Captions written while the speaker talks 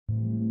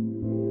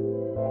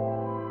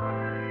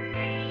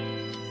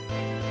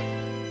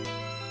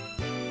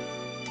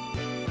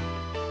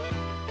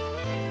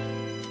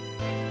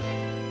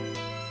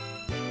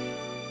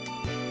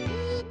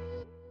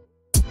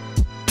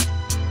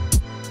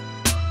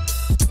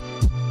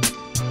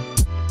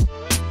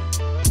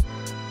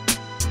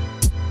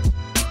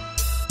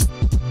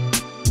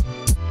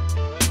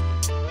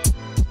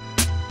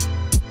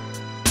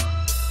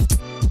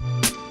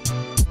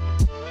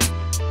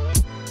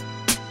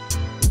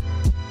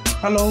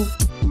Hello,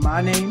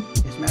 my name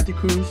is Matthew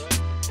Cruz.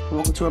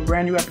 Welcome to a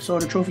brand new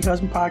episode of Trophy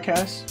Husband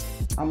Podcast.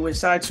 I'm with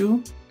Side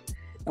 2,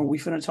 and we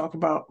finna talk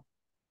about,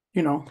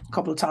 a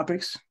couple of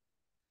topics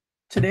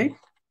today.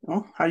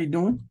 How you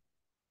doing?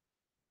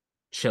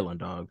 Chilling,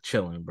 dog.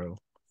 Chilling, bro.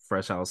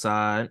 Fresh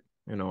outside.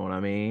 You know what I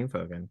mean?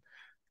 Fucking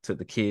took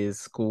the kids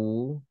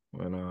school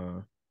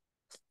and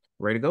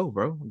ready to go,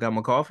 bro. Got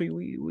my coffee.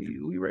 We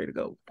ready to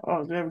go.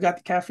 Oh, yeah, we got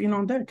the caffeine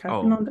on deck.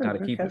 Caffeine Oh, on deck. gotta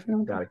Right? keep it. Caffeine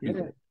on deck. Gotta keep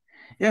Yeah. it.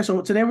 Yeah,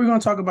 so today we're going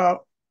to talk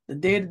about the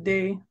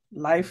day-to-day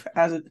life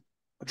as a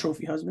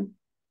trophy husband,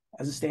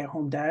 as a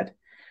stay-at-home dad.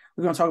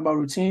 We're going to talk about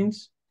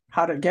routines,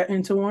 how to get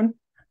into one,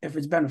 if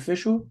it's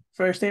beneficial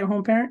for a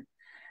stay-at-home parent.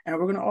 And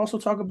we're going to also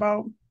talk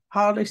about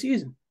holiday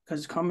season because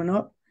it's coming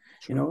up.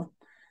 You True. know,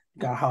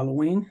 got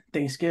Halloween,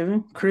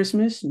 Thanksgiving,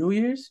 Christmas, New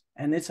Year's,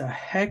 and it's a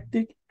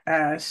hectic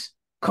ass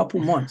couple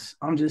months.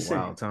 I'm just saying.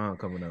 Wild time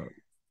coming up.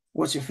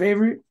 What's your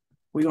favorite?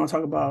 We're gonna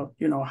talk about,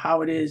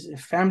 how it is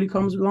if family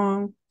comes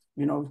along.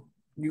 You know,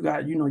 you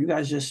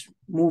guys just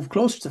move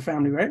closer to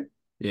family, right?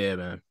 Yeah,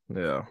 man.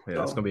 Yeah.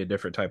 Yeah. It's So gonna be a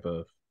different type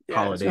of yeah, it's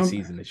holiday gonna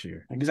season this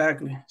year.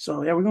 exactly.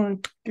 So yeah, we're gonna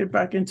get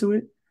back into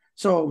it.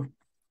 So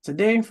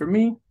today for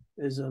me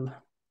is a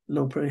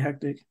little pretty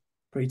hectic,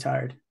 pretty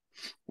tired.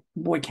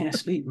 Boy can't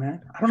sleep,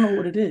 man. I don't know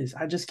what it is.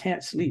 I just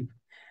can't sleep.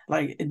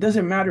 Like it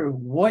doesn't matter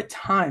what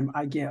time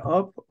I get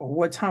up or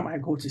what time I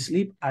go to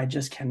sleep, I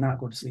just cannot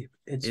go to sleep.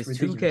 It's It's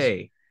ridiculous.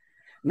 2K.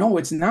 No,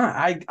 it's not.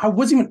 I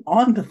wasn't even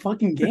on the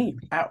fucking game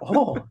at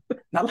all.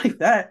 Not like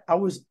that. I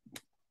was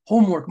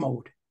homework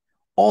mode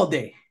all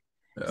day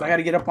because I Yeah. got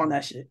to get up on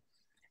that shit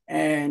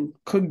and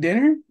cook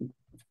dinner.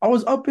 I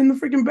was up in the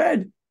freaking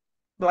bed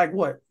like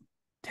what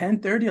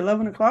 10:30,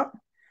 11 o'clock.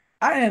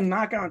 I didn't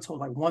knock out until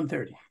like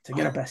 1:30 to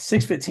get up at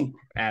 6:15.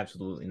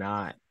 Absolutely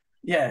not.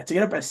 Yeah, to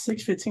get up at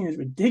 6:15 is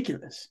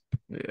ridiculous.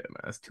 Yeah, man.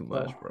 That's too So,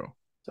 much, bro.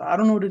 so I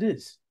don't know what it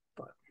is,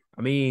 but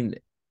I mean,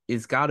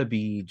 it's gotta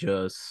be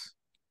just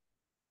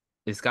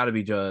it's gotta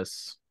be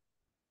just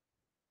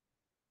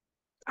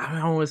I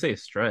don't want to say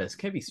stress.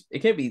 It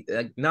can't be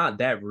like not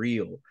that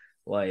real.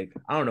 Like,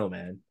 I don't know,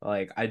 man.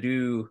 Like I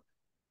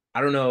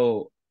don't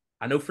know.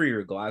 I know for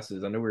your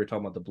glasses, I know we were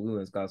talking about the blue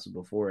lens glasses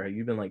before. Have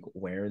you been like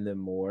wearing them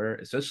more,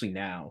 especially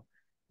now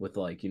with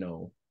like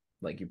you're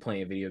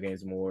playing video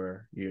games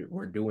more.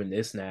 We're doing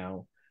this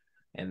now,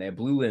 and that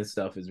blue lens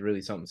stuff is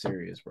really something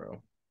serious,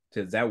 bro.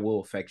 Because that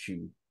will affect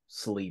you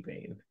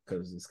sleeping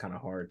because it's kind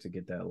of hard to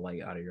get that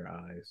light out of your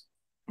eyes.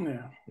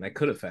 yeah, And that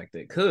could affect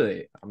it.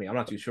 Could. I mean, I'm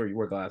not too sure. You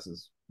wear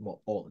glasses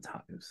all the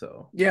time,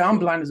 so yeah. I'm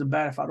blind as a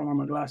bat if I don't wear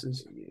my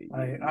glasses.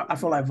 Like I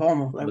feel like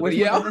Voldemort. Like where's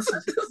my yeah.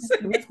 glasses?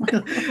 Where's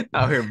my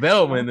Out here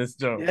Bellman this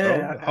jump, bro.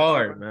 Yeah,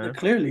 Hard, man.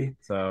 clearly.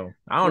 So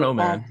I don't But know,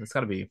 man. It's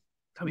gotta be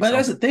but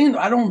that's the something. thing.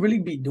 I don't really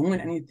be doing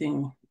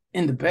anything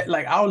in the bed.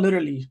 Like I'll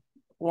literally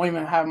won't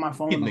even have my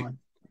phone Nick, on,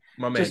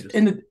 my man just just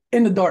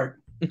in the dark,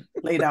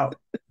 laid out.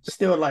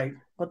 Still like,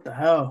 what the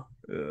hell?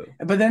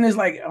 But then it's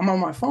like I'm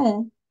on my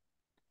phone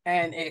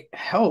and it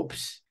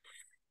helps,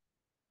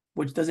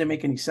 which doesn't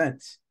make any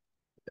sense.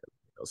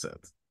 no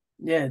sense.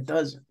 Yeah, it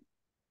doesn't.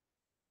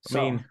 I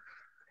So mean,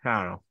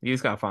 I don't know. You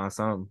just gotta find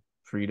something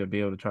for you to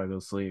be able to try to go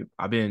to sleep.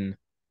 I mean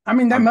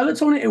that I'm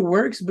melatonin it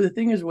works, but the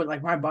thing is with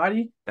like my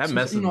body, that since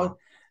messes my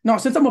no,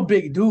 since I'm a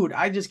big dude,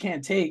 I just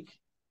can't take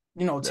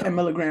 10 no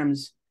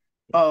milligrams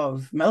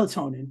of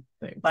melatonin.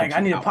 thing. Like Put I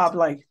you need to out. pop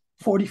like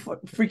 40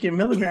 freaking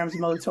milligrams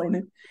of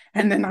melatonin.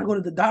 And then I go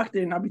to the doctor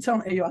and I'll be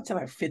telling, hey, yo, I take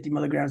like 50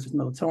 milligrams of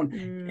melatonin.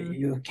 Hey, Mm,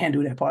 you can't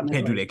do that, partner.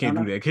 can't do Like, that.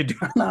 no, Can't do no, that. Can't do.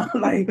 no.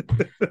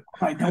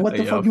 Like, then what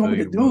the Yeah, I fuck you want feel me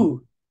to you, bro.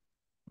 do?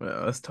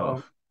 Yeah, that's So,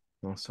 tough.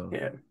 That's tough.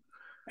 yeah.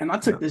 And I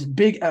took No. this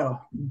big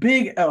L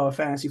of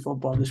fantasy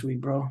football this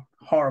week, bro.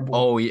 Horrible.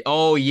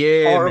 Oh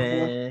yeah, Horrible.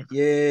 man.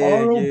 Yeah, yeah.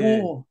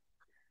 Horrible.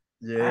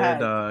 I Yeah, had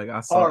dog.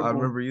 I horrible.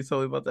 remember you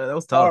told me about that. That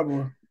was tough.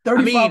 Horrible. I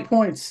 35 mean,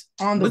 points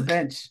on the what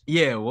bench.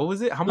 yeah, what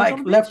was it? How much on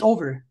Like the bench?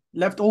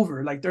 left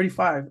over, like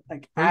 35,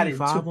 like added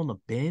 35 to on the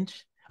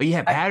bench? Oh, you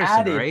had like Patterson,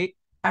 added. right?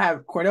 I have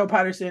Cordell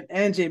Patterson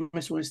and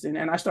Jameis Winston,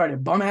 and I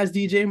started bum ass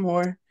DJ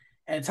Moore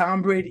and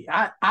Tom Brady.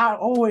 I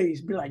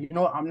always be like,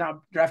 what? I'm not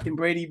drafting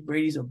Brady.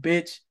 Brady's a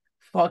bitch.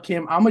 Fuck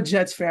him. I'm a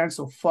Jets fan,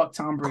 so fuck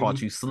Tom Caught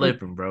Brady. you But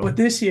slipping, bro. but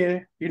this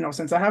year,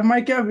 since I have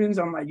Mike Evans,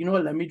 I'm like,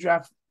 what? Let me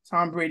draft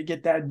Tom Brady,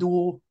 get them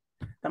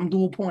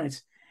dual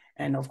points.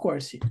 And of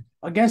course,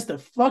 against the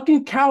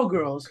fucking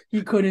Cowgirls,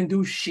 he couldn't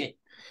do shit.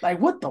 Like,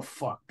 what the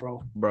fuck,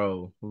 bro?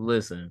 Bro,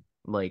 listen.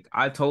 Like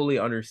I totally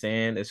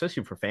understand,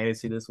 especially for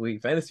fantasy this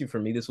week. Fantasy for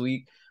me this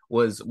week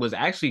was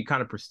actually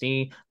kind of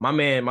pristine. My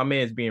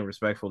man's being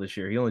respectful this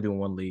year. He only doing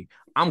one league.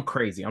 I'm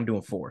crazy. I'm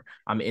doing four.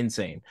 I'm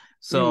insane. You're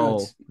So,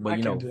 nuts. but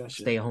I can't do that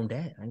shit. stay at home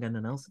dad. I ain't got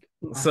nothing else.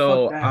 Nah, fuck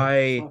So that.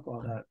 I Fuck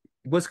all that.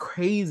 what's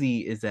crazy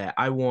is that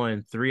I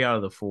won three out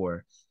of the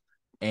four.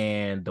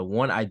 And the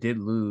one I did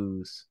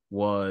lose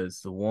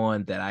was the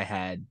one that I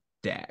had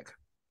Dak.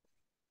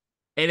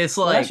 And it's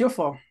Well, that's like, your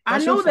fault. I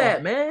That's your know fault.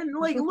 that, man. That's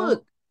Like, your fault.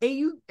 look,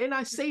 and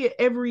I say it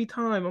every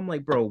time. I'm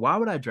like, bro, why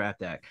would I draft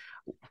Dak?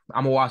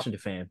 I'm a Washington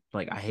fan.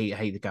 Like, I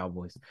hate the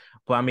Cowboys.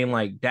 But I mean,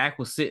 like, Dak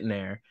was sitting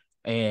there,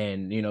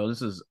 and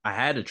this is I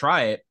had to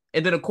try it.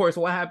 And then of course,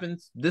 what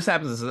happens? This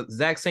happens at the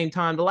exact same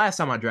time the last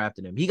time I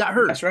drafted him. He got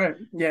hurt, That's right.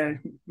 Yeah,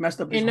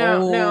 messed up his and now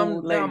whole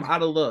I'm leg.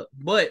 out of luck.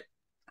 But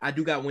I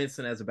do got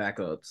Winston as a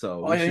backup,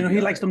 so Oh we yeah, should be he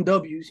all likes right. them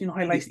W's. You know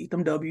how he likes He, to eat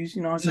them W's.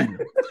 You know what I'm saying?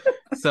 mm.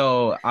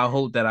 So I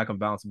hope that I can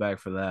bounce back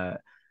for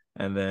that,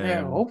 and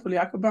Yeah, then hopefully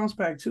I could bounce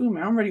back too,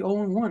 man. I'm already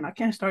 0-1. I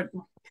can't start.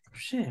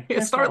 Shit, I yeah,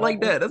 can't start start like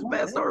all that. That's a 0-1.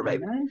 bad start, Yeah,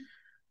 baby. man.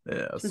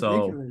 Yeah. It's So,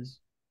 ridiculous.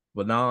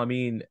 but no, I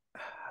mean,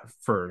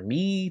 for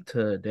me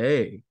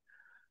today.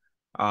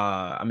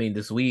 I mean,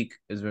 this week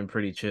has been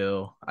pretty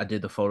chill. I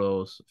did the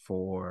photos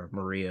for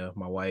Maria,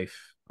 my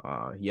wife,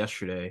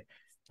 yesterday,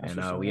 That's and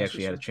what's up. we That's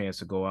actually what's had a up. chance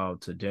to go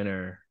out to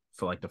dinner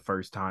for like the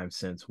first time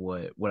since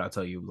what I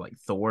tell you, like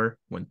Thor,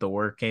 when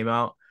Thor came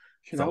out.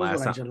 Shit, It's the that was what, last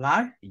like time.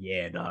 July?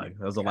 Yeah, dog.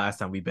 That was the God last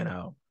time we've been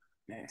out.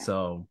 damn.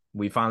 So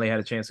we finally had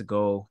a chance to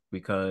go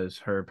because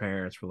her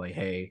parents were like,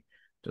 "Hey,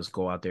 just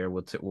go out there.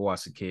 We'll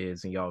watch the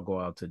kids, and y'all go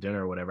out to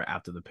dinner or whatever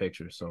after the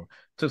pictures." So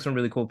took some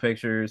really cool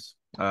pictures.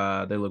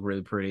 They look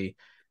really pretty.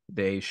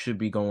 They should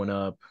be going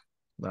up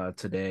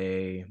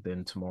today,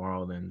 then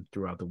tomorrow, then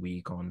throughout the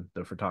week on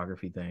the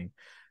photography thing.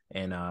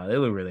 And they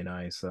look really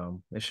nice.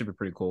 So it should be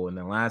pretty cool. And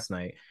then last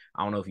night,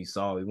 I don't know if you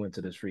saw, we went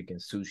to this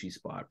freaking sushi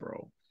spot,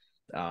 bro.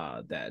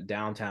 That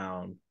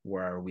downtown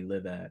where we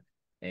live at,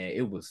 and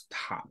it was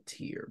top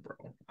tier,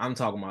 bro. I'm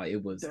talking about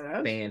it was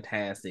That's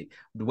fantastic.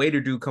 The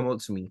waiter dude come up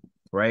to me,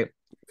 right?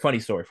 Funny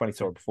story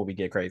before we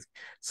get crazy.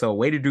 So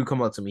waiter dude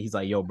come up to me, he's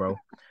like, "Yo, bro."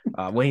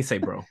 What he say,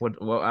 bro?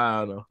 What? Well,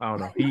 I don't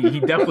know. He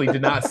definitely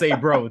did not say,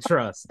 bro.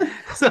 Trust.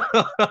 So,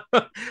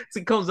 so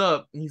he comes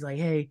up, and he's like,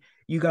 "Hey,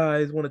 you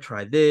guys want to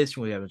try this?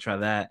 You want to try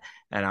that?"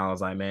 And I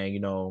was like, "Man,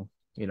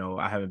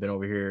 I haven't been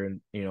over here,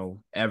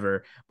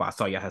 ever. But I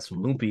saw y'all had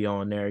some lumpia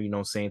on there. You know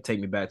what I'm saying? Take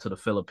me back to the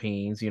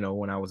Philippines.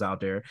 When I was out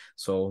there.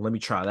 So let me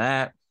try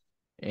that."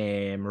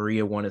 And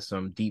Maria wanted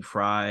some deep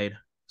fried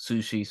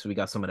sushi, so we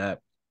got some of that.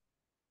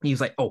 He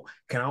was like, "Oh,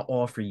 can I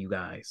offer you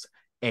guys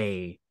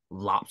a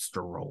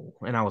lobster roll?"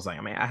 And I was like,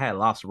 "I mean, I had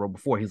lobster roll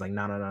before." He's like,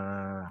 "No, no, no,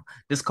 no, no, no.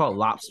 This is called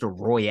lobster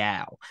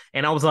royale."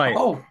 And I was like,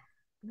 oh,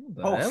 "What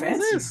the oh, hell is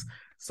fancy. this?"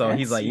 So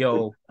he's like, Fancy.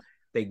 "Yo,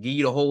 they give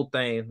you the whole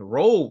thing. The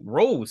roll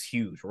was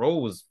huge.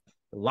 Roll was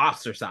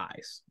lobster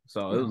size,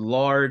 so it was No.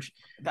 large."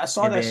 I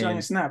saw And that shit on your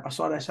then snap. I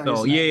saw that shit on your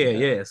so snap. yeah,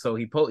 Yeah. yeah. So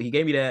he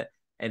gave me that,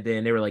 and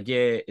then they were like,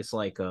 "Yeah, it's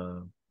like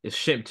it's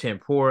shrimp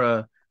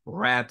tempura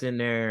wrapped in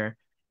there,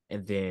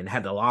 and then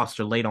had the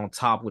lobster laid on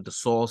top with the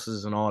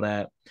sauces and all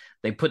that.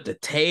 They put the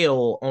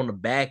tail on the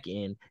back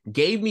end,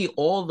 gave me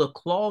all the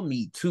claw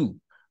meat too.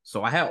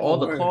 So I had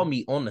all Oh, the claw word.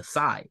 meat on the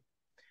side.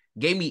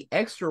 Gave me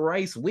extra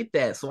rice with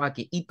that, so I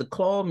could eat the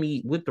claw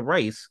meat with the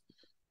rice,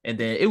 and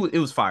then it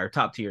was fire,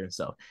 top tier and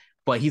stuff.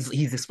 But he's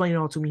explaining it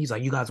all to me. He's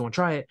like, "You guys want to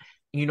try it?"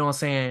 You know what I'm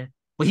saying?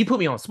 But he put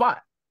me on the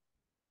spot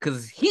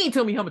because he ain't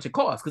tell me how much it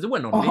cost because it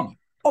wasn't on the Oh, menu.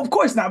 of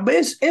course not, but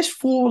it's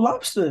full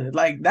lobster.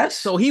 Like that's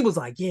So he was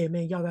like, "Yeah,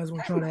 man, y'all guys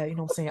want to try that? You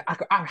know what I'm saying?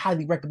 I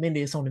highly recommend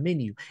it. It's on the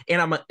menu,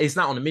 and it's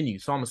not on the menu,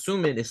 so I'm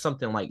assuming it's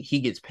something like he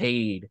gets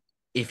paid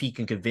if he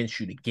can convince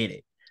you to get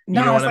it.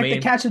 You know nah, what it's I like the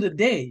mean? catch of the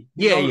day.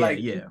 Yeah, yeah, Like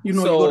yeah. you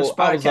go to So I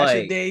spot was catch of the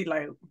like, day,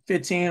 like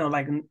 15 or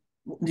like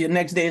the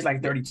next day is like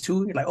yeah.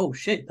 32. You're like, oh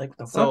shit, like what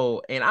the fuck?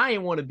 So and I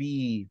didn't want to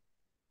be.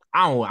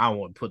 I don't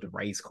want to put the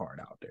race card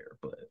out there,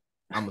 but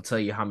I'm gonna tell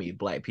you how many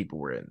black people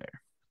were in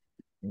there.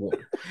 One,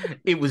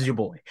 it was your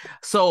boy.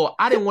 So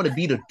I didn't want to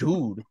be the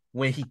dude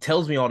when he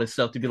tells me all this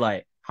stuff to be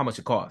like, how much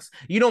it costs.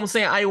 You know what I'm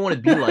saying? I didn't want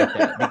to be like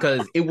that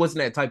because it wasn't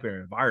that type of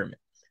environment.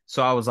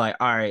 So I was like,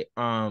 all right,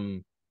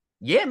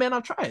 yeah, man,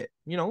 I'll try it.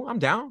 I'm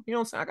down. You know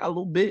what I'm saying? I got a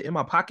little bit in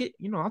my pocket.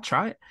 I'll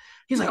try it.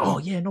 He's like, Yeah. oh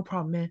yeah, no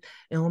problem, man.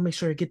 And I'll make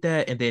sure I get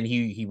that. And then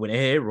he went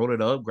ahead, rolled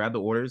it up, grabbed the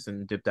orders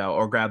and dipped out,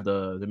 or grabbed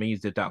the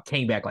menus, dipped out,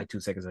 came back like 2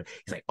 seconds later.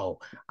 He's like, oh,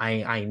 I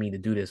ain't mean to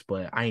do this,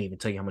 but I ain't even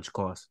tell you how much it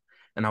costs.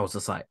 And I was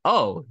just like,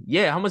 oh,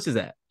 yeah, how much is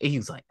that? And he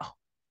was like, oh,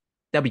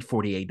 that'd be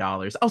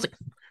 $48. I was like,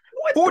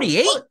 What the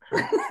 48?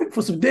 fuck?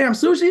 For some damn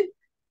sushi?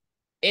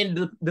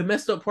 And the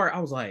messed up part, I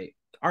was like,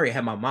 I already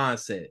had my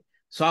mindset.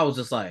 So I was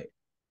just like,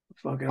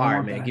 Fuck, I all don't right,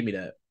 want man, that. give me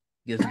that.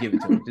 Just give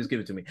it to me. Just give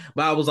it to me.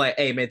 But I was like,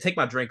 hey, man, take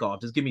my drink off.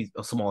 Just give me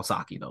a small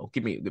sake, though.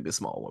 Give me a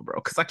small one,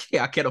 bro. Because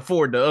I can't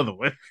afford the other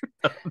one.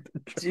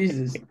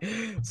 Jesus.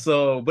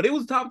 So, but it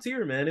was top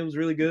tier, man. It was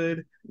really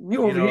good.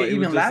 You over here It was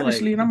eating just like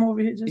lavishly, and I'm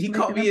over here just he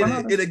caught making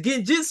me in a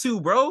empanadas.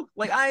 genjutsu, bro.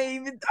 Like I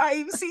ain't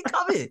even see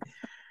coming.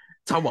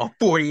 Talking about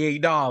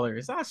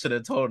 $48. I should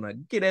have told him,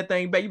 like, get that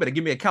thing back. You better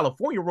give me a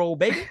California roll,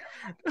 baby.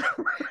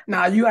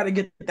 Nah, you got to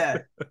get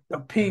that the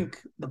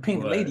pink but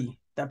lady,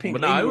 that pink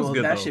but nah, lady it was rolls.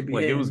 good That though. should be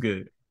Like it was hitting.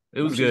 good.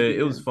 It Them was shits be good.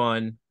 It was hitting.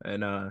 fun,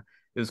 and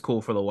it was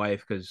cool for the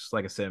wife because,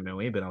 like I said, man,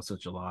 we ain't been out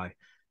since July,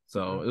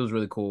 so Mm. it was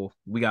really cool.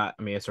 I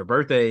mean, it's her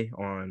birthday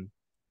on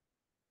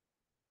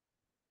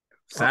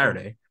Uh-oh.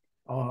 Saturday.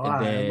 Oh, all And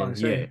right. I'm about then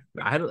to yeah, say.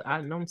 I know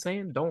what I'm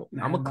saying. Don't I'm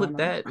Nah, gonna nah, clip nah.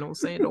 that. You know what I'm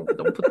saying? Don't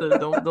put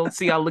the don't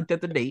see I looked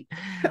at the date.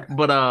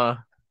 But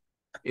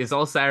it's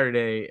all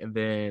Saturday, and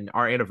then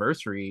our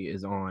anniversary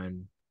is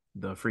on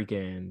the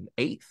freaking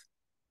 8th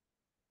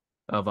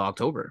of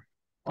October.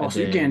 Oh, And so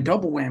you're getting then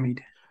double whammied.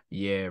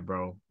 Yeah,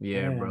 bro.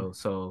 Yeah, Damn, bro.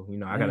 So,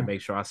 I got to damn. make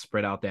sure I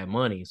spread out that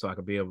money so I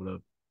could be able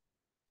to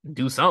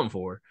do something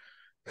for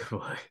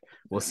her.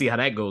 We'll see how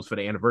that goes for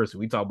the anniversary.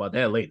 We talk about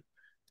that later.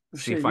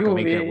 See Shit, if I can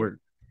make that work.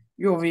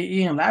 you over here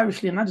eating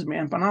lavishly, and I just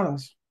made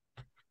empanadas.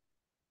 I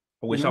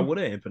You wish I know, would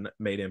have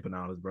made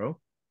empanadas, bro.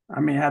 I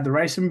mean, I had the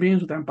rice and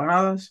beans with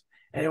empanadas,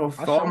 and I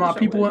for sure wish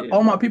I would have did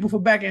all my that. people for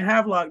back in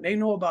Havelock, they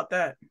know about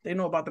that. They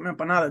know about the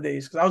empanada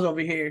days because I was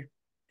over here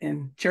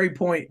in Cherry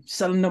Point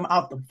selling them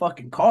out the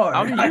fucking I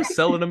car, mean, you like was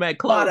selling them at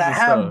by the clubs and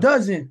half stuff.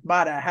 dozen,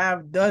 by the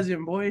half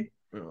dozen, boy.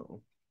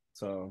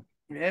 So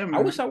Yeah, I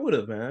wish man. I would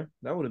have, man.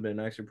 That would have been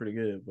actually pretty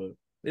good, but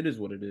it is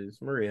what it is.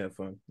 Murray had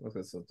fun.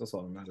 That's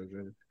all that matters,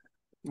 really.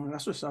 Well,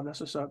 that's what's up. That's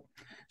what's up.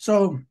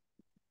 So,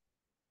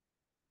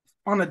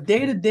 on a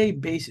day to day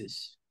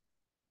basis,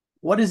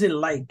 what is it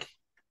like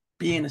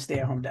being a stay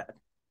at home dad?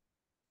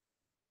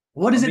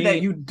 What I is it that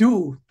mean, you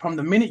do from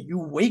the minute you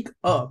wake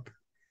up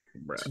to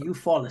bro. you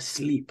fall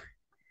asleep?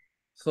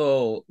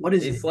 So What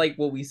is it's it? like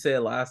what we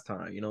said last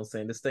time. You know what I'm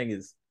saying? This thing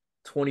is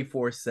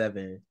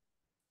 24/7.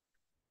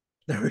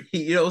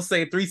 You know what I'm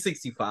saying?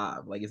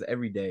 365. Like it's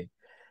every day.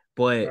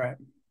 But Right.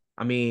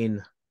 I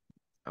mean,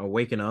 I'm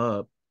waking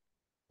up.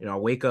 I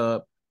wake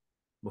up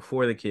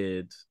before the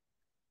kids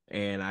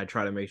and I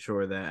try to make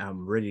sure that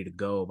I'm ready to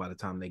go by the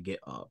time they get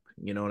up.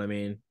 You know what I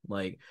mean?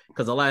 Like,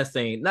 because the last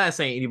thing, not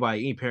saying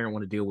any parent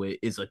want to deal with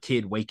is a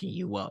kid waking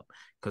you up,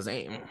 because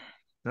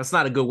that's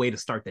not a good way to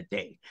start the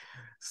day.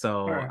 All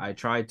So right. I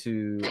try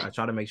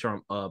to make sure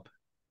I'm up.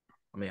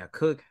 I mean, I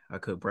cook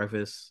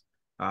breakfast.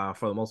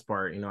 For the most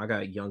part, I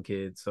got young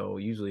kids, so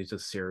usually it's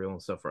just cereal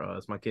and stuff for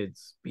us. My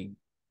kids be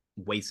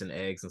wasting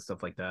eggs and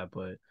stuff like that,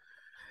 but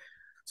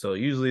so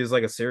usually it's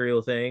like a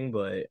cereal thing,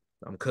 but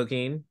I'm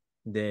cooking.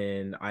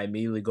 Then I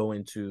immediately go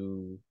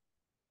into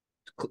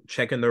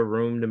checking their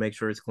room to make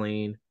sure it's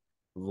clean,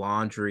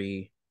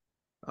 laundry.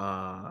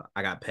 I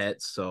got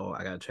pets, so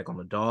I gotta check on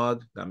the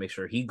dog. Gotta make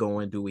sure he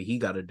going, do what he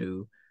gotta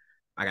do.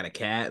 I got a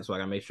cat, so I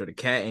gotta make sure the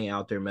cat ain't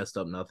out there messed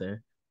up nothing.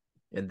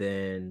 And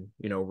then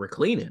we're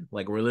cleaning.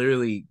 Like we're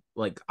literally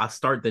like I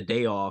start the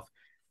day off,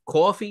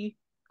 coffee,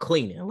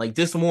 cleaning. Like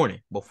this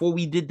morning before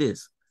we did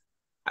this,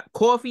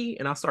 coffee,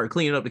 and I started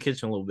cleaning up the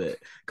kitchen a little bit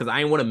because I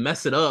didn't want to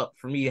mess it up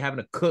for me having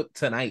to cook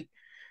tonight.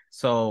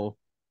 So,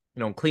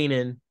 I'm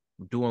cleaning,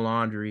 doing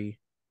laundry.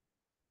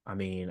 I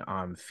mean,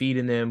 I'm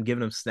feeding them, giving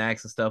them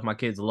snacks and stuff. My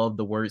kids love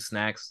the word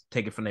snacks.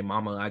 Take it from their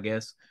mama, I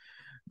guess.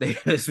 They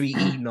just be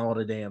eating all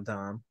the damn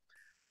time.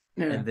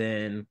 Yeah. And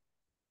then,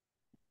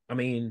 I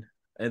mean,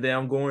 and then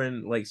I'm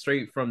going like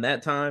straight from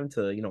that time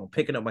to,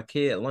 picking up my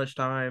kid at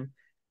lunchtime,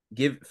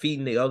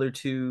 feeding the other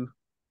two,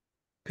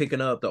 picking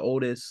up the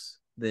oldest,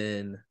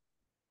 then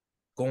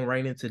going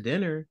right into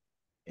dinner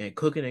and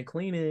cooking and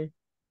cleaning.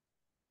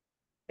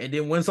 And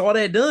then once all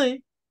that done,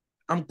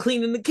 I'm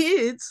cleaning the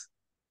kids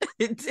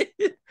and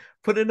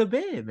put in a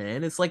bed,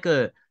 man. It's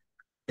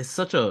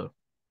such a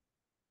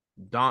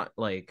not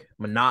like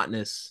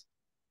monotonous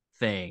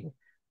thing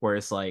where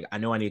it's like I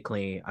know I need to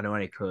clean, I know I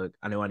need to cook,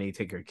 I know I need to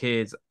take care of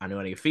kids, I know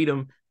I need to feed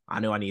them,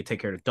 I know I need to take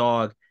care of the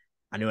dog,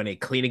 I know I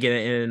need to clean again at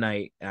the end of the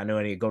night, and I know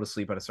I need to go to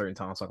sleep at a certain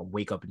time so I can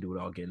wake up and do it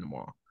all again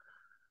tomorrow.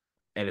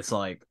 And it's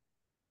like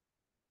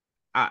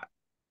I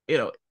you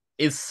know,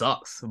 it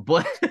sucks,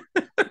 but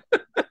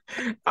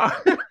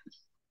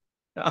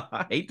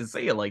I hate to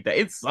say it like that.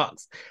 It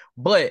sucks.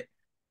 But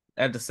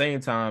at the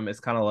same time, it's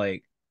kind of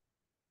like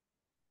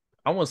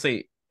I want to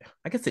say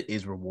I guess it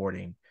is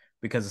rewarding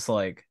because it's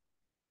like,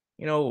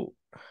 you know,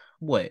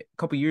 what, a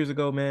couple years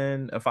ago,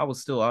 man, if I was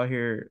still out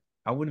here,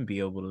 I wouldn't be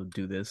able to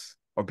do this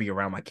or be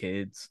around my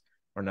kids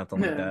or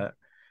nothing like Yeah. that.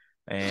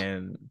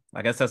 And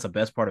I guess that's the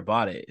best part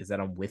about it is that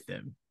I'm with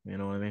them. You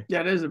know what I mean?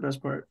 Yeah, that is the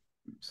best part.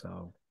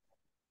 So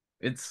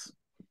it's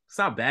it's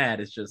not bad.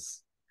 It's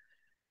just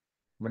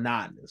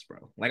monotonous,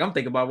 bro. Like I'm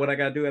thinking about what I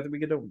gotta do after we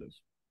get done with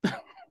this.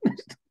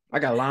 I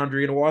got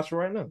laundry in the washer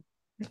right now.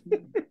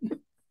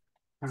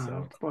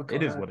 So Fuck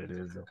it all is that. what it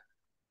is, though.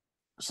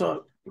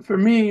 So for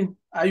me,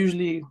 I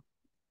usually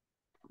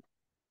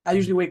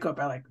wake up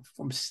at like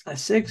at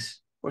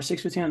 6 or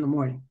 6:15 in the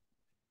morning.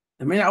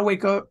 The minute I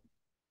wake up,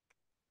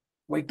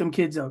 wake them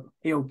kids up.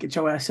 Hey, yo, get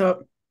your ass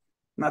up.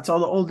 And I tell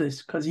the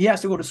oldest because he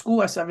has to go to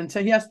school at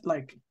 7:10.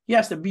 He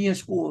has to be in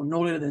school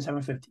no later than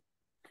 7:50.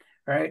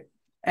 Right.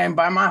 And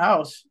by my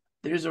house,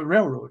 there's a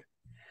railroad.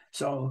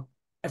 So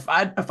if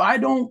I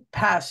don't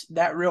pass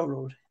that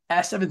railroad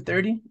at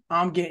 7:30,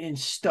 I'm getting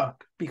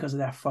stuck because of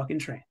that fucking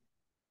train.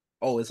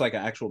 Oh, it's like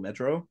an actual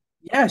metro.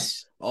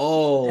 Yes,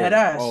 dead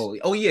ass.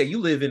 Oh yeah. You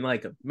live in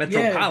like a Yeah,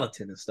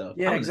 metropolitan and stuff.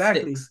 yeah, I'm in the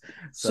exactly. sticks,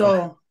 so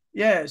So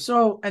yeah,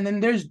 so and then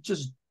there's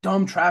just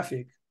dumb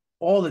traffic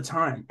all the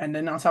time, and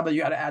then on top of that,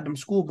 you got to add them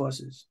school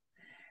buses,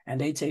 and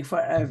they take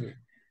forever.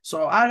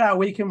 So I gotta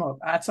wake him up.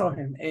 I tell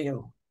him, "Hey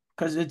yo,"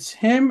 because it's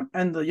him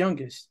and the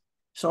youngest.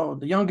 So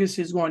the youngest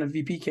is going to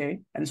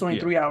VPK, and it's only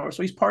yeah. 3 hours,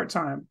 so he's part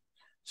time.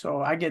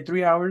 So I get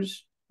 3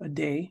 hours a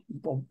day.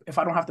 Well, if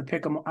I don't have to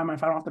pick him, I mean,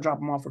 if I don't have to drop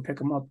him off or pick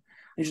him up,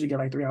 I usually get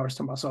like 3 hours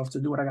to myself to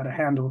do what I got to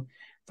handle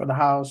for the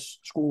house,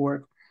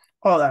 schoolwork,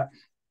 all that.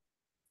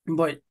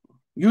 But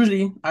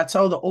Usually, I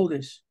tell the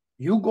oldest,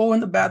 you go in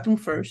the bathroom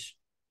first,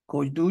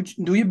 go do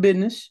your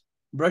business,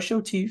 brush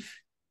your teeth,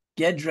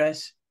 get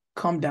dressed,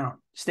 come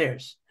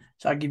downstairs.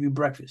 So I give you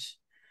breakfast.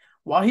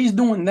 While he's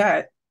doing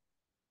that,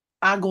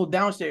 I go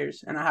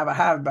downstairs and I have a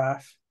half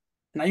bath.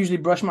 And I usually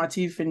brush my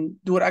teeth and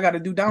do what I got to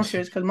do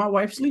downstairs because my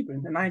wife's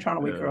sleeping and I ain't trying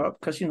to wake her Yeah. up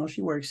because,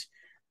 she works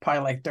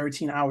probably like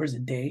 13 hours a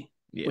day,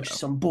 which is Yeah.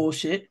 some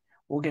bullshit.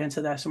 We'll get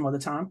into that some other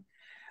time.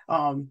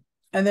 Um,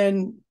 and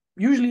then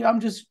usually I'm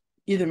just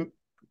either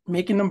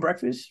making them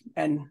breakfast,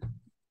 and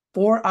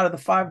 4 out of the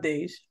 5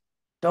 days,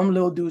 dumb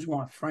little dudes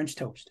want French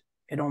toast.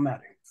 It don't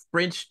matter.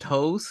 French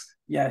toast.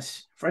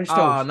 Yes, French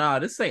Oh toast. no,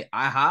 this ain't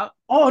IHOP.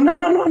 Oh, no,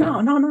 no,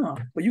 no, no, no.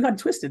 But you got it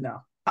twisted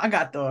now. I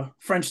got the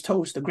French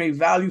toast, the great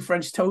value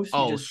French toast. You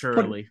Oh, just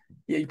put it, surely.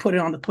 yeah, you put it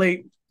on the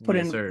plate, put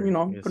Yes, in, sir. put Yes,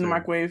 in the sir.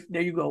 microwave.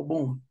 There you go.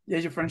 Boom.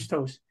 There's your French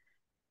toast.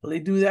 But they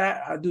do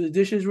that. I do the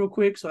dishes real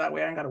quick so that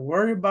way I ain't got to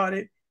worry about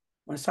it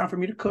when it's time for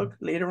me to cook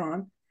later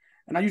on.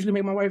 And I usually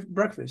make my wife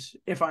breakfast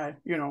if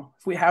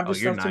we have Oh, the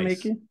you're stuff to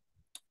make nice. it.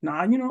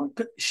 Nah,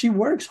 she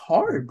works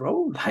hard,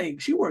 bro.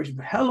 Like she works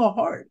hella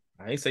hard.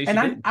 I ain't say she And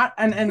I, didn't. I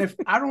and if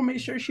I don't make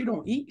sure she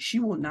don't eat, she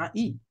will not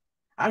eat.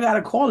 I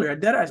gotta call her at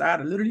dead eyes. I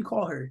gotta literally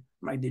call her.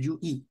 I'm like, did you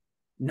eat?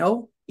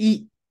 No,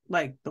 eat.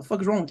 Like the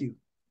fuck is wrong with you?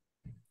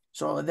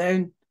 So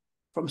then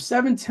from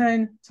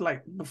 7:10 to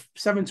like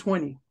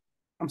 7:20,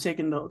 I'm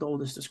taking the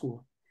oldest to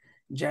school,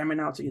 jamming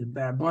out to either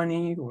Bad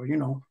Bunny or shit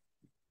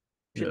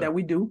Yeah. that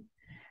we do.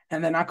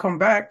 And then I come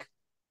back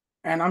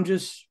and I'm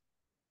just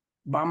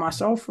by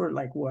myself for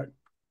like what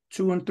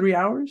 2 and 3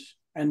 hours.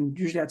 And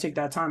usually I take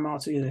that time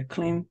out to either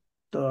clean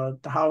the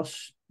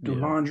house, do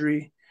Yeah.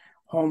 laundry,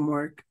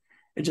 homework.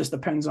 It just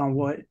depends on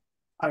what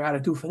I gotta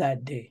do for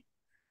that day.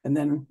 And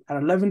then at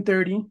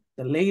 11:30,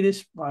 the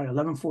latest by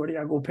 11:40,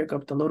 I go pick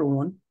up the little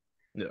one.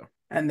 Yeah.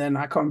 And then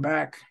I come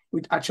back.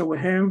 I chill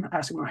with him,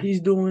 ask him how he's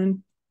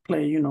doing,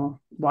 play,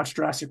 watch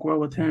Jurassic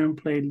World with him,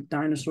 play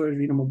dinosaurs,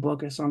 read him a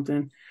book or something.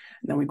 And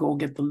then we go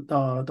get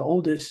the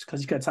oldest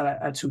because he gets out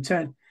at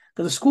 2:10.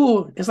 Because the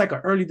school is like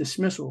an early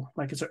dismissal,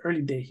 like it's an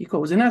early day. He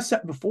goes in that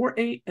set before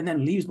 8 and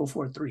then leaves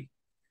before 3.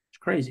 It's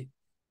crazy.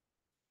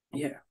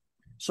 Yeah.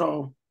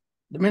 So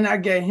the minute I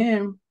get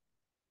him,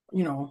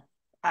 you know,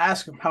 I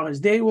ask him how his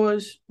day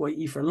was, what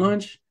he eat for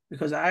lunch,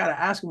 because I gotta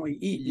ask him what he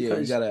eat Yeah, you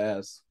because gotta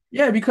ask.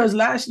 yeah, because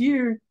last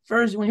year,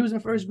 first when he was in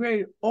first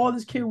grade, all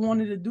this kid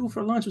wanted to do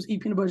for lunch was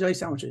eat peanut butter jelly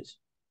sandwiches.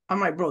 I'm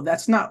like, bro,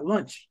 that's not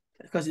lunch.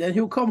 Because then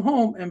he'll come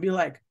home and be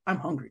like, I'm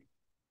hungry.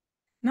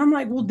 And I'm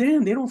like, well,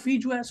 damn, they don't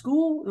feed you at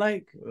school?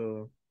 Like,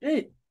 Uh,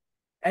 it.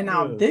 And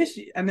now uh,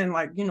 and then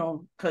like,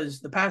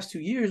 because the past 2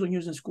 years when he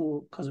was in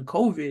school because of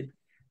COVID,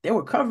 they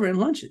were covering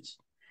lunches.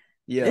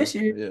 yeah, This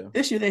year, yeah,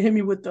 this year they hit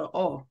me with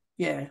oh,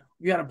 yeah,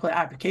 you gotta put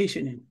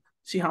application in,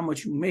 see how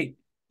much you make.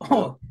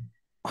 yeah.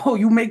 Oh,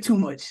 you make too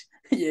much.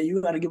 Yeah,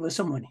 you gotta give us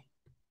some money.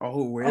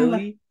 Oh, I'm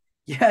like, really?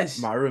 yes,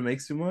 Myra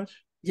makes too much?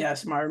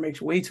 yes, Myra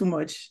makes way too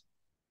much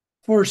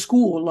for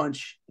school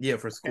lunch. Yeah,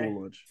 for Okay.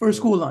 school lunch. For Yeah.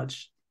 school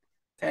lunch.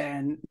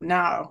 And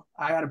now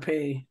I gotta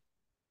pay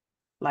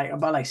like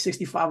about like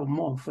 65 a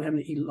month for him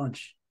to eat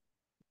lunch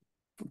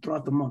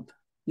throughout the month.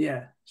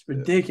 Yeah, it's Yeah.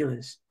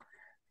 ridiculous.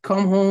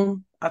 Come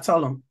home, I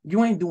tell him,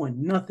 you ain't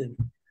doing nothing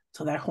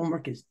till that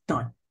homework is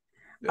done.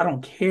 I Yeah.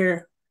 don't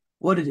care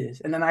what it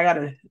is. And then I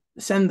gotta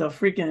send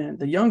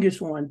the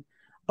youngest one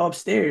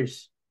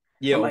upstairs.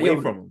 Yeah, I'm like, away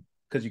yo, from him.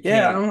 Because you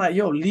yeah, can't. I'm like,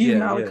 yo, leave Yeah, yeah,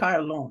 Malachi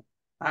alone.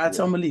 I yeah,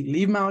 tell Malik,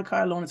 leave Malachi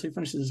alone until he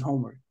finishes his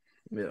homework.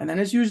 yeah. And then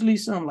it's usually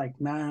some like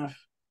math,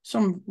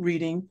 some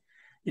reading,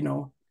 you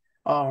know.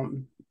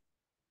 Um,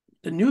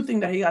 the new thing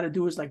that he got to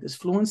do is like this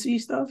fluency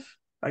stuff.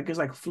 Like it's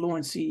like a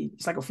fluency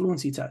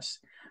test.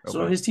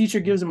 So Okay. his teacher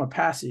gives him a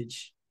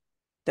passage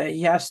that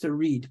he has to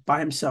read by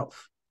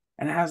himself.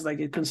 And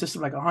it consists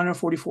of like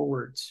 144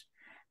 words.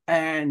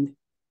 And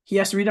he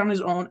has to read on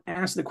his own,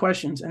 answer the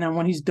questions. And then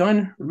when he's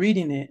done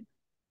reading it,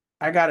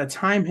 I gotta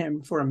time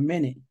him for a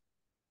minute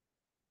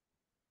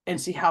and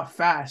see how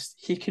fast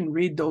he can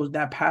read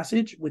that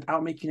passage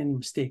without making any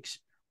mistakes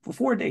for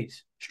 4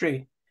 days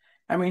straight.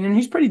 I mean, and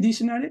he's pretty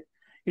decent at it.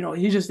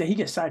 He's just that he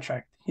gets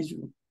sidetracked. He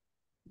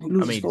I loses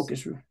mean, he's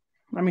focus.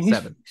 I mean, he's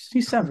 7.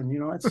 he's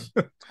 7. It's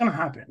gonna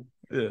happen.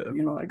 Yeah,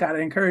 I gotta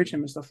encourage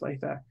him and stuff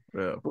like that.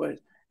 yeah. But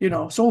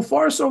so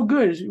far so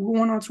good. We're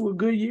going on to a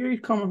good year.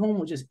 He's coming home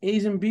with just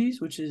A's and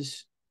B's, which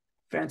is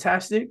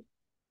fantastic.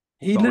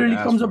 He That's all we can literally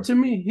ask comes up for. to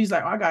me. He's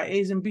like, I got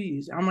A's and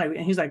B's. I'm like,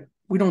 and he's like,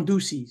 we don't do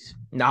C's.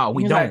 No, And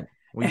we he's like, don't.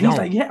 We and he's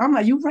don't. like, yeah. I'm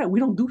like, you're right. We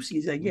don't do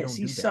C's. He's like, We yeah, don't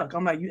do C's that. suck.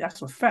 I'm like,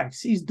 that's a fact.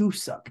 C's do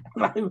suck.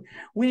 Like,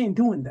 we ain't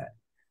doing that.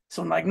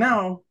 So I'm like, Uh,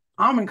 now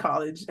I'm in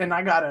college and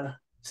I gotta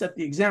set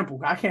the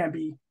example. I can't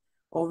be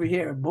over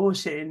here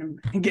bullshitting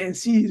and getting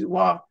C's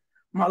while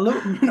my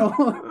little,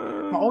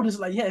 my oldest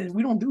like, yeah,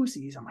 we don't do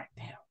C's. I'm like,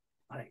 damn.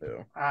 Like,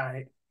 yeah, all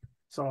right.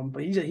 So,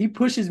 but he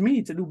pushes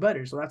me to do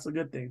better. So that's a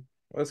good thing.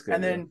 that's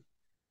And good. Yeah, then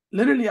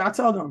literally I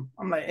tell them,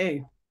 I'm like,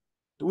 hey,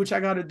 do what y'all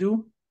gotta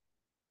do.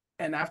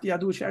 And after y'all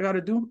do what y'all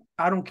gotta do,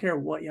 I don't care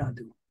what y'all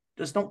do.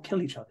 Just don't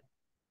kill each other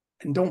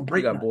and don't we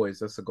break got nothing. boys.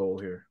 That's the goal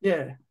here.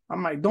 Yeah.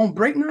 I'm like, don't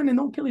break nothing and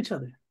don't kill each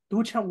other. Do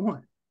what y'all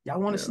want. Y'all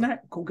want a Yeah.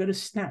 snack? Go get a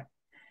snack.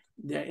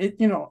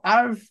 Yeah,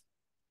 I've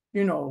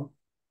you know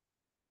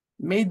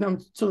made them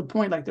to the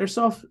point like they're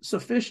self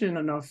sufficient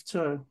enough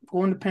to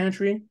go in the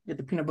pantry, get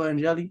the peanut butter and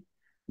jelly,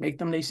 make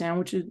them their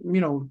sandwiches.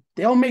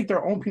 They'll make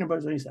their own peanut butter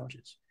and jelly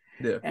sandwiches,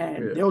 Yeah.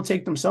 and Yeah. they'll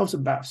take themselves a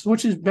bath,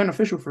 which is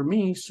beneficial for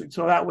me.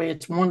 So that way,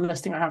 it's one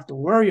less thing I have to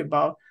worry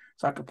about.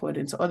 So I could put it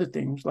into other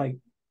things like,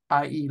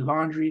 i.e.,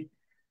 laundry,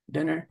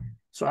 dinner.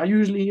 So I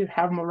usually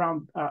have them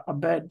around a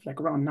bed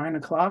like around 9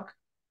 o'clock,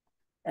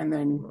 and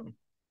then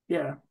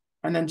yeah,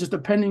 and then just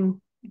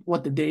depending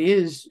what the day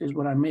is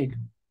what I make.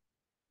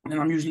 And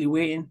I'm usually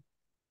waiting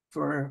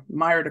for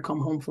Meyer to come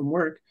home from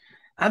work.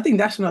 I think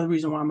that's another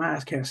reason why my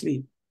ass can't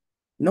sleep.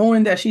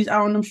 Knowing that she's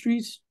out on them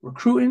streets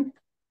recruiting,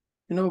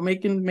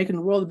 making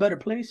the world a better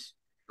place.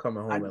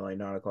 Coming I home at like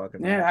 9 o'clock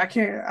at night. Yeah, I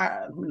can't.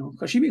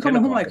 Because she be Ten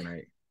coming home o'clock like at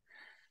night.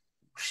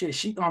 shit.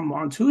 She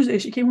on Tuesday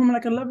she came home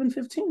like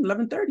 11:15,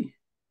 11:30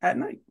 at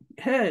night.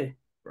 Hey,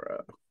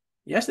 Bruh.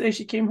 yesterday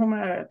she came home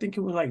at I think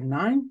it was like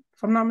 9,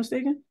 if I'm not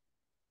mistaken.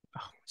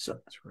 Oh, So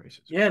that's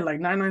racist. yeah, like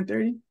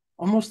 9:30,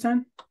 almost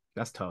 10.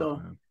 That's tough, So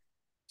man.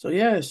 so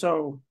yeah,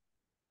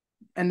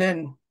 and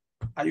then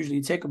I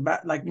usually take a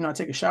bath, like I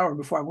take a shower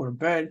before I go to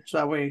bed, so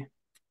that way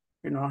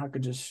I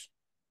could just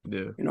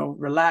Yeah.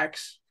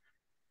 relax,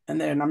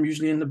 and then I'm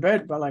usually in the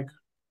bed by like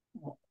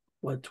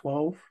what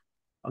 12,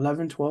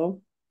 11, 12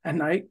 at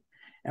night,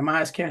 and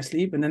my ass can't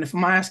sleep. And then if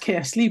my ass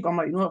can't sleep, I'm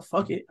like, you know what,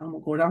 fuck it, I'm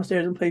gonna go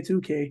downstairs and play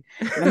 2K,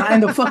 and then I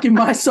end up fucking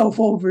myself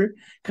over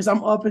because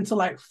I'm up until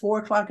like 4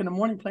 o'clock in the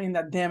morning playing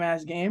that damn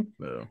ass game,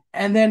 Yeah.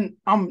 and then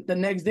I'm the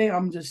next day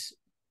I'm just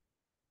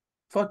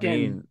I fucking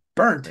mean,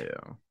 burnt.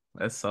 yeah,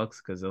 that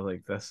sucks because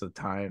like that's the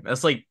time.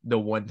 That's like the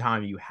one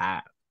time you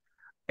have.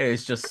 And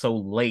it's just so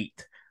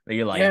late that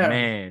you're like, Yeah,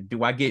 man,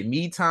 do I get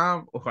me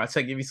time or I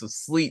try to give me some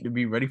sleep to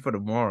be ready for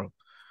tomorrow?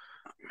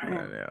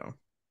 man. Yeah.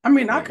 I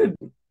mean, I mean,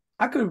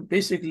 I could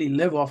basically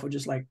live off of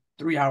just like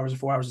 3 hours or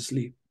 4 hours of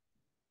sleep.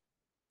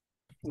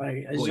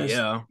 Like it's well, just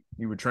yeah,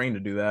 you were trained to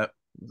do that.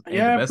 Ain't the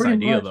yeah, best pretty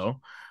idea much. though.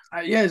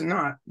 Yeah, it's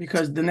not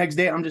because the next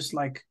day I'm just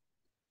like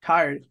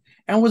tired.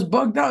 And what's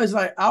bugged out is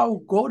like I'll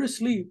go to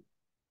sleep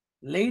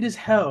late as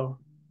hell,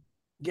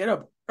 get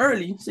up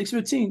early,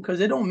 6:15, because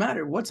it don't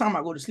matter what time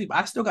I go to sleep.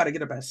 I still got to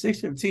get up at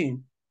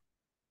 6:15,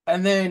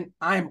 and then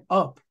I'm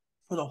up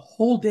for the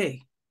whole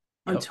day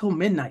Yep. until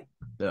midnight.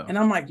 Yeah. And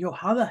I'm like, yo,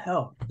 how the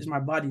hell is my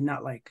body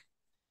not like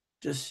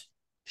just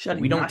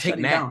We don't not take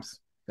shutting down? naps.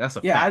 That's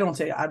a Yeah, fact.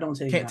 I don't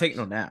take Can't take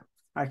no naps. nap.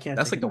 I can't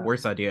That's take like a the nap.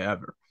 worst idea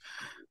ever.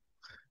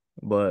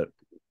 But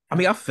I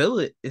mean, Yeah. I feel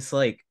it. It's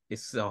like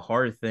it's a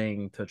hard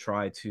thing to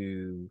try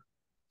to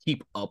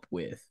keep up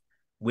with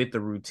the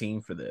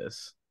routine for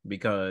this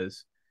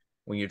because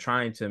when you're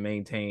trying to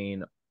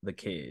maintain the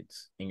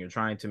kids and you're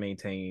trying to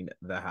maintain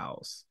the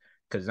house,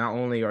 because not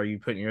only are you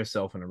putting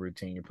yourself in a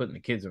routine, you're putting the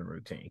kids in a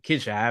routine.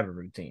 Kids should have a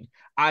routine.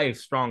 I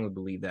strongly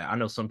believe that. I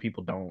know some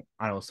people don't.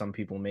 I know some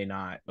people may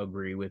not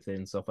agree with it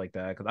and stuff like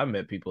that. Because I've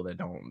met people that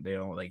don't. They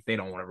don't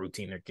want to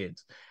routine their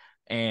kids,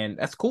 and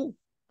that's cool.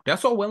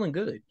 That's all well and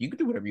good. You can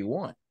do whatever you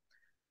want.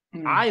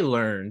 Yeah. I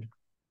learned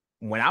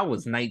when I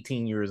was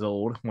 19 years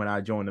old, when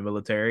I joined the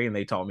military and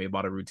they taught me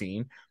about a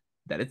routine,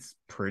 that it's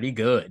pretty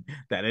good,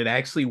 that it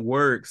actually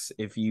works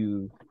if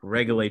you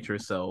regulate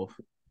yourself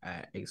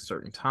at a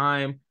certain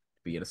time,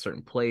 be at a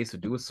certain place, or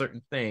do a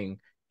certain thing,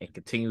 and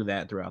continue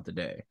that throughout the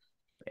day.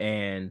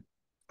 And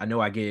I know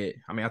I mean,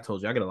 I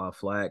told you, I get a lot of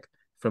flack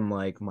from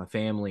like my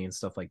family and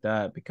stuff like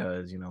that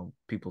because,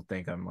 people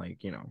think I'm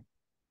like,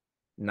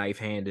 knife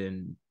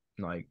handed,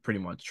 like pretty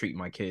much treating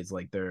my kids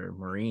like they're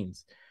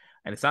Marines.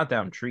 And it's not that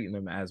I'm treating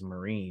them as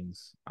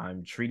Marines,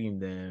 I'm treating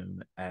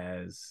them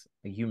as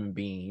a human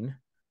being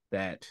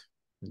that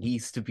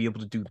needs to be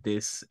able to do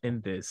this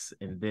and this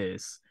and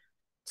this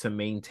to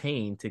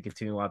maintain to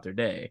continue out their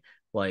day.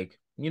 Like,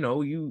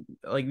 you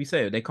like we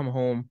said, they come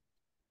home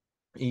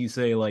and you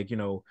say, like,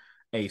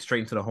 hey, straight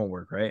into the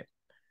homework, right?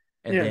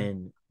 And Yeah.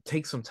 then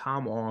take some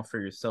time off for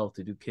yourself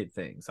to do kid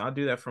things. I'll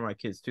do that for my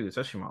kids too,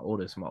 especially my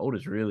oldest. My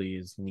oldest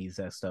really needs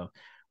that stuff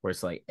where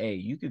it's like, hey,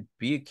 you could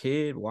be a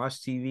kid,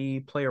 watch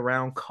TV, play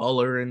around,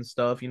 color and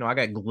stuff. I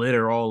got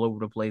glitter all over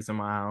the place in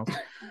my house.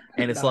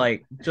 And it's Nah.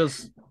 like,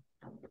 just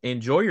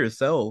enjoy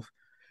yourself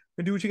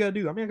and do what you gotta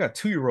do. I mean, I got a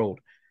 2 year old.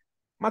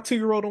 My 2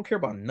 year old don't care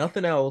about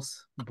nothing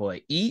else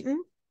but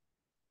eating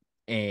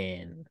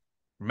and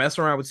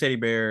messing around with teddy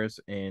bears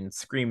and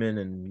screaming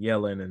and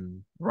yelling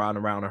and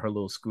riding around on her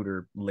little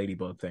scooter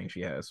ladybug thing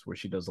she has where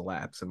she does the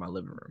laps in my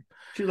living room.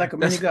 She's like a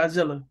mini That's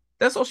Godzilla,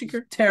 that's all she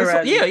just cares. That's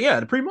all, yeah, terrorizing.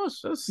 yeah, pretty much.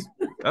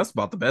 That's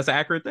about the best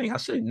accurate thing. I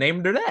should have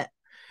named her that.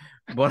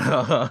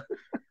 But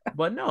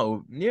but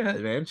no, yeah,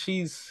 man,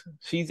 she's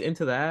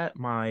into that.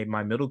 My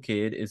middle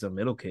kid is a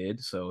middle kid,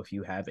 so if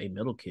you have a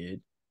middle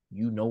kid,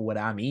 you know what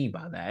I mean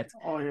by that.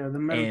 Oh yeah, the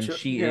metal And chip.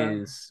 she Yeah.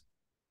 is,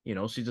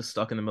 she's just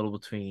stuck in the middle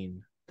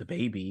between the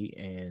baby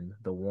and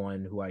the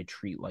one who I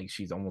treat like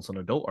she's almost an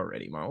adult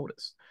already, my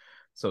oldest.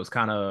 So it's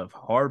kind of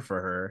hard for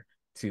her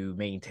to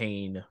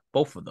maintain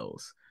both of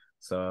those.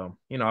 So,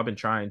 I've been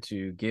trying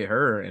to get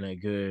her in a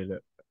good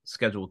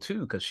schedule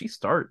too, because she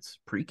starts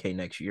pre-K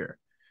next year.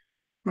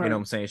 You know Right. what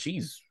I'm saying?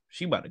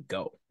 She about to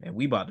go, and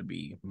we about to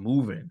be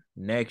moving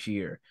next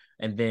year.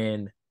 And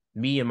then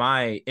me and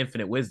my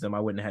infinite wisdom, I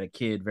wouldn't have had a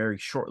kid very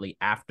shortly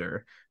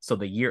after. So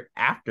the year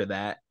after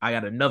that, I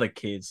got another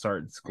kid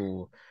starting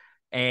school,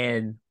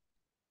 and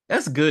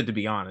that's good to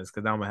be honest,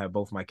 because I'm gonna have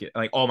both my kids,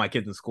 like all my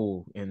kids in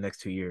school in the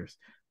next 2 years.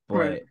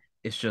 Right. But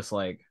it's just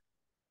like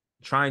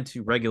trying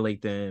to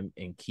regulate them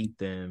and keep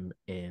them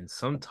in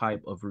some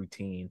type of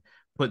routine,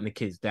 putting the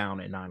kids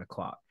down at 9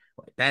 o'clock.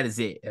 Like that is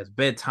it. It's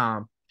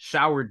bedtime,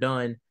 shower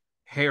done,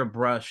 hair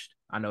brushed.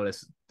 I know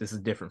this is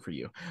different for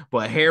you,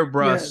 but hair Yeah.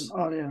 brushed,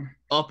 Oh yeah.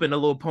 up in a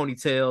little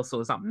ponytail so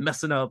it's not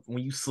messing up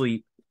when you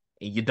sleep,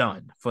 and you're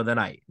done for the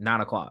night.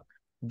 9 o'clock.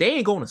 They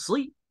ain't going to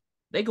sleep.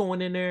 They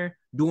going in there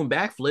doing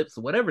backflips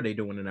or whatever they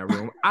doing in that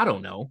room. I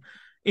don't know.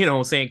 You know what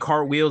I'm saying?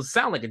 Cartwheels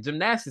sound like a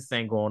gymnastics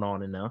thing going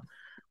on in there.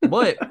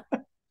 But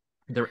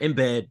they're in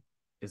bed.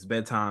 It's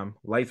bedtime.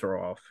 Lights are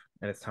off,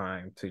 and it's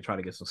time to try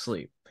to get some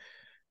sleep.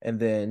 And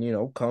then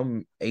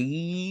come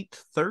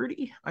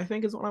 8:30, I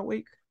think is when I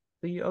wake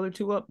the other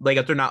two up. Like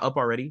if they're not up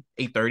already,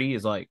 8:30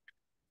 is like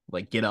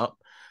get up.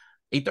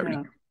 8:30,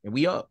 Yeah. and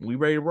we up. We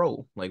ready to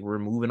roll. Like we're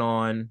moving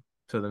on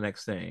to the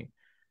next thing,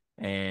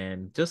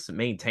 and just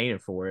maintaining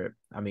for it.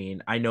 I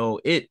mean, I know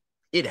it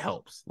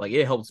helps. Like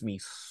it helps me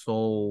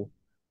so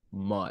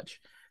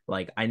much.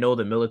 Like I know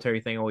the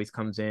military thing always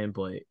comes in,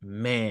 but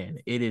man,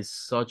 it is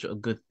such a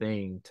good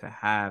thing to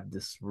have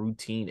this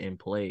routine in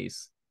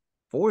place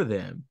for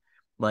them.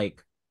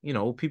 Like,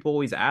 people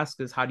always ask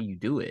us, how do you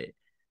do it?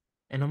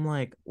 And I'm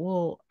like,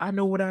 well, I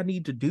know what I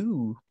need to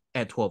do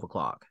at 12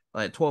 o'clock.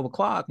 At 12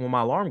 o'clock, when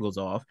my alarm goes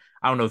off,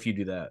 I don't know if you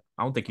do that.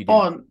 I don't think you do.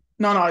 Oh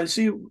no, no.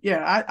 See,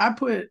 yeah, I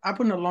put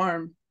an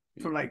alarm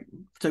for like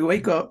to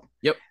wake up,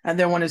 Yep. and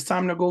then when it's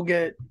time to go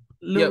get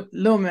Yep.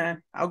 little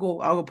man, I'll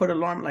go put an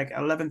alarm like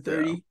eleven Yeah.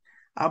 thirty.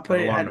 I'll Got put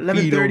an it alarm at to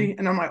eleven feed thirty, them.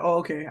 and I'm like, oh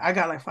okay, I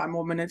got like 5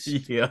 more minutes to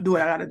Yeah. do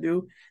what I gotta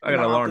do, I and got then an I'm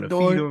out the alarm to feed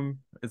door, them.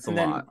 It's a and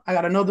then lot. I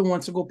got another one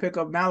to go pick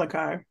up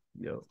Malachi.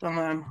 Yep. And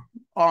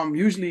then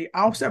usually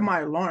I'll set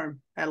my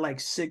alarm at like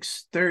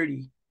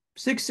 6:30,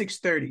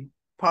 6:30,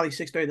 probably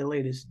 6:30 the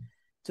latest.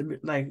 To be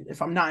like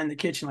if I'm not in the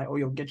kitchen, like, oh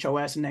yo, get your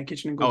ass in that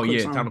kitchen and go Oh cook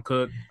yeah, time to something.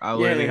 cook. I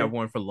literally Yeah. have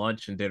one for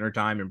lunch and dinner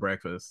time and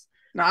breakfast.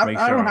 Now Make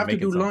I sure don't I'm have to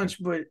making do something.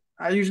 lunch, but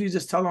I usually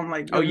just tell them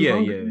like, Oh yo, you yeah,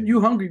 hungry? yeah,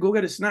 You hungry? Go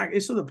get a snack.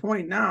 It's to the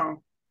point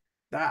now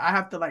that I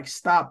have to like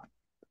stop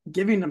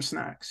giving them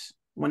snacks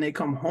when they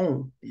come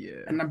home,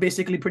 yeah. and I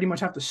basically pretty much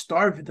have to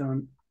starve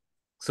them.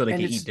 So they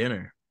And can eat it's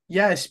dinner.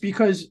 yes,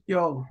 because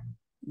yo,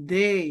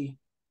 they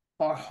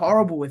are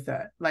horrible with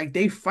that. Like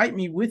they fight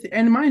me with it.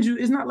 And mind you,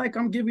 it's not like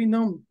I'm giving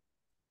them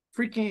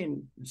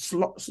freaking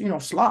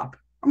slop.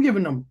 I'm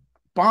giving them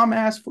bomb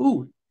ass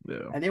food,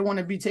 Yeah. and they want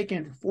to be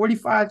taking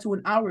 45 to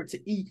an hour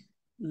to eat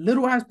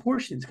little ass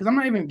portions because I'm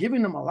not even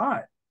giving them a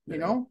lot. You Yeah.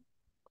 know?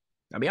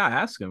 I mean, I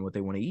ask them what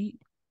they want to eat.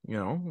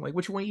 Like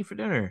what you want to eat for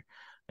dinner,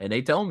 and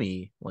they tell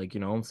me, like,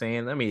 what I'm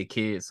saying. I mean, a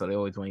kid, so they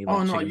always want to eat Oh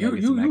like no, chicken you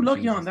nuggets and you mac you and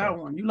lucky cheese and on stuff. that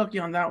one. You lucky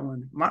on that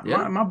one. My Yeah.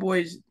 my, my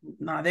boys,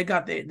 nah, they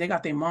got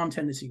their mom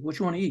tendency. What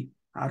you want to eat?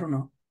 I don't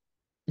know.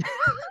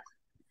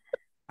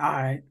 All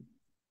right.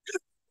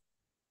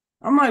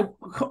 I'm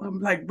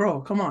like,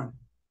 bro, come on.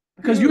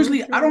 Because Yeah,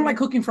 usually I don't like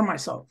sure. cooking for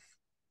myself.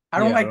 I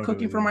don't Yeah, I like don't do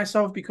cooking it for either.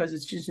 myself because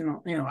it's just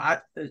I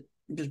it's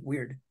just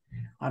weird.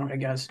 I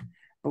guess.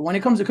 But when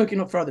it comes to cooking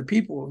up for other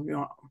people,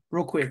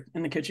 real quick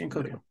in the kitchen Yeah.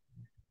 cooking.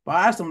 But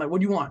I asked him like,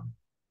 "What do you want?"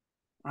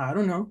 I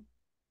don't know.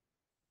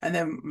 And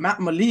then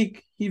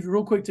Malik, he's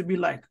real quick to be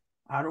like,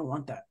 "I don't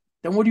want that."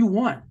 Then what do you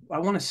want? I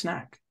want a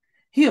snack.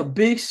 He a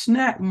big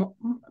snack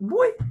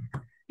boy.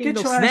 Ain't Get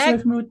no your ass snack.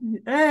 away from me.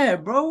 Yeah,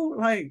 bro.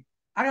 Like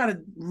I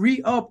gotta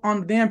re up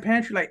on the damn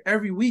pantry like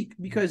every week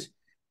because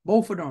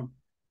both of them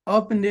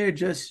up in there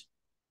just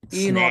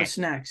eating all the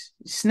Snack. snacks,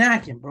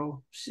 snacking,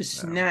 bro.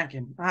 Just Yeah.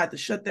 snacking. I had to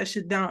shut that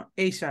shit down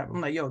ASAP.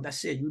 I'm like, yo,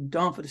 that's it. You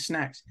done for the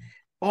snacks.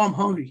 Oh, I'm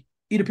hungry.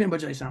 Eat a peanut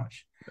butter jelly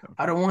sandwich.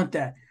 I don't want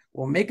that.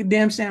 Well, make a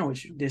damn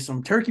sandwich. There's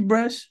some turkey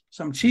breast,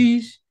 some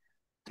cheese.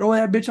 Throw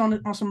that bitch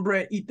on some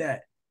bread. Eat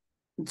that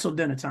until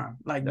dinner time.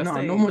 Like, That's no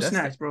the more that's the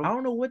snacks, I bro.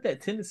 don't know what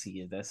that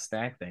tendency is, that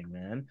snack thing,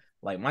 man.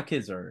 Like my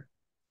kids are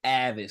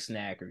avid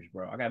snackers,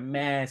 bro. I got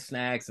mad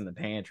snacks in the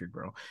pantry,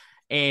 bro.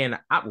 And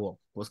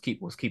let's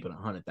keep it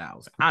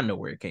 100,000. I know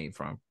where it came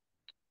from.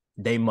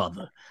 They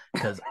mother.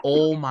 Cause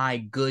oh my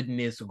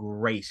goodness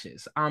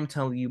gracious. I'm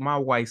telling you, my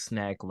wife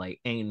snack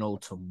like ain't no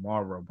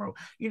tomorrow, bro.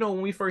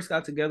 When we first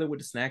got together with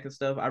the snack and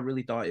stuff, I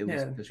really thought it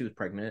was Yeah, because she was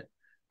pregnant.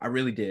 I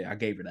really did. I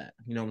gave her that.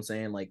 You know what I'm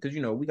saying? Like, cause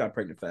we got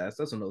pregnant fast.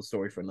 That's another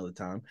story for another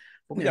time.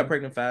 But we got yeah,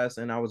 pregnant fast,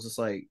 and I was just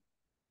like,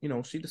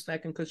 she just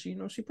snacking because she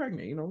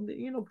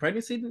pregnant.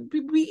 Pregnancy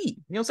people be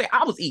eating. You know what I'm saying?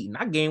 I was eating.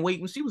 I gained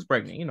weight when she was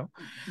pregnant.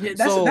 yeah.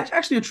 That's So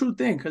actually a true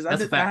thing because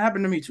that's a that fact.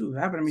 happened to me too.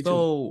 That happened to me too.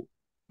 So,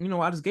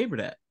 I just gave her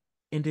that.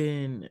 And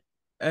then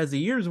as the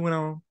years went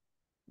on,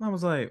 I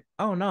was like,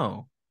 oh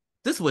no,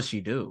 this is what she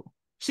do.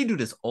 She do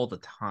this all the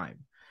time.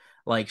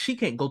 Like she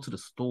can't go to the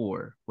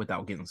store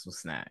without getting some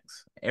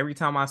snacks. Every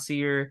time I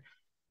see her,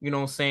 you know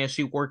what I'm saying,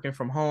 she working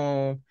from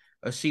home.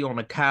 She on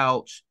the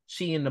couch,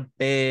 she in the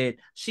bed,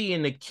 she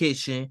in the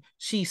kitchen,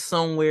 she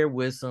somewhere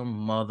with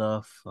some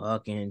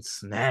motherfucking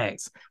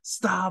snacks.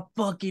 Stop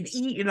fucking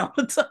eating all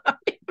the time.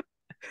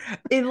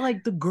 And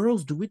like the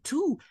girls do it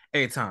too.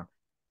 Every time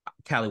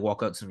Callie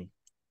walk up to me,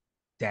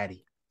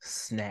 Daddy,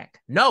 snack.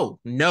 No,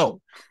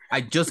 no.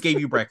 I just gave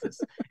you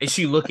breakfast. And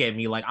she look at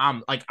me like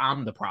I'm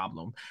the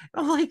problem.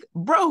 I'm like,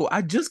 bro,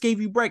 I just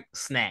gave you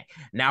snack.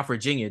 Now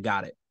Virginia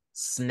got it.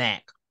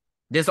 Snack.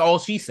 That's all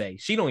she say.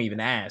 She don't even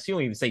ask. She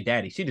don't even say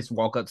daddy. She just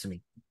walk up to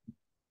me.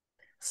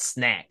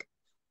 Snack.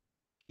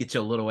 Get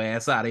your little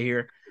ass out of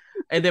here.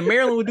 And then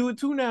Marilyn would do it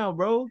too now,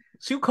 bro.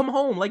 She'll come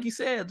home, like you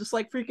said, just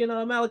like freaking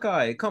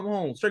Malachi. Come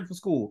home straight from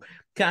school.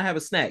 Can I have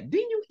a snack?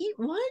 Didn't you eat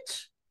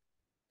lunch?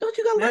 Don't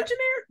you got Yeah, lunch in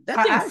there? That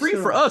I thing asked free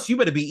for her. us. You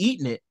better be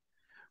eating it.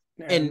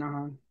 Yeah, And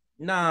nah,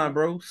 nah,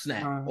 bro,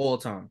 snack nah. all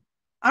the time.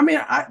 I mean,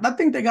 I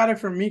think they got it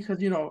from me because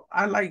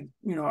I like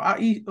I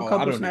eat a Oh, I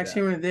couple don't do snacks that.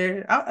 here and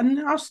there.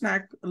 I'll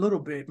snack a little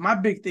bit. My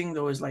big thing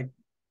though is like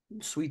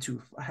sweet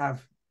tooth. I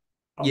have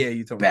a Yeah,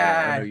 you told me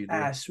that. I know bad you do.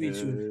 ass sweet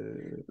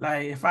tooth.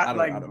 Like if I I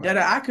like don't that, have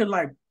I that. could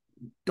like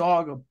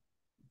dog a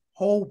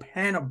whole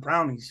pan of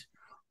brownies,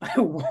 like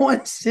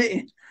one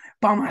sitting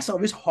by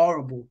myself. It's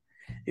horrible,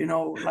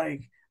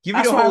 Like Give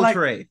me that's the why I whole like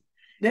tray.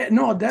 that.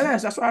 No, dead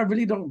ass. That's why I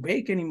really don't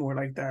bake anymore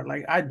like that.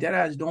 Like I dead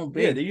ass don't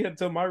Yeah, then bake. you have to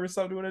tell Myra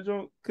stop doing that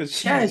joke because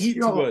she be Yes,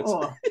 eating too yo. much.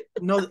 Oh,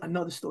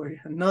 another story.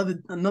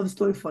 Another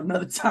story for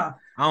another time.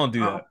 I don't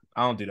do Um, that.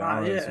 I don't do that. I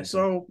don't have a yeah. sweet tooth.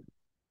 So,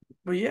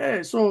 but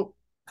yeah. So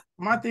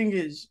my thing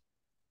is,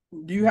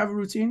 do you have a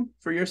routine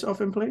for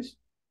yourself in place?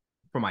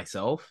 For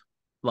myself,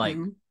 like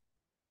Mm-hmm.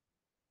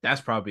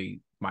 that's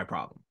probably my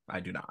problem. I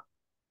do not.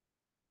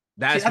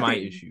 See, That's I my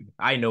think, issue.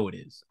 I know it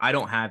is. I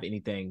don't have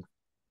anything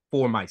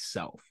for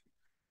myself.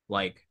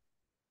 Like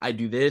I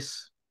do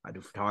this, I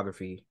do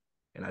photography,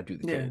 and I do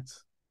the yeah,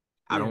 kids.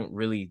 I yeah, don't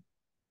really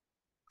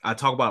I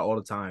talk about it all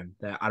the time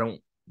that I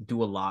don't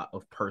do a lot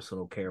of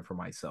personal care for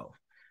myself.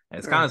 And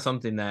it's kind right. of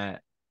something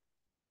that,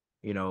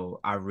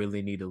 I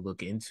really need to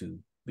look into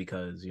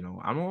because,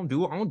 I don't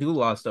do a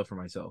lot of stuff for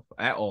myself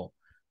at all.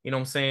 You know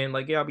what I'm saying?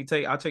 Like, yeah,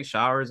 I'll take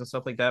showers and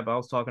stuff like that. But I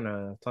was talking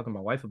to my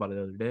wife about it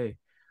the other day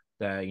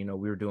that, we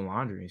were doing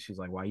laundry and she's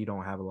like, why you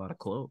don't have a lot of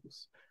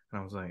clothes?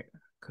 And I was like,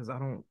 because I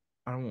don't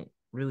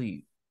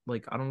really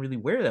I don't really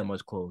wear that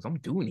much clothes. I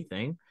don't do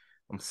anything.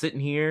 I'm sitting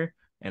here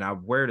and I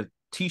wear the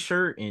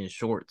t-shirt and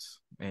shorts,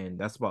 and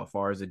that's about as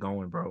far as it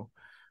going, bro.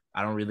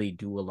 I don't really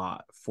do a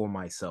lot for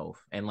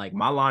myself, and like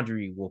my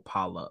laundry will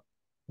pile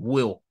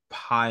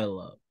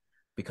up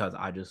because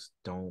I just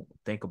don't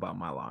think about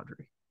my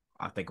laundry.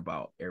 I think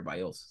about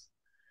everybody else's.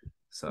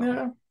 So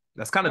Yeah.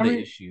 that's kind of I the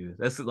mean, issue.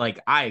 That's like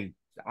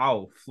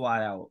I'll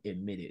flat out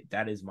admit it.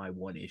 That is my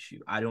one issue.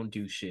 I don't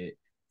do shit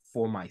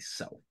for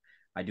myself.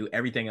 I do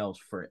everything else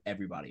for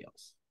everybody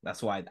else.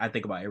 That's why I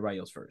think about everybody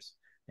else first.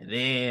 And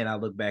then I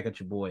look back at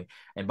your boy.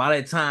 And by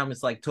that time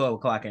it's like 12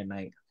 o'clock at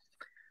night.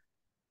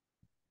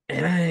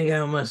 And I ain't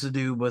got much to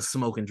do but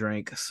smoke and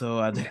drink. So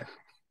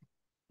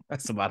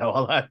that's about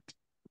all I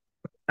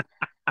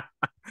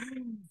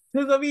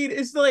because I mean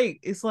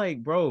it's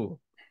like, bro,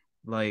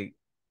 like,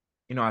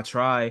 I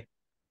try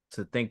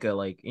to think of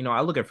like,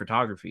 I look at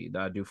photography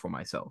that I do for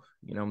myself.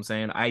 You know what I'm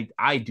saying?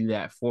 I do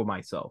that for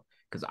myself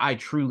because I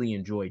truly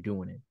enjoy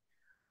doing it.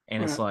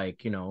 And it's right.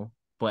 like,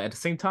 but at the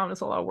same time,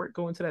 it's a lot of work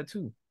going to that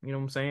too. You know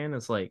what I'm saying?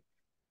 It's like,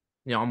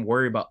 I'm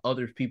worried about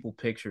other people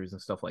pictures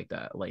and stuff like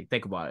that. Like,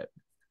 think about it.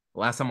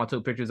 Last time I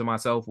took pictures of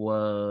myself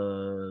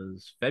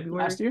was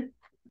February. Last year,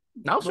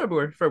 No, it was but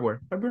February. February.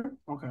 February.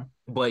 Okay.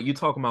 But you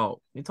talking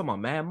about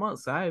mad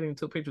months. I haven't even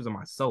took pictures of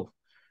myself.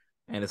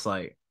 And it's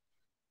like,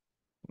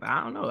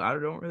 I don't know. I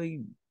don't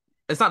really.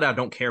 It's not that I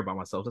don't care about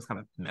myself. That's kind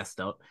of messed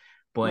up,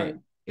 but Right.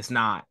 it's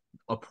not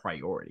a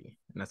priority,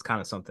 and that's kind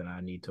of something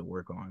I need to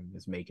work on.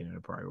 Is making it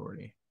a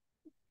priority.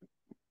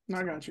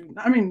 I So got you.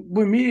 I mean,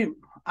 with me,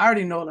 I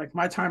already know like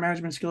my time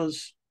management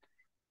skills,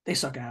 they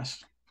suck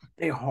ass.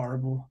 They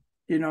horrible,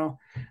 you know.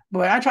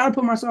 But I try to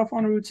put myself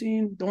on a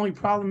routine. The only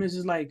problem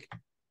is like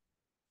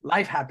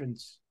life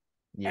happens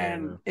yeah,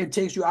 and bro. it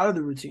takes you out of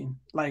the routine.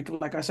 Like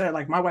I said,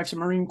 like my wife's a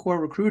Marine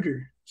Corps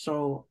recruiter,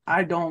 so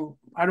I don't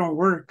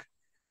work.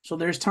 So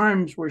there's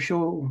times where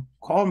she'll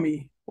call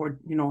me or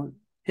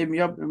hit me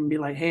up and be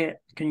like, "Hey,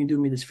 can you do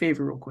me this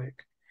favor real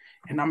quick?"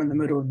 And I'm in the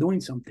middle of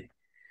doing something,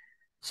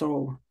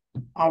 so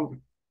I'll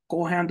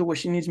go handle what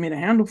she needs me to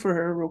handle for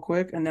her real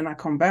quick, and then I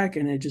come back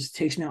and it just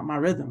takes me out my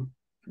rhythm.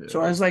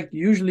 So Yeah. it's like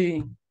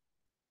usually,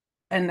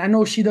 and I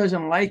know she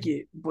doesn't like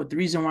it, but the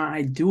reason why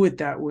I do it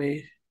that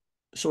way,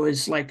 so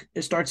it's like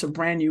it starts a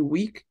brand new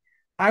week.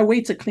 I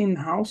wait to clean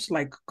the house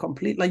like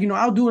complete, like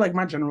I'll do like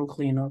my general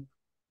cleanup,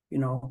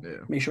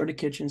 Yeah. make sure the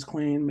kitchen's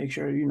clean, make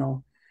sure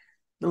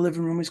the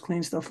living room is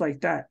clean, stuff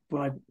like that. But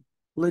like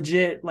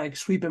legit, like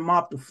sweep and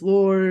mop the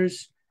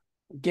floors,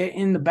 get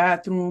in the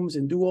bathrooms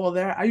and do all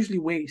that. I usually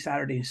wait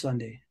Saturday and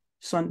Sunday.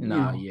 Sun,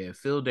 Nah, yeah.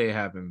 Field day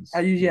happens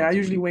I once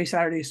a usually week. wait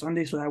Saturday,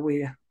 Sunday, so that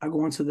way I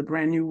go into the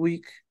brand new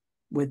week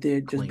with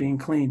it just Clean. being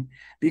clean.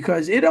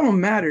 Because it don't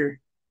matter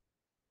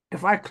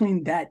if I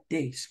clean that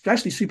day,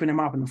 especially sweeping and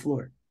mopping the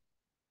floor.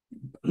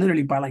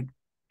 literally by like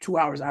 2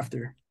 hours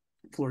after,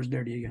 the floor is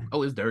dirty again.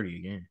 Oh, it's dirty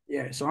again.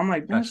 Yeah, so I'm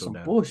like, man, that's Factual some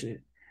data.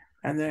 bullshit.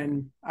 And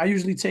then I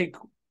usually take,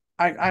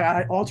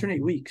 I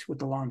alternate weeks with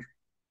the laundry.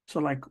 So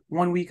like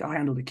 1 week I'll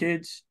handle the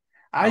kids.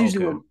 I Oh,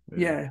 usually okay. will,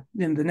 Yeah. yeah.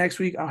 Then the next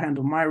week I'll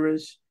handle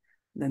Myra's.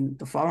 Then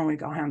the following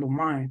week I'll handle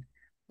mine.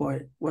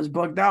 But what's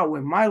bugged out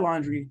with my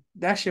laundry,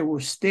 that shit will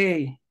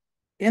stay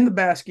in the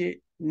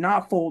basket,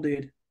 not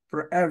folded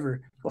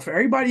forever. But for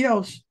everybody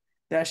else,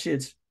 that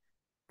shit's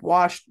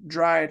washed,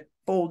 dried,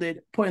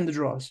 folded, put in the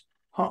drawers.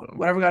 So,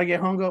 Whatever got to get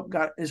hung up,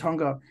 got is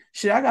hung up.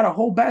 Shit, I got a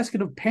whole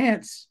basket of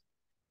pants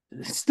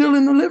still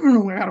in the living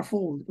room. I got to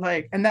fold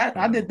like, and that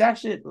I yeah. did that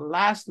shit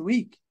last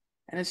week,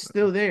 and it's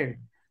still there.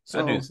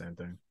 I do the So same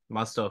thing.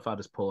 My stuff, I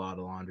just pull out of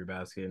the laundry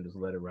basket and just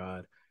let it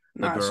ride.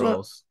 The nah, so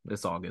girls,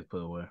 this all gets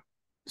put away.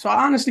 so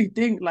I honestly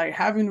think like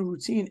having a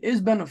routine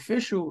is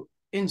beneficial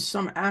in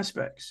some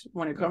aspects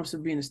when it Yeah. comes to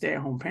being a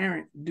stay-at-home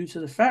parent, due to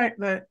the fact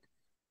that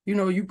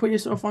you put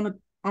yourself on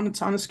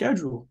a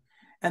schedule,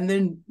 and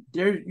then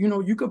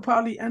you could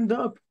probably end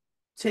up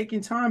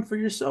taking time for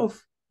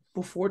yourself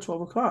before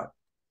 12 o'clock,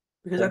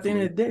 because at the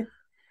end of Hopefully. the day,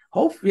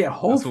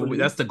 hopefully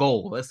That's the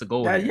goal. That's the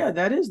goal that, here. yeah,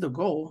 that is the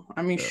goal.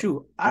 I mean, Yeah.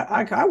 shoot,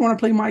 I want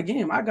to play my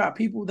game. I got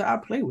people that I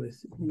play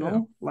with,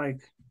 Yeah.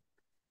 like,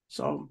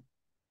 so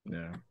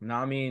Yeah. No,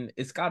 I mean,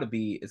 it's gotta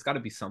be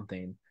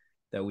something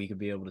that we could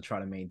be able to try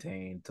to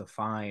maintain to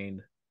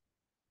find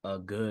a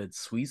good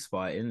sweet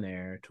spot in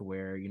there to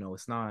where,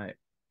 it's not,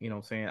 what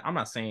I'm saying? I'm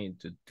not saying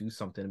to do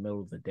something in the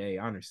middle of the day.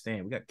 I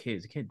understand. We got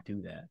kids, you can't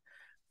do that.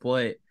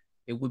 But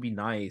it would be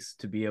nice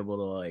to be able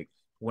to, like,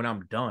 when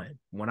I'm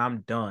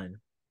done,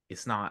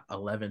 it's not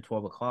 11,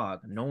 12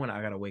 o'clock, knowing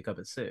I gotta wake up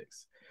at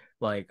 6.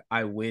 Like,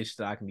 I wish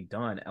that I can be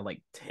done at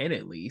like 10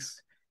 at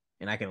least,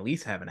 and I can at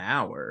least have an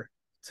hour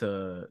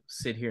to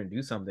sit here and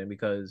do something,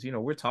 because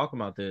we're talking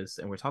about this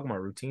and we're talking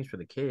about routines for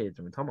the kids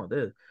and we're talking about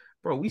this,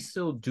 bro. We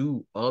still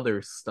do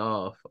other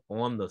stuff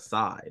on the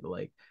side.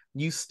 Like,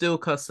 you still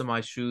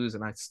customize shoes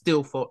and I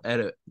still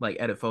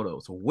edit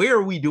photos. Where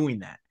are we doing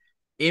that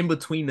in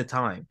between the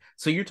time?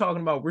 So you're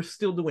talking about we're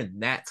still doing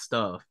that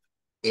stuff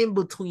in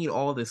between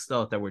all this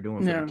stuff that we're doing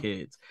for the yeah.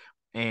 kids.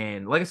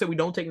 And like I said, we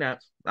don't take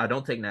naps. I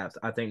don't take naps.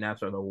 I think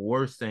naps are the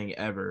worst thing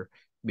ever,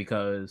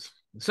 because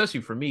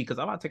especially for me, because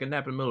if I take a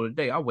nap in the middle of the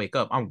day, I wake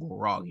up, I'm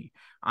groggy.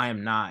 I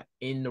am not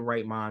in the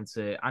right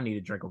mindset. I need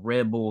to drink a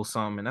Red Bull or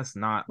something, and that's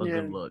not a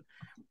good Yeah. look.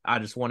 I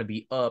just want to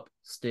be up,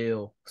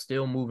 still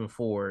moving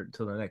forward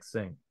to the next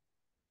thing.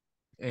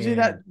 See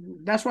And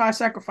that's why I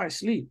sacrifice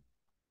sleep.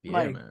 yeah,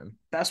 Like man,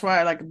 that's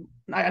why like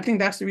I think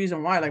that's the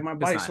reason why like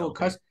it's not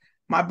healthy.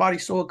 my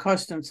body's so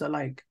accustomed to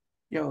like,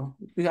 yo,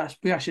 we got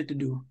shit to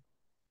do.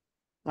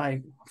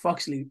 Like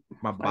fuck sleep.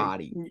 My Like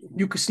body.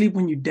 you could sleep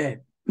when you're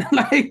dead.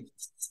 like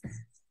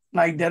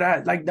like that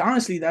I like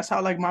honestly that's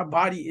how like my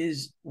body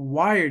is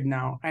wired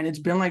now, and it's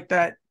been like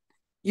that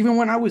even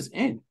when I was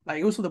in.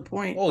 Like it was to the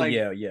point Oh like,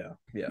 yeah, yeah,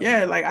 yeah, yeah,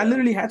 yeah, like I yeah.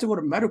 literally had to go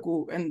to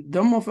medical, and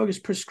them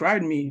motherfuckers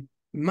prescribed me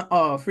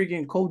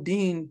freaking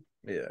codeine.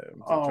 Yeah,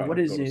 to try What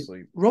to go is to it?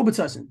 sleep.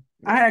 Robitussin.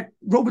 I Yeah, had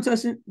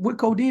Robitussin with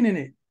codeine in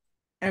it,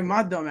 and yeah.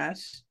 my dumb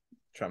ass,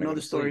 Trying to go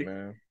another to sleep, story.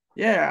 man.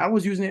 Yeah, I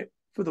was using it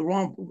for the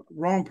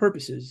wrong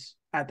purposes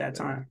at that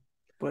Yeah. time.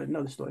 But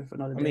another story for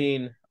another I day.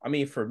 mean, I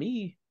mean, for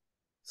me,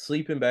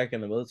 sleeping back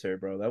in the military,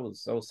 bro, that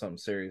was something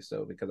serious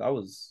though, because I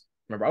was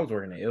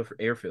working at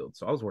airfield,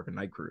 so I was working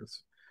night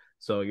crews.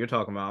 So you're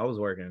talking about I was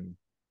working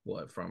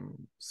what,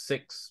 from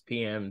 6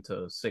 p.m.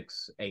 to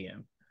 6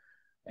 a.m.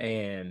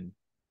 and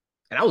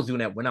I was doing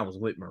that when I was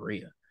with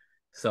Maria.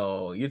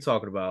 So you're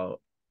talking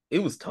about, it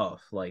was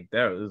tough. Like,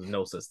 there was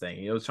no such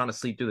thing. Trying to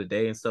sleep through the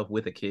day and stuff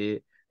with a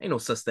kid. Ain't no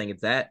such thing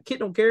as that. Kid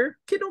don't care.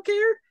 Kid don't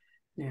care.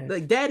 Yeah.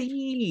 Like,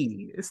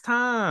 daddy, it's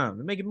time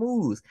to make it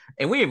moves.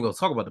 And we ain't even gonna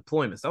talk about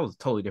deployments. That was a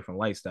totally different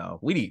lifestyle.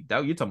 We need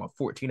that. You're talking about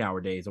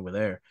 14-hour days over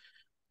there,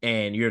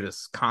 and you're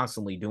just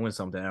constantly doing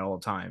something at all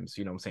times.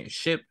 You know what I'm saying?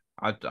 Ship.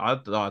 I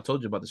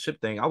told you about the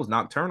ship thing. I was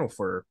nocturnal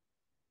for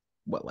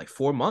what, like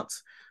 4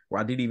 months, where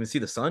I didn't even see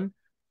the sun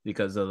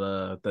because of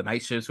the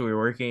night shifts we were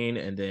working,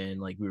 and then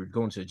like we were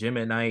going to the gym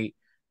at night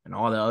and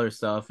all the other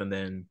stuff, and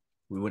then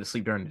we went to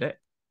sleep during the day.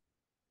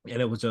 And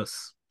it was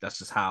just, that's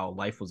just how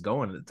life was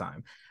going at the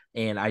time.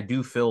 And I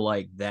do feel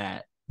like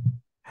that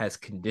has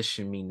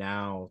conditioned me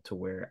now to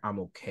where I'm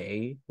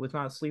okay with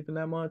not sleeping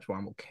that much, where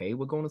I'm okay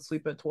with going to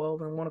sleep at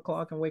 12 and 1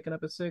 o'clock and waking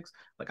up at 6.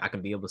 Like, I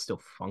can be able to still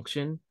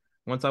function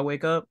once I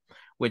wake up,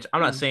 which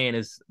I'm not Mm. saying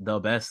is the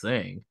best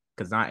thing,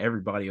 because not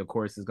everybody, of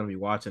course, is going to be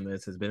watching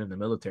this has been in the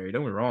military.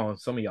 Don't get me wrong,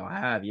 some of y'all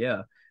have,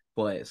 yeah,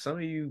 but some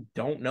of you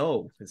don't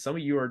know, and some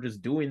of you are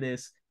just doing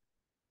this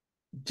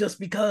just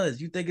because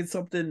you think it's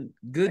something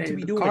good to Hey,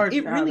 be doing.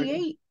 It really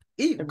ain't.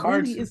 It the really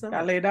cards is got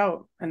not. laid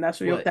out, and But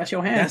that's your that's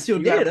hand. your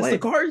You gotta dad. That's play the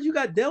it, cards you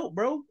got dealt,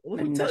 bro. Let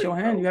me and tell that's you, your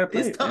hand. You bro. gotta play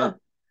It's it. Yeah. tough.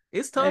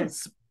 It's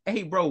tough. Hey.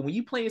 Hey, bro, when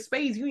you playing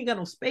spades, you ain't got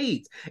no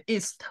spades.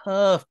 It's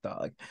tough,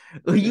 dog.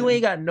 You Yeah.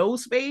 ain't got no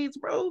spades,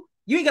 bro.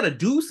 You ain't got a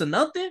deuce or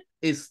nothing.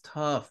 It's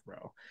tough,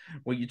 bro.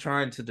 When you're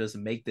trying to just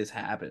make this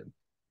happen.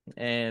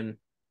 And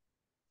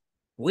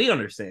we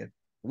understand.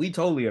 We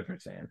totally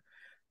understand.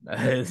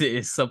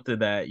 It's something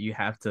that you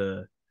have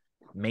to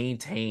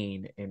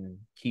maintain and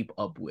keep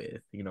up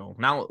with.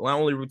 Not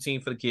only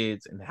routine for the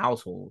kids and the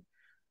household,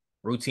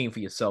 routine for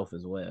yourself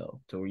as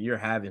well, to where you're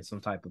having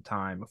some type of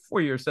time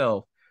for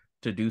yourself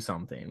to do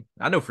something.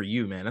 I know for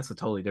you, man, that's a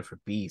totally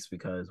different beast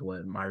because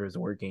what Myra's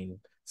working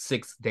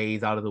 6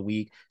 days out of the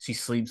week. She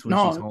sleeps when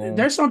she's No, home.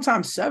 there's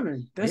sometimes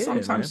seven. There's Yeah,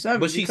 sometimes man. But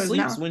seven she because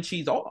sleeps now, when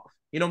she's off.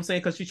 You know what I'm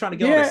saying? Because she's trying to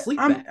get all that yeah, sleep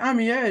back.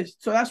 yeah.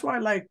 So that's why,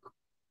 like,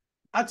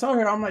 I told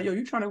her, I'm like, yo,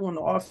 you trying to go in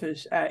the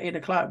office at 8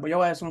 o'clock, but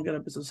your ass don't get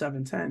up until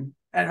 7:10.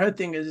 And her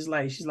thing is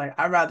like, she's like,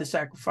 I'd rather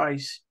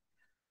sacrifice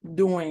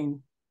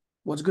doing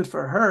what's good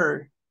for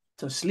her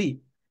to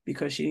sleep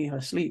because she need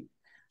her sleep.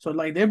 So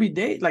like there'll be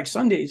days like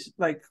Sundays,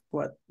 like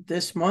what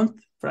this month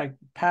for like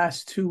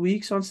past 2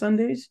 weeks on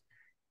Sundays,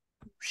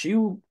 she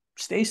will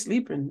stay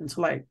sleeping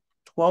until like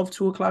 12,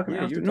 2 o'clock in the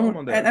Yeah, you were talking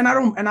afternoon. about And,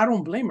 that. and I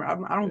don't blame her.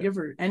 I don't Yeah. give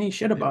her any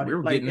shit Yeah, about we it.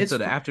 were Like getting into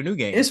the afternoon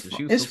games, it's and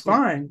she was it's still asleep.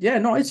 fine. Yeah,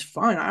 no, it's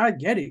fine. I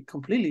get it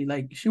completely.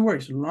 Like she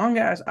works long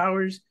ass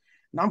hours,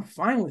 and I'm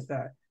fine with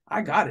that. I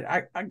Yeah. got it.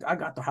 I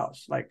got the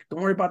house. Like,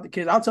 don't worry about the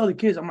kids. I'll tell the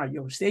kids, I'm like,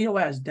 yo, stay your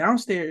ass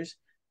downstairs.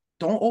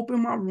 Don't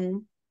open my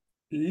room.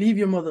 Leave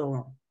your mother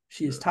alone.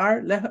 She is Yeah.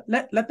 tired.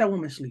 Let that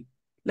woman sleep.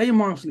 Let your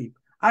mom sleep.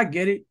 I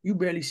get it. You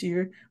barely see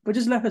her, but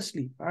just let her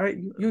sleep. All right.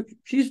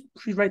 She's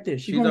right there.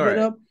 She She's gonna all get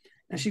right. up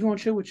and she gonna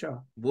chill with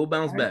y'all. We'll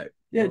bounce All right. back.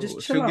 Yeah,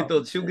 just chill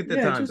out. She'll get the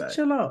Yeah, time just back.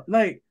 chill out.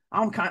 Like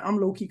I'm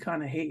low key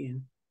kind of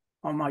hating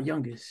on my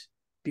youngest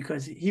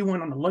because he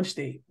went on a lunch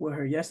date with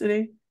her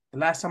yesterday. The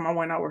last time I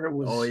went out with her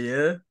Oh was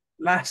yeah.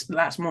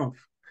 last month.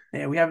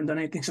 Yeah, we haven't done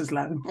anything since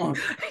last month.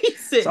 he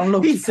said So I'm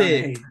low he key kind of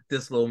said hating.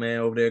 this little man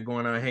over there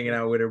going out hanging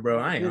out with her, bro.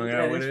 I ain't hung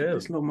out Yeah, with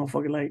this him. little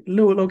motherfucker, like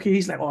little low key,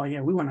 he's like, oh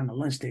yeah, we went on a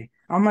lunch day.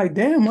 I'm like,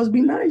 damn, must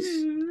be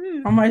nice.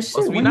 I'm like, Must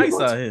shit, be nice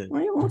out here.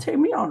 when you gonna take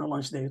me on a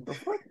lunch day? What the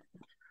fuck?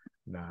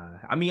 Nah,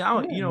 I mean, I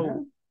don't, Yeah,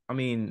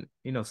 man.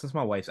 since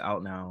my wife's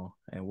out now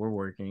and we're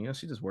working,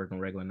 she's just working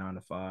regular 9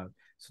 to 5.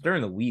 So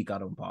during the week, I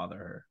don't bother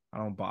her. I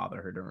don't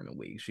bother her during the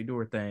week. She do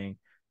her thing.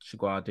 She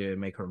go out there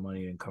and make her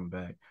money and come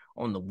back.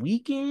 On the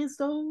weekends,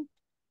 though,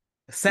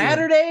 Yeah,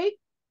 Saturday,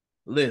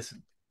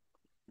 listen,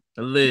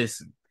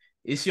 listen.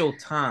 It's your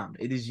time.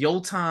 It is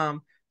your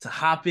time to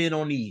hop in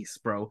on these,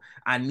 bro.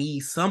 I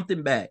need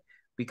something back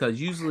because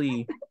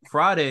usually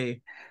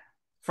Friday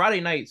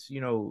nights,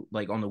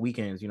 like on the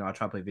weekends, I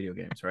try to play video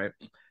games, right?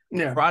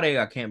 yeah, Friday,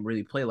 I can't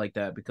really play like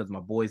that because my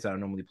boys that I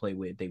normally play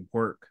with, they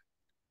work,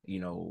 you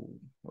know,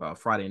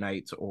 Friday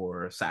nights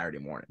or Saturday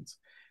mornings,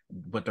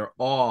 but they're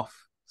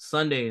off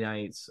Sunday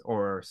nights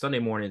or Sunday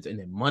mornings and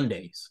then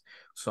Mondays.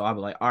 So I'll be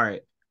like, all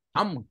right,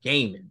 I'm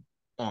gaming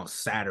on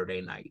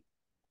Saturday night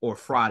or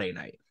Friday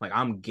night. Like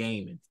I'm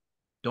gaming.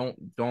 Don't.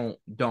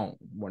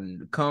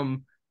 When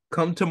come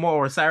tomorrow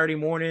or Saturday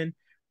morning,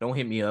 don't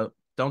hit me up.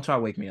 Don't try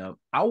to wake me up.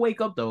 I'll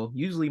wake up though.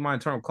 Usually my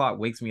internal clock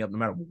wakes me up no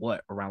matter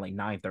what around like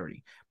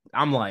 9:30.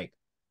 I'm like,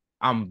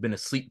 I'm been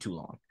asleep too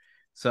long.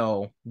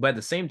 So, but at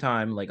the same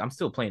time, like I'm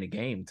still playing the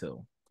game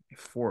till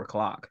 4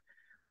 o'clock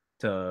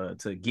to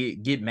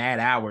get mad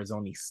hours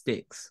on these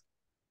sticks.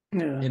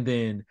 yeah. And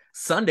then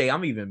Sunday,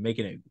 I'm even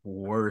making it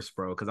worse,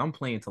 bro, because I'm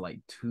playing till like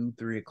 2,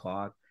 3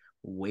 o'clock,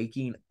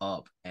 waking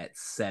up at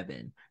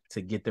 7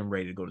 to get them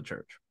ready to go to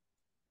church.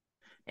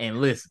 And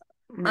listen,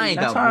 I I mean, ain't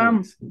got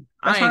boys.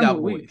 that's I how ain't I'm got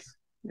a week. boys.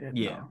 Yeah,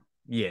 Yeah, no.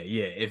 yeah.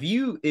 If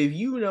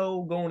you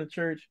know going to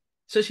church,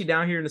 especially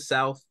down here in the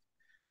South,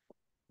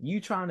 you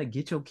trying to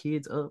get your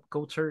kids up,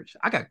 go church.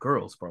 I got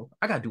girls, bro.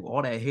 I gotta do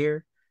all that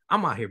hair.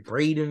 I'm out here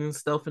braiding and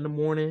stuff in the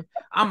morning.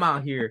 I'm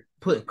out here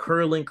putting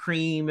curling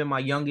cream in my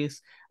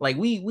youngest. Like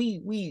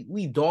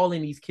we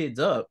dolling these kids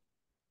up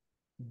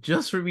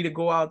just for me to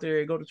go out there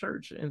and go to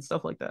church and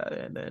stuff like that.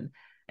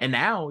 And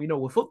now,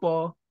 with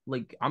football,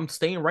 like I'm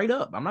staying right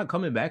up. I'm not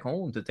coming back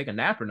home to take a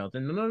nap or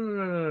nothing. No, no, no,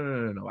 no, no,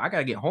 no, no, no. I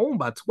gotta get home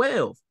by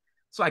 12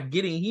 so I can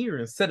get in here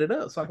and set it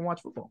up so I can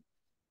watch football.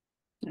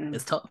 Yeah,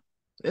 It's tough.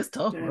 It's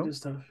tough, yeah, it bro. is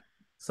tough.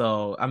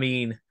 So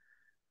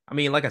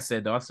like I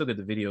said though, I still get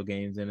the video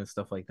games in and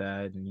stuff like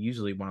that. And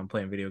usually when I'm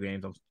playing video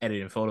games, I'm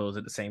editing photos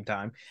at the same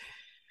time.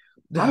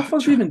 How the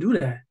fuck do you even do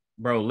that?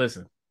 Bro,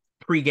 listen,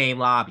 pre-game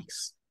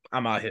lobbies.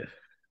 I'm out here.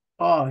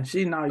 Oh,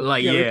 see now,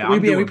 Like, yeah, yeah,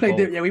 I'm we doing play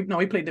both.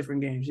 we play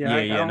different games.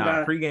 Yeah, Yeah, yeah,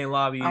 nah, pre-game I don't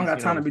lobbies, got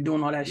time to be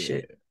doing all that yeah,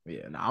 shit.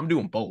 yeah, nah, I'm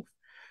doing both.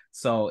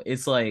 So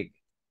it's like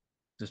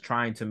just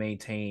trying to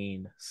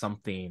maintain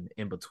something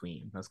in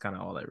between. That's kind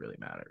of all that really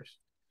matters.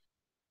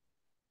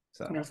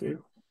 So, I feel.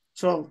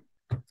 So,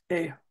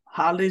 hey,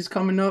 holidays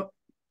coming up.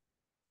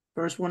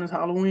 First one is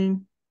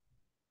Halloween.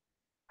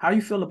 How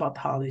you feel about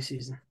the holiday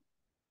season?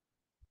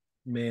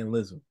 man,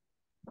 listen,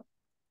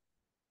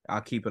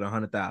 I'll keep it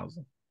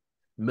 100,000.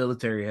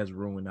 Military has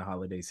ruined the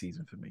holiday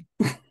season for me.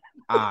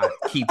 I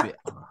keep it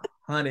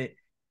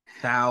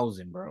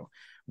 100,000, bro,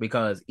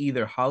 because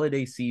either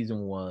holiday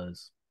season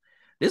was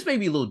this may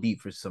be a little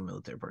deep for some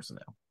military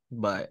personnel,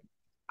 but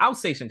I was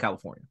stationed in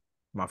California,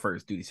 my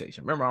first duty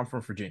station. Remember, I'm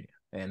from Virginia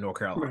and North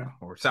Carolina Right,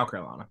 or South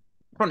Carolina,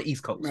 from the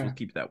East Coast. Let's right.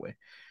 keep it that way.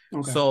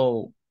 Okay.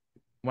 So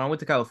when I went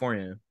to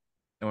California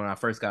and when I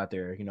first got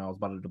there, I was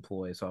about to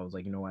deploy, so I was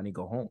like, I need to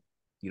go home.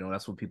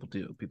 That's what people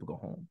do. People go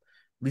home.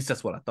 At least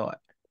that's what I thought.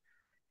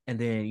 And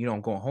then,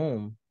 I'm going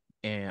home,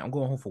 and I'm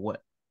going home for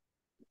what?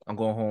 I'm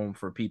going home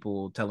for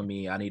people telling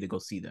me I need to go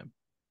see them.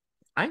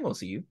 I ain't gonna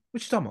see you.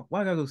 What you talking about?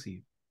 Why I gotta go see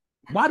you?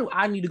 Why do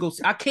I need to go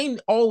see? I came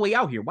all the way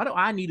out here. Why do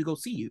I need to go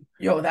see you?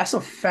 Yo, that's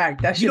a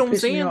fact. That You know shit what I'm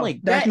pissed me saying? off. Like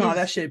that That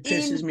is shit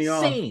pisses me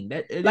off. insane.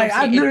 That you know what I'm Like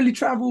I saying? literally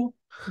travel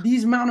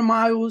these amount of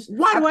miles.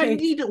 Why I do I pay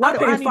need to? Why I do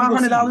pay I need to five go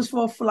hundred see you? dollars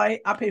for a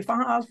flight. I pay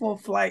 $500 for a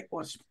flight,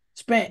 or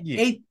spent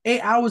Yeah,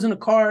 eight hours in the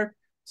car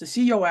to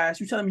see your ass.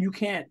 You telling me you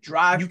can't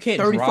drive you can't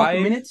 30 fucking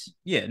drive. minutes?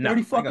 Yeah, nah, 30 I ain't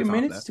got fucking time for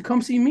minutes that. to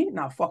come see me?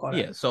 Nah, fuck all that.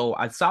 Yeah, so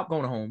I stopped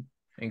going home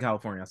in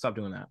California. I stopped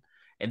doing that,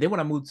 and then when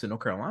I moved to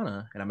North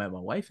Carolina and I met my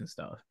wife and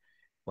stuff,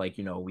 like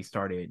we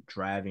started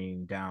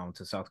driving down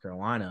to South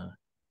Carolina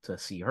to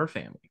see her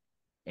family,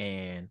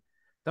 and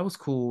that was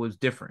cool. It was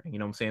different. You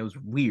know what I'm saying? It was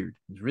weird.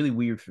 It was really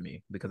weird for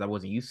me because I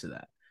wasn't used to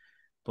that.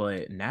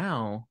 But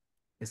now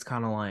it's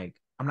kind of like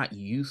I'm not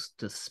used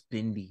to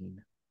spending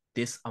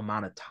this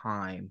amount of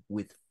time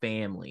with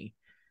family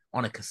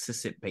on a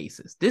consistent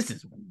basis. This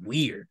is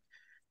weird.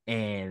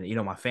 And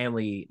my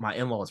family, my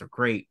in-laws are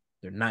great.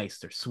 They're nice,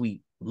 they're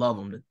sweet, love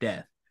them to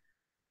death.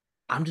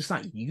 I'm just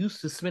not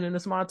used to spending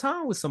this amount of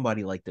time with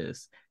somebody like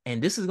this.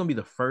 And this is gonna be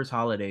the first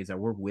holidays that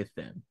we're with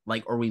them,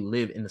 like, or we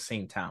live in the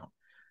same town.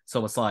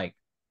 So it's like,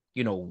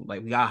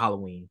 like we got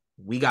Halloween,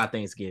 we got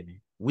Thanksgiving,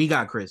 we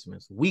got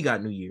Christmas, we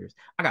got New Year's.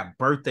 I got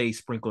birthdays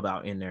sprinkled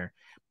out in there.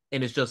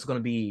 And it's just gonna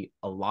be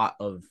a lot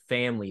of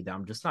family that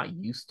I'm just not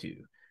used to.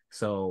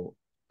 So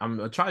I'm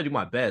gonna try to do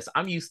my best.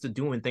 I'm used to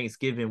doing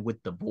Thanksgiving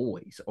with the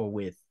boys or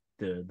with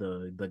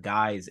the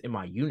guys in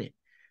my unit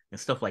and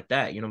stuff like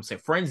that. You know what I'm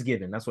saying?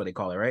 Friendsgiving, that's what they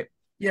call it, right?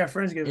 Yeah, And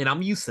Friendsgiving.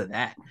 I'm used to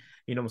that.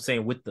 You know what I'm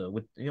saying? With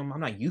I'm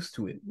not used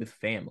to it with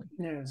family.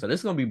 Yeah. So this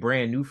is gonna be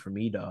brand new for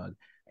me, dog.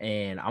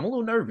 And I'm a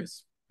little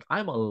nervous.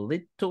 I'm a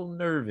little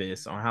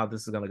nervous on how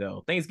this is gonna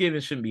go.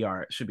 Thanksgiving shouldn't be all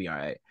right, should be all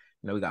right.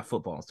 We got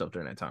football and stuff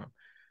during that time.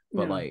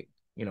 But Yeah. like,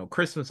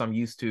 Christmas I'm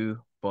used to,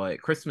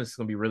 but Christmas is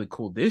gonna be really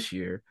cool this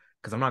year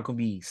because I'm not gonna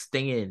be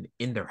staying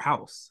in their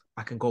house.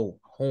 I can go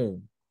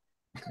home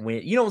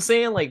when you know what I'm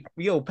saying? Like,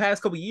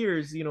 past couple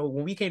years,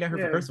 when we came down here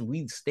for Yeah. Christmas,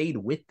 we stayed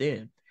with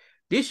them.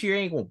 This year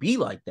ain't gonna be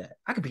like that.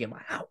 I could be in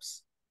my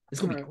house.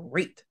 It's All gonna be right.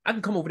 great. I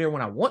can come over there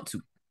when I want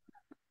to.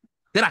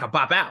 Then I can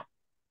pop out.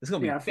 It's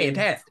gonna Yeah, be I feel you.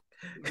 fantastic.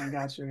 I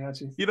got you. I got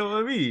you. You know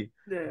what I mean?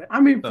 Yeah. I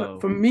mean, So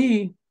for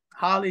me,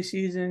 holiday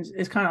seasons,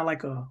 it's kind of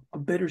like a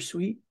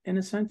bittersweet in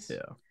a sense.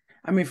 yeah,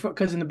 I mean,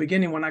 because in the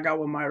beginning when I got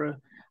with Myra,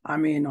 I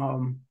mean,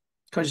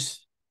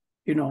 because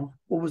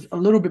what was a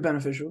little bit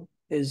beneficial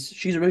is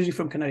she's originally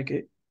from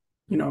Connecticut.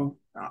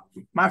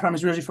 My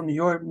family's originally from New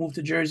York, moved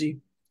to Jersey,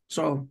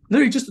 so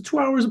literally just 2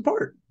 hours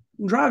apart,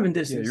 driving yeah,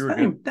 you distance. were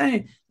good.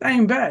 That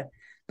ain't bad.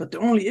 But the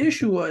only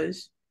issue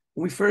was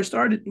when we first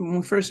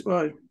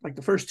like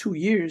the first 2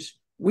 years,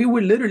 we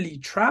would literally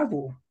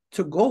travel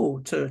to go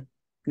to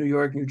New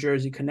York, New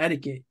Jersey,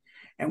 Connecticut,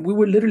 and we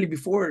would literally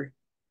before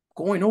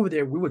going over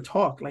there, we would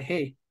talk like,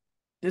 hey,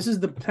 this is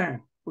the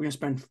plan. We're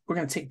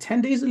gonna take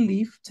 10 days of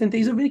leave, 10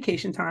 days of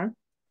vacation time,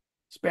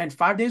 spend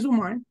 5 days with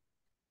mine,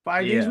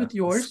 5 days Yeah, with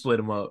yours, split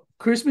them up.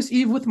 Christmas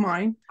Eve with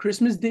mine,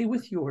 Christmas Day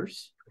with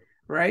yours,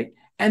 right?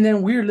 And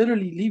then we're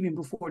literally leaving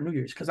before New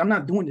Year's because I'm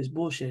not doing this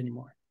bullshit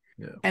anymore.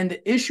 Yeah, And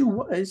the issue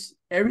was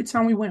every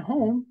time we went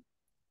home,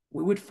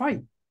 we would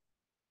fight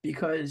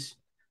because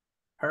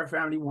her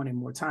family wanted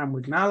more time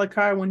with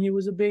Malachi when he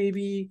was a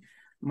baby.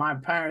 My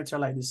parents are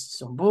like, this is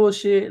some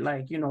bullshit.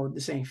 Like,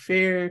 this ain't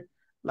fair.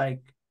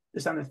 Like,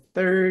 this on the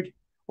third.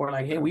 Or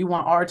like, hey, we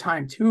want our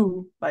time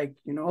too. Like,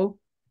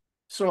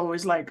 So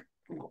it's like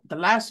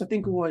I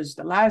think it was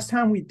the last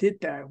time we did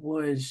that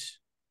was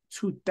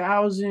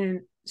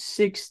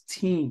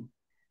 2016.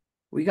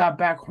 We got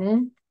back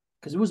home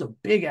because it was a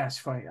big ass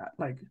fight.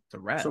 Like, it's a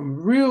wrap. some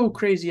real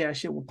crazy ass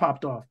shit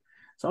popped off.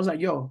 So I was like,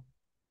 yo,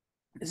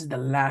 this is the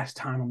last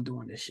time I'm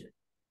doing this shit.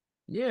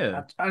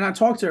 Yeah, And I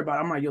talked to her about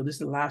it. I'm like, yo, this is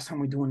the last time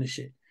we're doing this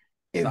shit.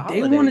 it's the If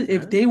holidays,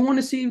 man. they want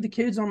to see the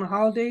kids on the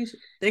holidays,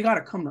 they gotta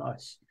come to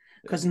us.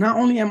 Because not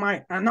only am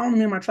I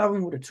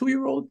traveling with a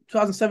 2-year-old,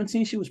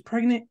 2017, she was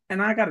pregnant,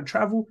 and I gotta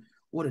travel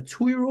with a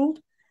 2-year-old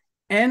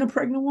and a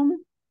pregnant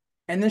woman,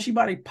 and then she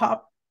about to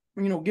pop,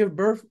 give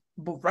birth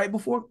right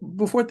before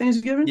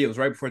Thanksgiving, Yeah, it was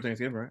right before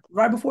Thanksgiving, right?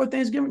 right before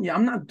Thanksgiving. Yeah,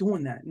 I'm not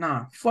doing that.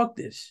 Nah, fuck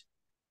this.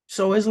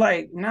 So it's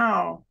like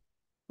now,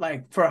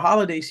 like for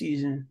holiday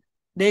season,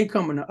 they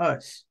coming to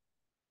us.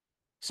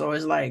 So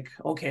it's like,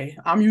 okay,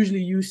 I'm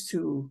usually used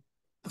to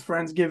the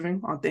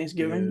Friendsgiving on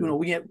Thanksgiving. Yeah,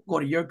 We go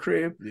to your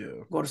crib,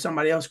 yeah. go to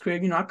somebody else's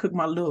crib. I cook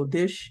my little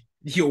dish.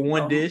 Your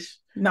one dish.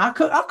 Now I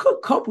cook a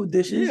couple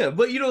dishes, Yeah,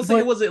 but you don't say it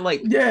but wasn't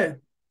like yeah,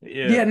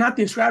 yeah, yeah, not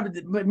the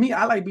extravagant. But me,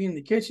 I like being in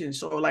the kitchen.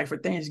 So like for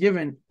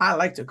Thanksgiving, I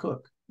like to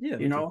cook. yeah,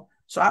 me too.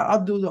 So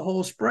I'll do the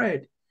whole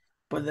spread.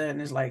 But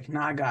then it's like,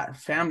 now I got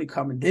family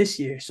coming this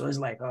year, so it's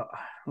like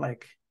I'm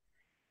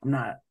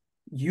not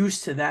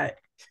used to that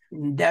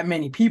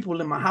many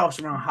people in my house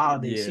around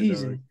holiday Yeah, no,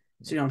 season.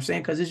 See what I'm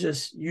saying? Because it's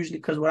just usually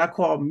because what I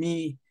call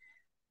me,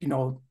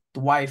 the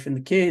wife and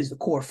the kids, the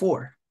core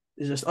four.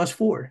 It's just us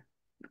four.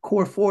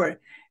 core four,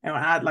 and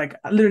I like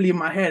literally in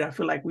my head, I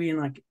feel like we in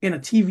a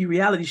TV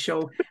reality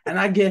show, and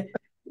I get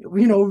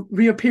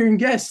reappearing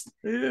guests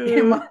in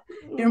Yeah. my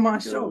Oh in my my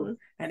show, god.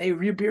 and they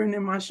reappearing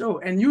in my show.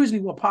 And usually,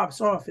 what pops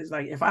off is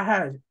like if I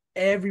had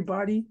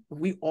everybody, if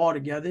we all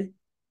together,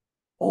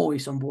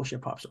 always some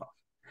bullshit pops off.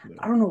 Yeah.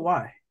 I don't know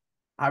why.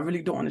 I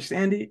really don't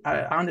understand it.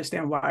 I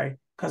understand why,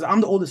 because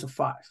I'm the oldest of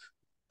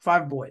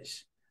five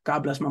boys. God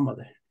bless my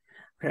mother.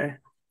 Okay.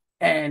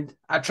 And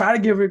I try to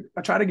give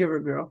her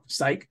a girl,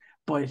 psych,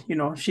 but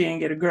she ain't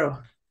get a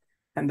girl.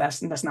 And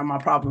that's not my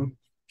problem.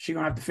 She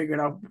gonna have to figure it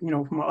out,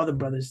 for my other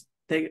brothers.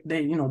 They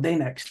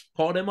next.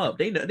 Call them up.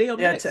 They up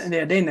Yeah, next.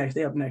 they next.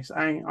 They up next.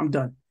 I'm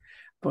done.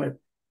 But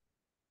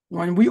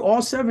when we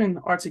all seven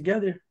are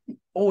together,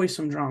 always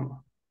some drama.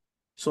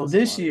 So That's a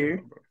this lot of year,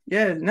 y'all, bro.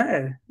 yeah,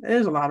 nah,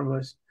 there's a lot of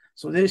us.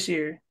 So this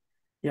year,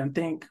 yeah, I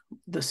think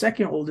the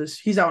second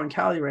oldest, he's out in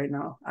Cali right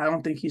now. I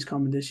don't think he's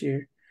coming this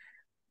year.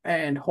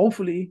 And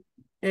hopefully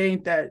it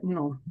ain't that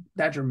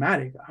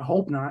dramatic. I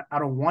hope not. I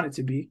don't want it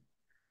to be.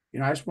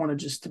 I just want it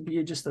just to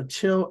be just a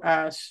chill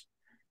ass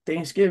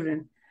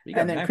Thanksgiving. You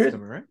got And then Max Chris,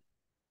 coming, right?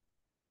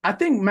 I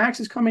think Max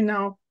is coming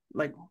now.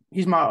 Like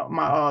he's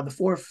my the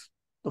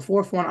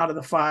fourth one out of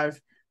the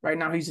five. Right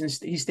now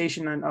he's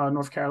stationed in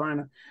North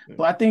Carolina. Yeah.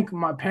 But I think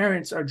my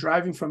parents are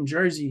driving from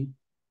Jersey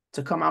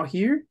to come out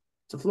here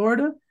to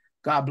Florida.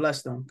 God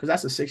bless them, because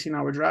that's a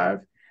 16-hour drive.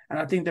 And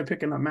I think they're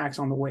picking up Max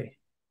on the way.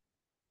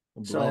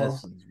 So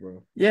Blessings,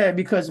 bro. yeah,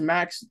 because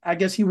Max, I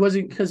guess he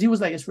wasn't, because he was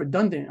like, it's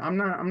redundant. I'm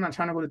not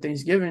trying to go to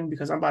Thanksgiving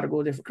because I'm about to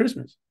go there for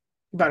Christmas.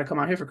 You about to come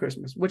out here for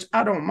Christmas, which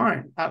I don't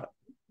mind.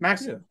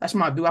 Max, Yeah. that's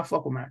my dude. I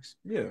fuck with Max.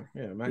 Yeah.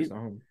 Yeah. Max He- at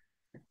home.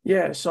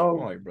 yeah, More so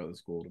like brother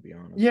school, to be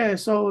honest, but yeah,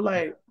 so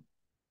like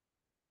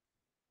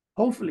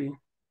hopefully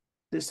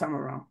this time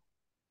around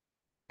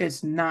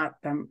it's not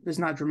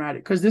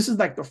dramatic, because this is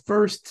like the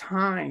first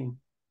time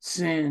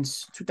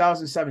since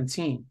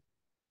 2017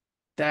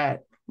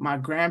 that my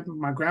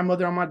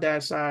grandmother on my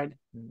dad's side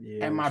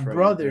yeah, and my that's right.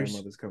 Your brothers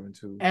grandmother's coming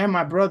too. and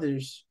my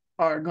brothers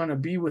are gonna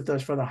be with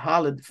us for the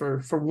holiday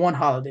for one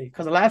holiday.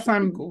 Because the That last should be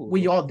time cool,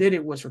 we bro. all did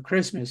it was for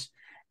Christmas,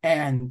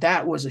 and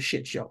that was a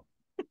shit show.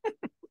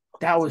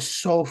 That was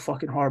so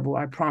fucking horrible.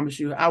 I promise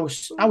you. I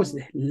was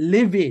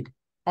livid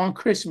on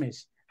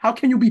Christmas. How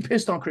can you be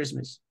pissed on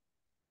Christmas?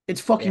 It's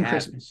It fucking happened.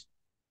 Christmas,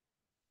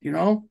 you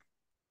know?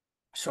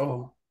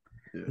 So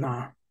Yeah.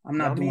 nah, I'm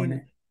But I not doing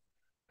mean,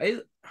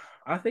 it.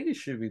 I I think it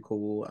should be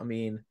cool. I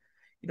mean,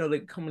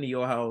 like coming to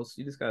your house,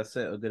 you just gotta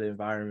set a good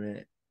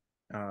environment,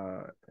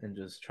 and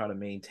just try to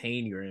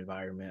maintain your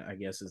environment, I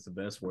guess is the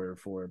best word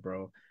for it,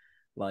 bro.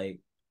 Like,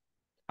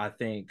 I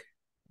think,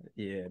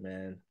 yeah,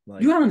 man. You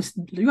Like, gotta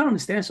you gotta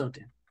understand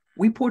something.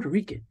 We Puerto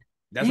Rican.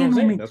 They that's what ain't I'm no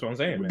saying. main, That's what I'm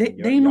saying, man.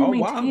 they ain't no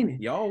Y'all wild.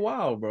 maintaining. Y'all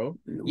wild, bro.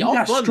 We Y'all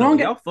got fun though. strong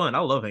Y'all fun. I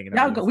love hanging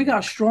out with y'all your we got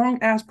family. strong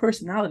ass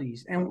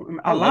personalities,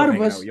 and I a love lot of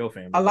hanging out with us your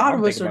family, a bro. lot I'm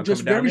of us thinking are about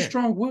just coming down very there.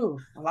 strong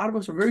willed. A lot of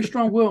us are very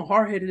strong willed and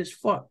hard headed as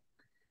fuck.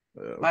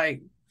 Uh,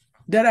 Like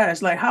dead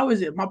ass. Like, how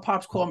is it? My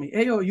pops called me.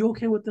 Hey yo, you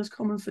okay with us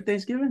coming for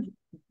Thanksgiving?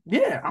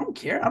 Yeah, I don't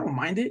care. I don't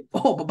mind it.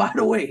 Oh, but by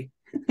the way,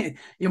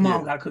 your mom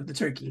yeah, gotta cook the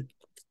turkey.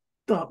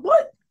 The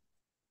what?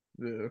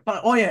 yeah.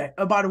 Oh yeah.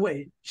 By the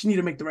way, she need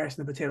to make the rice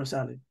and the potato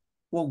salad.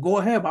 Well, go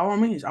ahead by all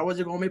means. I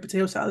wasn't gonna make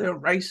potato salad or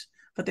rice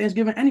for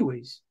Thanksgiving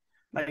anyways.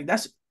 Like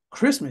that's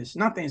Christmas,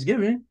 not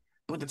Thanksgiving.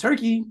 But the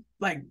turkey,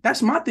 like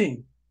that's my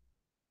thing.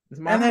 It's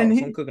my And then house.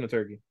 I'm he, cooking a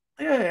turkey.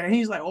 yeah, and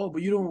he's like, oh,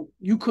 but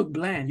you cook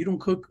bland. You don't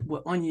cook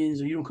with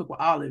onions or you don't cook with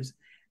olives.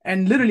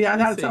 And literally, I He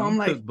gotta said tell you him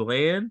cook like,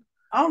 bland.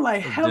 I'm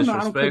like, That's hell no, I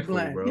don't cook disrespectful,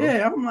 bland. bro.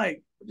 Yeah, I'm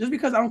like, just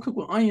because I don't cook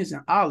with onions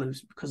and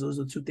olives, because those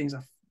are two things I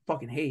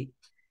fucking hate.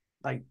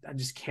 Like, I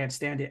just can't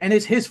stand it. And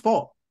it's his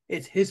fault.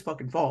 It's his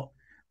fucking fault.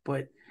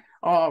 But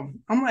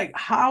I'm like,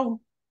 how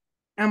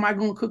am I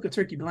gonna cook a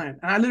turkey bland?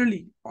 And I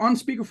literally on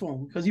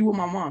speakerphone, because he with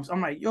my mom's.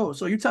 I'm like, yo,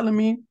 so you telling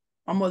me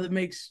my mother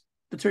makes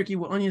the turkey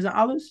with onions and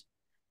olives?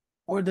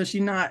 Or does she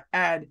not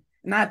add,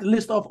 and I have to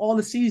list off all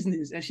the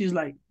seasonings? And she's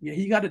like, yeah,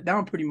 he got it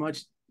down pretty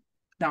much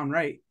down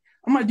right.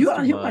 I'm like, That's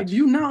too do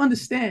you much. now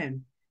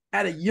understand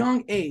at a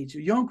young age,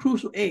 a young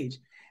crucial age?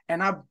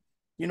 And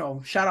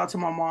shout out to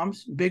my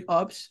mom's, big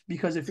ups,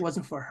 because if it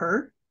wasn't for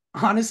her,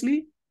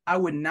 honestly, I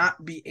would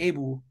not be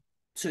able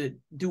to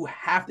do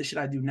half the shit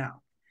I do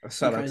now.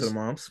 Shout out to the Because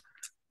moms.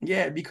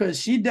 yeah, because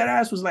she dead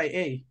ass was like,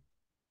 hey,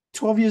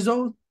 12 years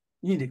old,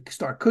 you need to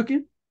start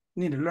cooking.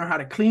 You need to learn how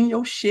to clean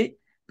your shit,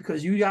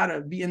 because you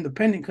gotta be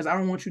independent. Because I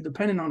don't want you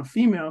dependent on a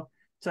female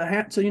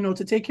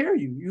to take care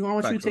of you. You don't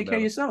want you to Factual take care of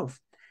data. yourself.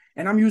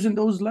 And I'm using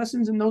those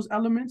lessons and those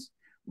elements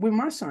with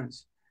my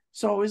sons.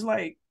 So it's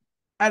like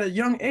at a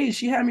young age,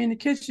 she had me in the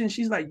kitchen.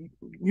 She's like,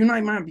 "You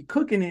not might be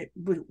cooking it,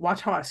 but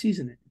watch how I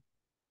season it.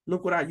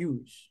 Look what I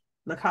use.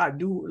 Look how I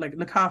do. Like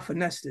look how I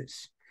finesse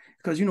this."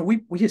 Because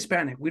we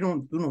Hispanic. We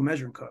don't do no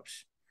measuring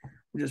cups.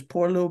 We just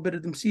pour a little bit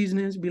of them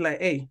seasonings. Be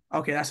like, "Hey,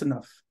 okay, that's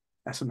enough.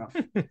 That's enough."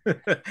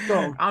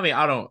 So I mean,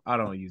 I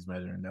don't use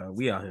measuring though.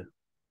 We out here.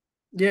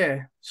 yeah,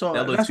 That so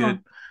looks that's what.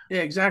 good.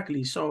 Yeah,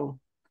 exactly. So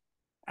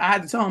I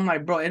had to tell him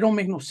like, bro, it don't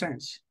make no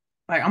sense.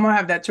 Like I'm gonna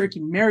have that turkey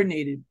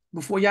marinated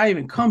before y'all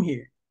even come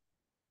here.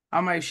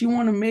 I'm like, if she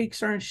want to make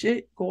certain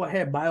shit, go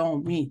ahead, by all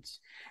means.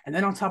 And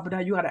then on top of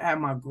that, you got to add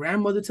my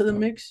grandmother to the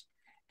mix,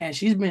 and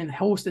she's been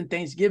hosting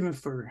Thanksgiving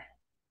for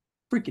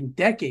freaking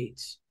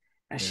decades,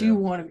 and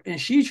Yeah.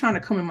 she's trying to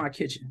come in my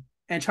kitchen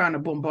and trying to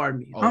bombard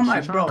me. Oh, I'm she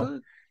like, trying to bro,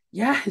 cook?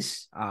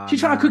 yes, Ah, she's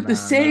trying to nah, cook the nah,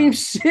 same nah,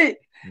 shit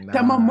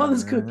that my nah,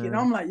 mother's cooking. man.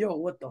 I'm like, yo,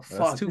 what the That's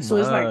fuck? too So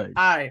it's like,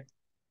 much.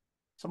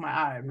 so my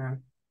eye,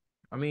 man.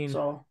 I mean,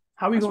 So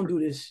how we that's gonna do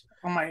this?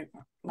 I'm like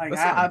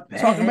that's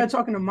not I've been bad.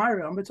 talking to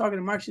Myra. I've been talking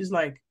to Myra. She's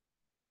like,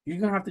 you're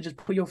gonna have to just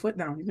put your foot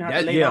down. You're gonna have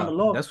to That lay down yeah, the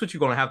law. that's what you're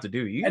gonna have to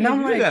do. And I'm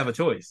You like, have a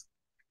choice.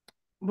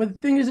 but the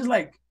thing is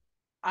like,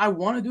 I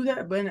want to do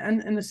that, but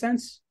in a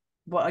sense,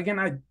 but again,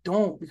 I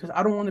don't because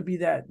I don't want to be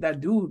that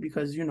dude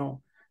because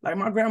like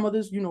my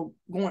grandmother's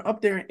going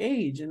up there in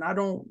age, and I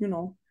don't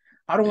want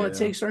to Yeah,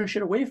 take certain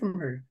shit away from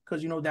her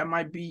because that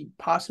might be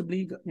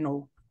possibly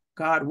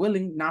God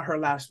willing, not her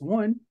last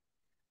one,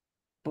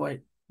 but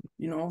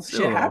shit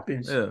still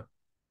happens, yeah,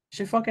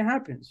 shit fucking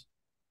happens.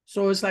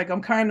 So it's like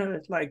I'm kind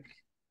of like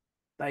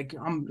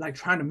I'm like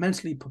trying to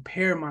mentally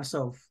prepare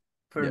myself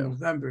for yeah.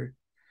 November.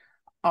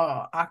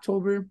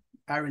 October,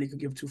 I really could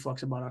give two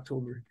fucks about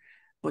October.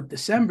 But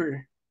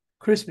December,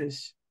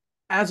 Christmas,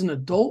 as an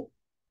adult,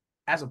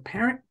 as a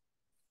parent,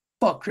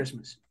 fuck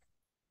Christmas.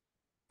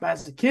 But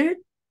as a kid,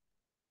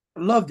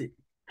 loved it.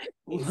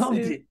 He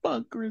Loved said, it.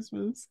 "Fuck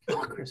Christmas,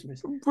 Fuck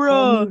Christmas. Call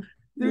bruh.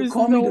 me There's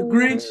call me no the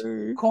Grinch,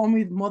 way call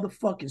me the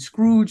motherfucking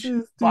Scrooge,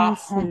 this bah dude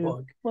said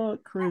humbug.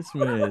 fuck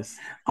Christmas,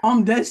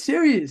 I'm dead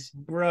serious.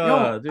 bruh. Yo,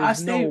 I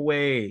There's no stay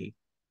way."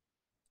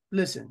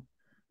 listen,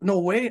 no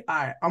way.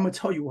 I'm gonna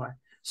tell you why.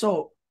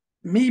 So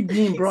me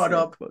being He brought said,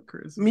 up, "Fuck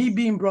Christmas."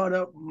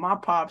 my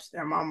pops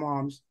and my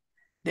moms,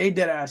 they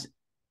dead ass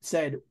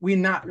said we're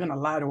not gonna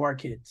lie to our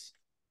kids.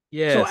 So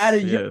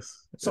Yes,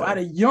 yes,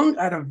 yeah.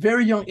 at a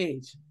very young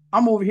age,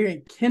 I'm over here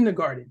in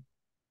kindergarten.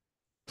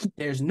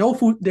 There's no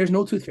food, there's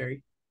no tooth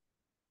fairy,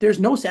 there's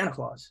no Santa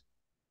Claus,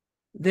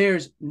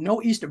 there's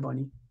no Easter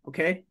bunny.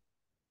 Okay,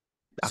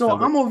 I so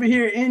feel it. I'm over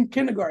here in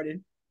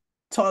kindergarten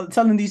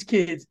telling these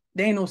kids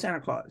they ain't no Santa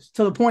Claus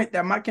to the point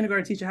that my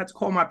kindergarten teacher had to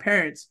call my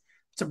parents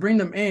to bring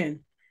them in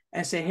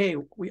and say, "Hey,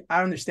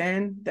 I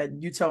understand that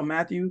you tell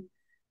Matthew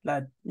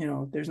that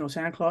there's no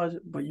Santa Claus,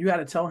 but you got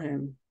to tell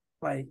him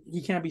like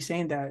he can't be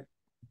saying that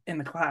in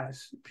the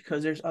class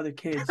because there's other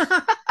kids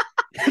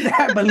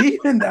that believe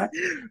in that,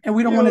 and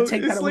we don't want to Yo,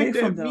 take that it's away like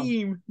from that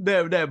them."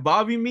 meme, that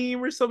Bobby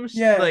meme or some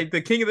Yeah, like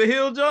the King of the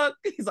Hill, John.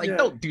 He's like, yeah.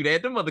 "Don't do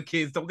that. Them other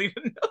kids don't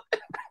even know."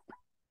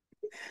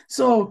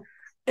 So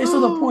it's to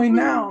the Oh point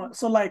man. now.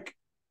 So like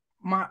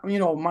my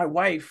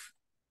wife,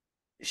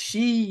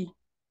 she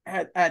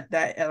at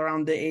that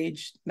around the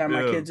age that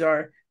my Yeah. kids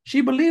are,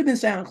 she believed in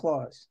Santa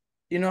Claus.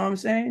 You know what I'm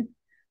saying?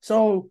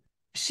 So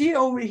she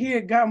over here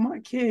got my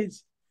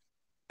kids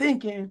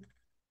thinking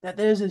that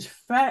there's this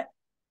fat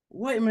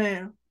white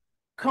man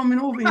coming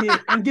over here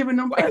and giving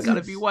them Why you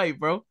gotta be presents. white,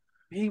 bro?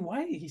 He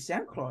white, he's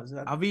Santa Claus,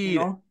 I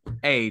mean,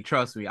 hey,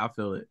 trust me, I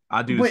feel it.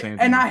 I do the But same and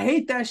thing. I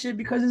hate that shit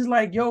because it's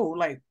like, yo,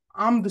 like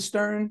I'm the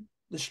stern,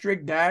 the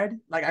strict dad.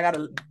 Like I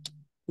gotta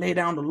lay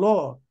down the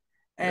law.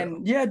 Yeah.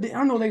 And yeah,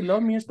 I know they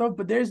love me and stuff,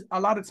 but there's a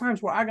lot of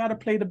times where I gotta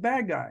play the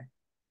bad guy.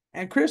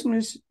 And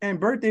Christmas and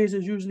birthdays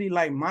is usually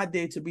like my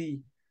day to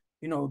be,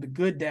 the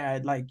good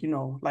dad. Like,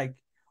 like,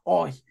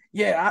 oh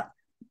yeah,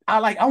 I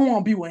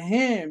want to be with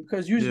him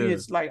because usually Yeah.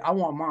 it's like I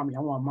want mommy, I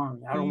want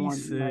mommy. I don't He want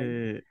like,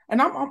 said,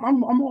 and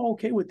I'm all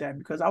okay with that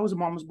because I was a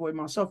mama's boy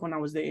myself when I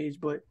was their age.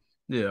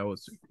 yeah, I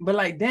was. But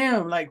like,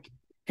 damn, like,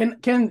 can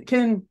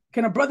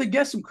a brother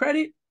get some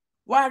credit?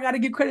 Why I gotta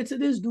give credit to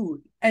this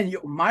dude? And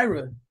yo,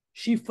 Myra,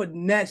 she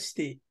finessed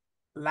it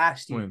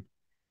last year. When?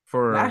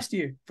 For Last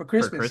year for for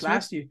Christmas,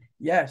 last Christmas? year,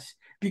 yes,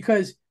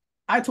 because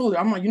I told her,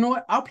 I'm like, you know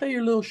what? I'll play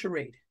your little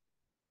charade.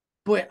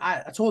 But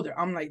I told her,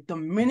 I'm like, the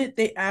minute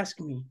they ask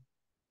me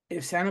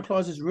if Santa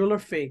Claus is real or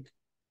fake,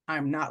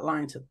 I'm not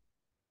lying to them.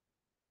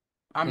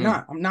 I'm Mm,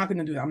 not. I'm not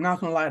gonna do that. I'm not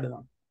gonna lie to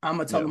them. I'm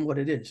gonna tell yeah. them what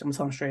it is. I'm gonna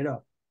tell them straight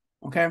up.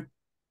 Okay.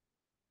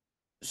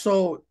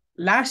 So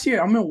last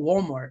year I'm in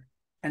Walmart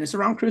and it's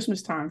around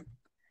Christmas time.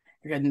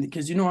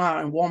 Because you know how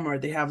in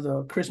Walmart they have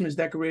the Christmas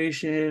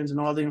decorations and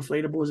all the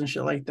inflatables and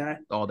shit like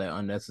that. All that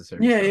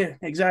unnecessary Yeah, stuff.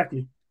 yeah,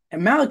 exactly.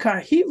 And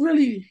Malachi, he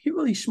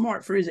really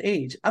smart for his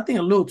age. I think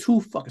a little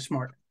too fucking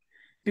smart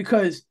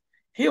because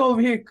he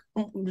over here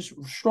just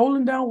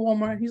strolling down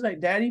Walmart. He's like,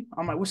 "Daddy,"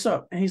 I'm like, "What's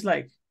up?" And he's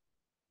like,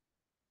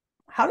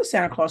 "How does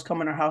Santa Claus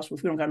come in our house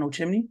if we don't got no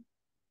chimney?"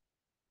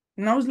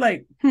 And I was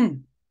like,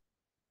 that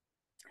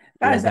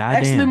Well, is an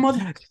excellent goddamn.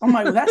 mother. I'm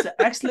like, well, that's an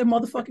excellent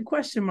motherfucking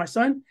question, my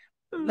son.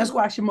 Let's go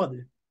ask your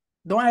mother.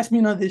 Don't ask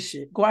me none of this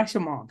shit. Go ask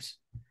your moms.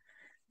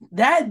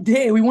 That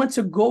day, we went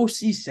to go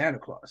see Santa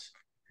Claus.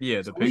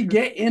 Yeah, So the we picture.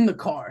 get in the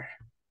car,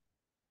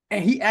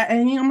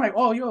 I'm like,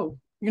 oh, yo,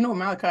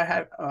 Malachi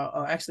had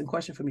an excellent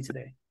question for me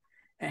today.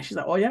 And she's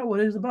like, oh, yeah, what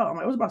is it about? I'm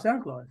like, it was about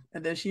Santa Claus.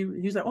 And then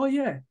he's like, oh,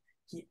 yeah.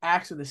 He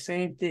asked her the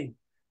same thing.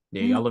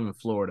 Yeah, y'all Who? live in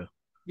Florida,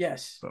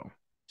 Yes. so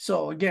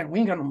So again, we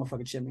ain't got no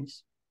motherfucking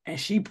chimneys. And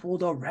she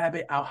pulled a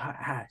rabbit out her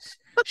ass.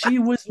 She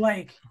was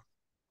like,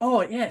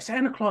 oh, yeah,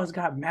 Santa Claus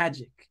got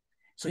magic.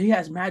 So he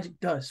has magic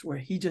dust where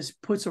he just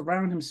puts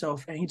around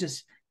himself and he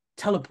just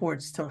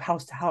teleports to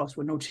house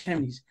with no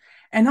chimneys.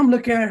 And I'm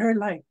looking at her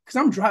like, because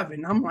I'm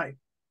driving, I'm like,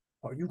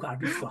 oh, you gotta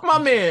be My fucking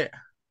kidding. man.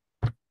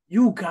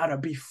 You gotta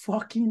be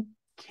fucking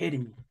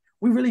kidding me.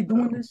 We really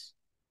doing this?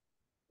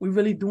 We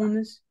really doing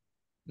this?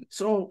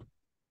 So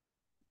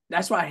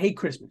that's why I hate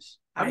Christmas.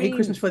 I I hate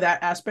Christmas mean, for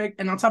that aspect.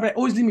 And on top of that, it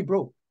always leave me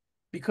broke.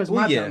 Because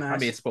well, my yeah. I mean,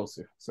 dumbass, it's supposed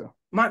to. So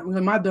my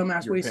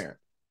dumbass you're a waits, parent.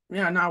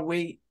 yeah, not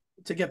wait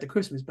to get the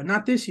Christmas, but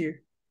not this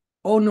year.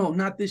 Oh no,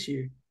 not this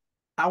year.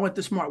 I went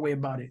the smart way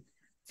about it.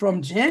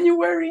 From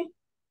January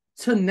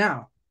to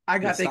now, I Yeah,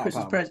 got that stop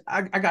Christmas popping.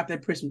 present. I got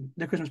that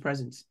Christmas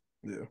presents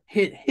Yeah,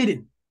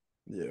 hidden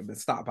yeah, but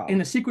stop in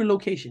popping. a secret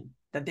location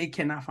that they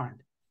cannot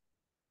find.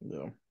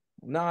 Yeah.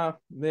 Nah,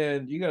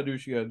 man, you gotta do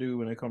what you gotta do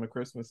when it comes to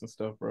Christmas and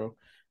stuff, bro.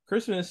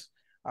 Christmas,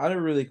 I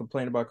never really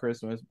complained about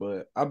Christmas,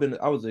 but I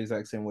was the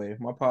exact same way.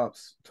 My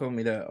pops told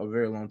me that a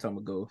very long time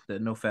ago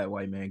that no fat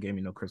white man gave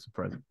me no Christmas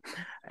present.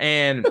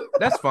 And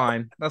that's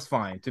fine. That's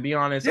fine. To be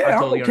honest, I Yeah,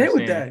 I'm totally okay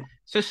with understand. that.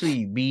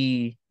 Especially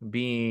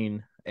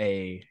being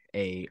a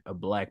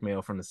black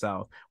male from the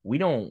South. We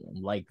don't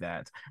like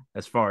that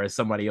as far as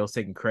somebody else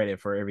taking credit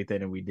for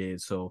everything that we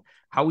did. So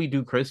how we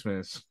do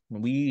Christmas,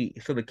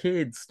 so the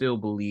kids still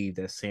believe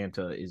that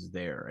Santa is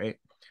there, right?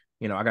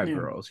 I got Yeah,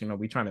 girls,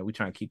 we trying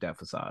to keep that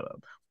facade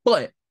up.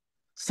 But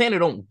Santa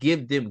don't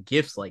give them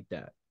gifts like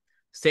that.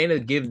 Santa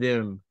give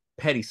them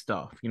petty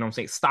stuff. You know what I'm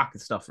saying? Stocking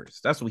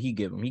stuffers. That's what he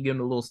give them. He give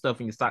them a little stuff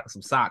in your stocking,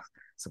 some socks,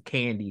 some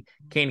candy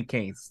canes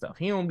and stuff.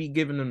 He don't be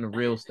giving them the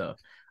real stuff.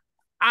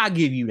 I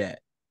give you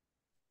that.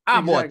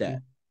 I bought exactly.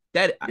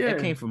 that. That Yeah,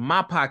 came from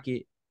my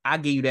pocket. I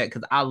gave you that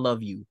because I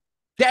love you.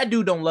 That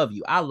dude don't love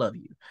you. I love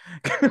you.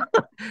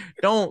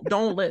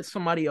 Don't let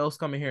somebody else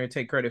come in here and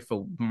take credit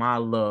for my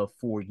love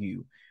for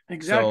you.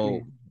 exactly.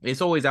 So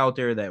it's always out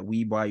there that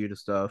we buy you the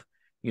stuff,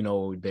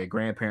 their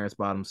grandparents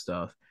bought them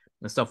stuff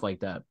and stuff like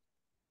that.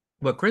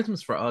 But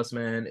Christmas for us,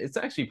 man, it's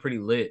actually pretty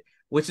lit,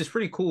 which is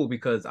pretty cool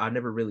because I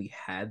never really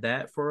had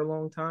that for a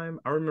long time.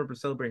 I remember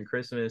celebrating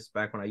Christmas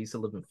back when I used to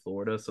live in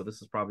Florida. So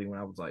this is probably when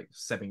I was like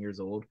 7 years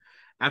old.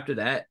 After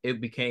that,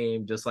 it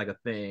became just like a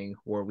thing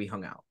where we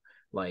hung out.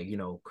 Like,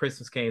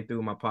 Christmas came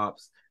through, my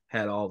pops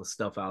had all the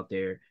stuff out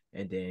there.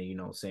 And then,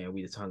 saying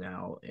we just hung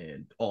out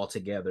and all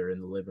together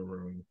in the living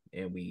room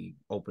and we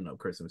opened up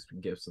Christmas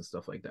gifts and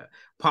stuff like that.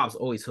 Pops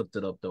always hooked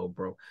it up though,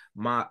 bro.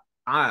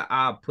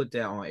 I put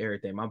that on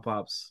everything. My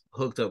pops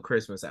hooked up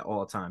Christmas at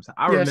all times.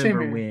 I Yeah, same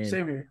remember here. when,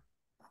 Same here.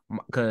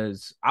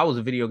 because I was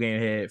a video game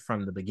head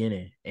from the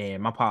beginning,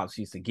 and my pops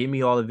used to give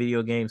me all the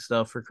video game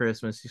stuff for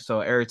Christmas.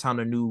 So every time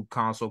the new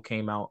console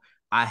came out,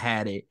 I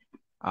had it.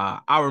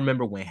 I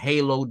remember when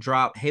Halo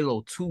dropped,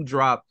 Halo 2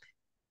 dropped.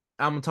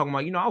 I'm talking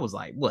about, I was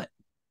like, what,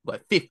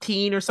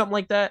 15 or something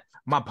like that?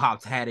 My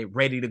pops had it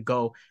ready to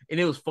go. And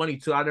it was funny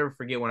too. I never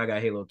forget when I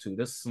got Halo 2.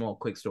 This is a small,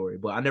 quick story,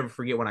 but I never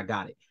forget when I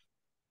got it.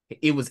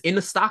 It was in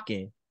the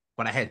stocking,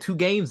 but I had two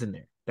games in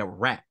there that were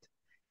wrapped.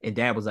 And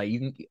dad was like, you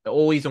can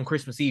always on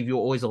Christmas Eve, you're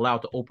always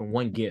allowed to open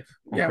one gift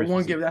on Yeah, one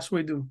Christmas gift. Eve. That's what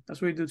we do.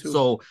 That's what we do too.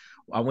 So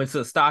I went to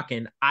the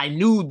stocking. I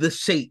knew the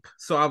shape.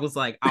 So I was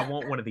like, I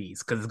want one of these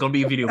because it's going to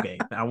be a video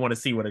game. I want to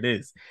see what it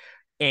is.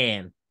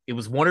 And it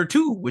was one or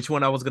two, which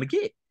one I was going to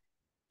get.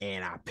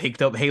 And I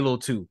picked up Halo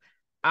 2.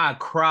 I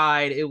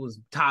cried. It was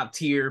top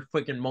tier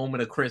freaking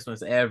moment of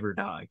Christmas ever,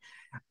 dog.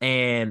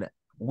 And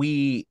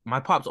my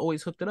pops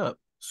always hooked it up.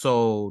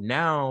 So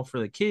now for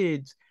the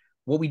kids,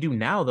 what we do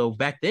now though,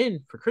 back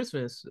then for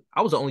Christmas,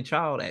 I was the only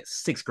child at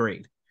sixth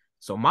grade.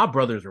 So my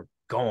brothers were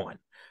gone.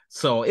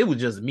 So it was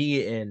just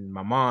me and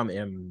my mom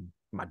and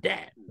my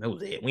dad. That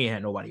was it. We ain't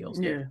had nobody else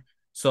there. Yeah.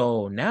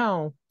 So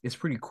now it's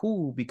pretty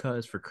cool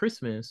because for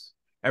Christmas,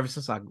 ever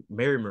since I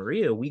married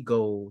Maria, we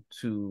go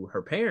to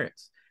her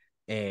parents.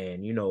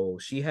 And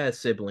she has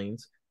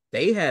siblings,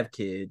 they have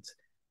kids.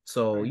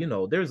 So,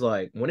 Right. there's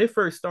like when it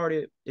first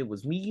started, it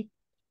was me,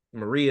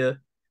 Maria.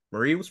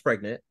 Maria was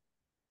pregnant,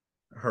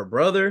 her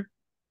brother,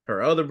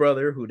 her other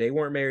brother, who they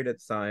weren't married at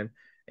the time,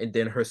 and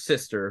then her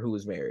sister, who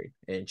was married,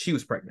 and she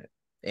was pregnant.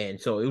 And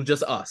so it was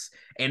just us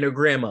and her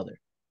grandmother.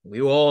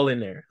 We were all in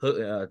there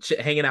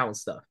hanging out and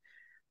stuff.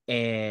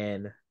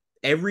 And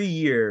every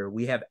year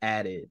we have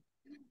added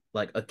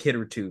like a kid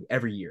or two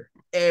every year,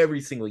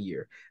 every single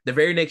year. The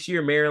very next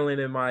year, Marilyn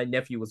and my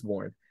nephew was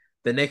born.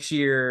 The next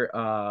year,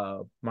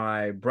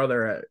 my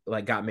brother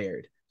like got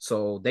married,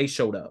 so they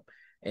showed up.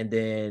 And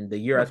then the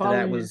year The after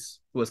that following year,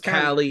 was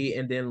Cali. Callie,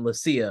 and then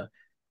Lucia,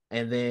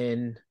 and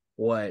then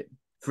what?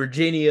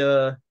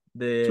 Virginia, Two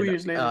then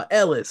years later.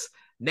 Ellis.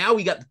 Now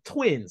we got the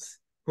twins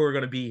who are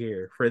gonna be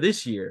here for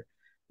this year,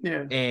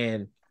 Yeah.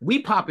 and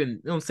we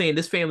popping, what I'm saying?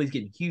 This family's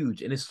getting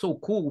huge. And it's so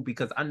cool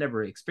because I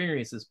never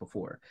experienced this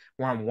before,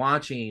 where I'm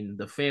watching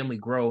the family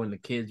grow and the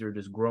kids are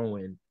just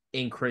growing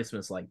in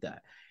Christmas like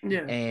that.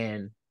 Yeah.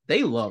 And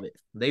they love it.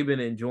 They've been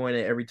enjoying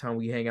it every time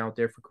we hang out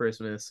there for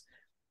Christmas,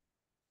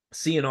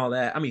 seeing all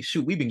that. I mean,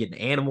 shoot, we've been getting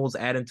animals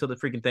added to the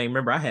freaking thing.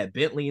 Remember, I had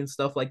Bentley and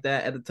stuff like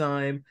that at the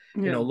time,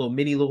 Yeah.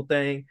 little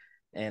thing.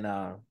 And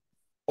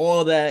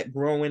all that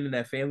growing and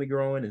that family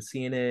growing and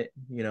seeing it,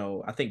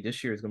 I think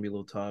this year is gonna be a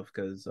little tough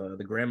because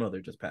the grandmother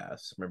just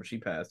passed. Remember, she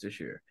passed this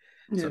year.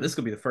 So Yeah. this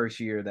could be the first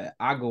year that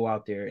I go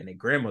out there and the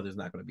grandmother's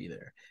not going to be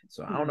there.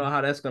 So I don't know Mm.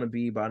 how that's going to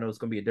be, but I know it's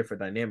going to be a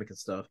different dynamic and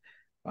stuff.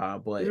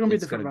 It's But gonna be a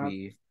it's going different to vibe.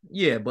 be,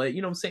 yeah. But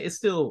you know what I'm saying, it's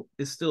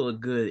still a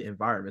good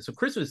environment. So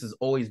Christmas has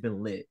always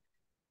been lit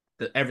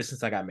ever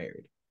since I got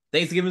married.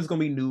 Thanksgiving is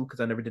going to be new because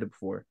I never did it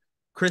before.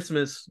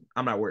 Christmas,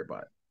 I'm not worried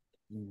about it.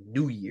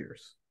 New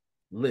Year's,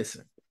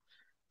 listen,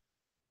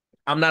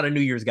 I'm not a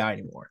New Year's guy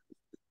anymore.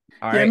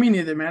 All Yeah, right. me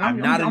neither, man. I'm I'm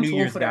I'm not a I'm New too old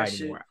Year's for guy that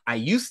shit. anymore. I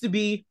used to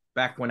be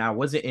back when I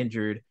wasn't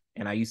injured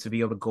and I used to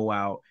be able to go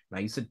out and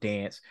I used to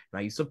dance and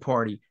I used to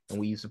party and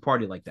we used to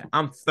party like that.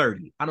 I'm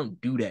 30. I don't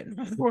do that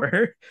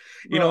anymore.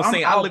 You know Bro, what I'm I'm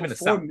saying? I out live in the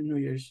before South. New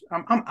Year's.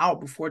 I'm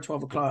out before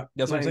 12 o'clock.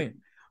 That's what I'm Like, saying.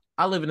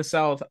 I live in the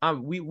South.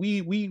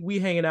 We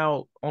hanging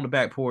out on the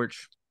back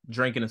porch,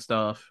 drinking and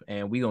stuff,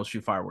 and we gonna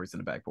shoot fireworks in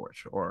the back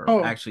porch. Or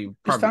oh, actually it's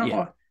probably time.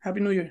 yeah. Oh, Happy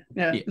New Year.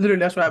 Yeah, Yeah. literally,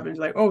 that's what happens.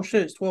 Like, oh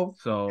shit, it's 12.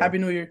 So Happy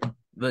New Year.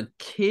 the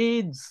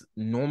kids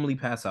normally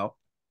pass out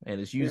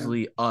and it's Yeah.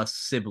 usually us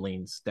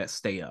siblings that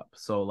stay up.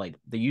 So like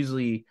they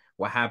usually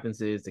what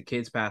happens is the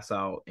kids pass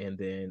out and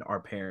then our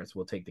parents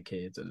will take the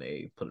kids and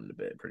they put them to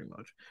bed pretty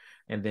much.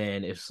 And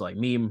then it's like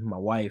me, my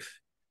wife,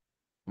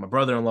 my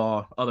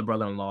brother-in-law, other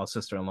brother-in-law,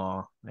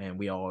 sister-in-law, and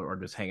we all are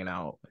just hanging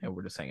out and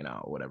we're just hanging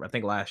out or whatever. I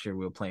think last year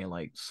we were playing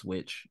like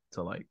Switch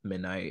till like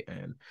midnight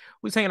and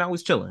we was hanging out, we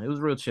was chilling. It was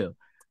real chill.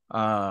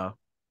 Uh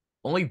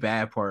Only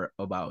bad part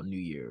about New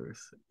Year's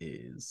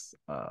is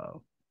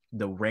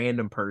the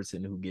random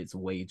person who gets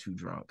way too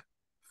drunk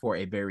for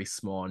a very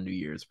small New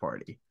Year's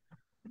party.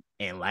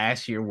 And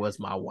last year was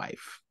my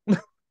wife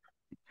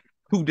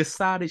who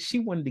decided she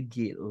wanted to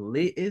get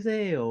lit as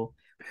hell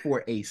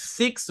for a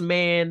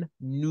 6-man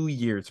New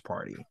Year's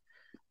party.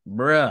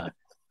 Bruh,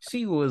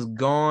 she was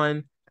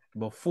gone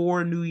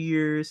before New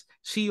Year's.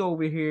 She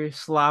over here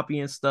sloppy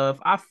and stuff.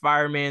 I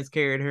fireman's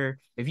carried her.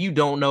 If you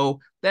don't know,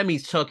 that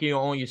means chucking her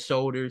on your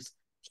shoulders,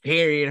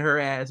 carrying her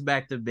ass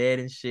back to bed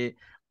and shit.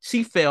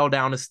 She fell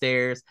down the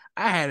stairs.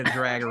 I had to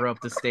drag her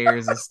up the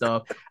stairs and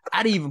stuff.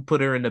 I didn't even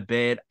put her in the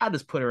bed. I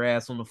just put her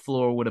ass on the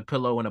floor with a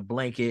pillow and a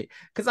blanket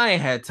because I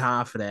ain't had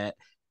time for that.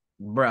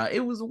 Bruh,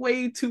 it was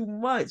way too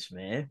much,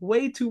 man.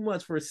 Way too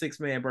much for a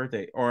 6-man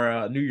birthday or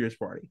a New Year's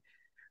party.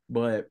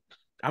 But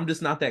I'm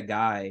just not that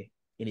guy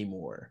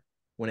anymore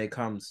when it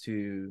comes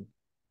to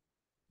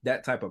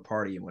that type of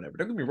party and whatever.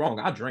 Don't get me wrong,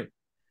 I drink.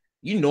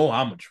 You know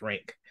I'm a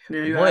drink.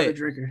 Yeah, you have a But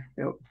drinker.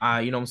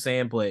 Yep. you know what I'm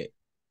saying? But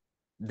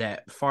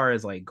that far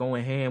as like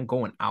going ham,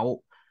 going out,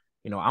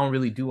 I don't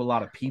really do a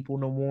lot of people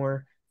no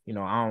more.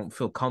 I don't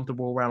feel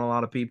comfortable around a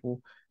lot of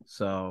people.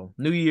 So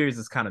New Year's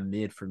is kind of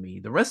mid for me.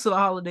 The rest of the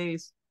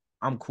holidays,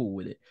 I'm cool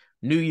with it.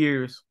 New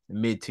Year's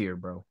mid tier,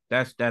 bro.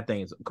 That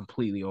thing is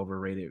completely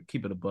overrated.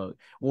 Keep it a bug.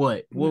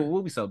 What?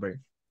 What we celebrate?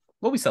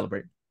 What we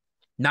celebrate?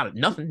 Not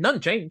nothing.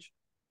 Nothing changed.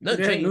 Nothing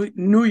Yeah, changed.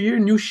 new year,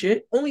 new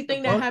shit. Only The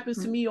thing that fuck? happens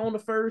to me on the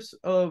 1st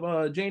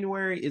of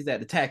January is that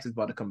the tax is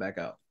about to come back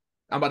out.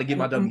 I'm about to get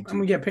my W And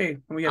we two. get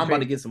paid. And we get I'm about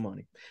to paid. get some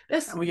money.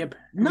 That's And we get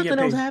nothing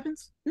else paid.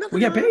 happens. We Nothing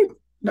get else. paid.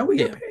 No, we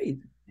get Yeah.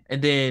 paid.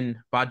 And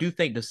then, but I do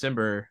think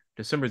December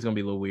is gonna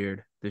be a little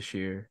weird this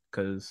year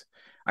because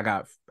I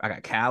got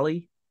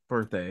Callie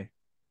birthday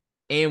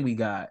and we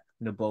got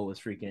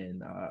Naboa's freaking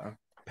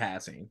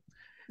passing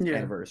Yeah.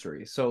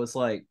 anniversary. So it's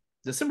like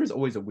December's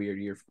always a weird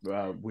year,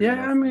 weird Yeah,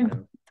 month I for me.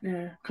 mean,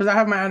 yeah, because I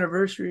have my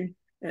anniversary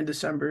in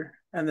December,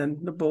 and then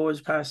the boy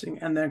is passing,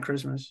 and then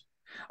Christmas.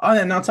 Oh,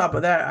 and on top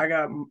of that, I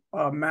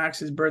got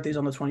Max's birthday's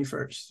on the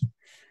 21st.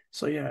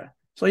 So yeah,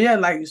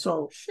 like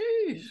so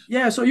Sheesh,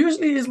 yeah, so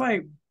usually it's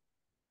like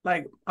I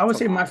it's would a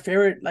say lot.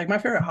 my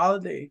favorite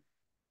holiday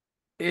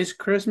is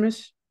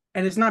Christmas,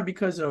 and it's not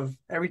because of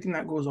everything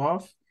that goes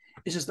off.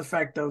 It's just the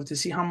fact of to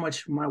see how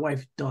much my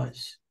wife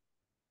does.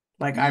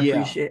 Like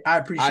Yeah, I I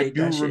appreciate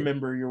that do shit.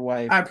 remember your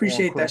wife I on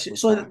appreciate that shit.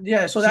 Christmas So time.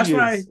 yeah, so that's She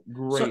why. is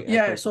great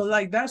at So Christmas time.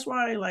 like that's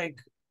why like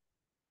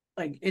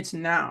it's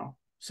now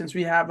since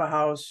we have a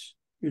house,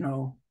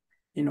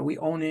 we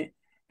own it,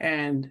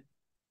 and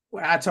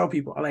I tell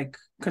people like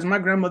because my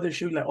grandmother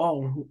she was like,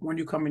 oh, when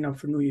you coming up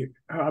for New Year?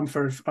 I'm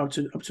first up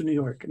to New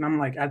York, and I'm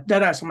like at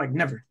that ass. I'm like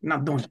never,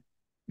 not doing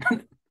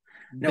it.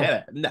 No,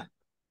 That no.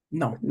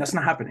 no, that's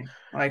not happening.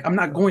 Like I'm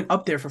not going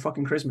up there for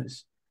fucking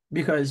Christmas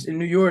because in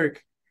New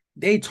York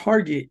they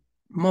target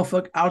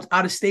motherfucker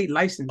out of state Oh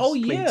license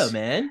yeah, plates.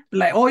 man.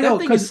 Like oh That yo,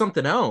 thing is because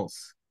something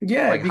else.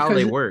 yeah, Like how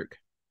they because work.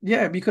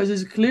 yeah, because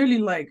it's clearly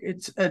like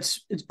it's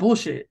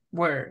bullshit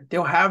where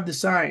they'll have the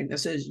sign that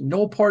says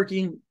no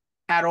parking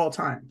at all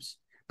times,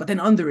 but then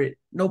under it,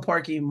 no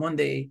parking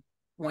Monday,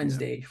 Yeah.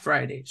 Wednesday,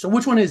 Friday. So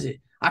which one is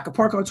it? I could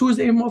park on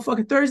Tuesday and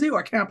motherfucking Thursday, or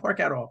I can't park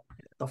at all.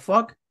 The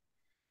fuck?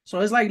 So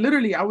it's like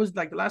literally, I was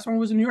like the last time I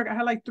was in New York, I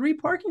had like 3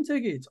 parking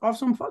tickets off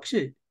some fuck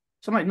shit.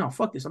 So I'm like, no,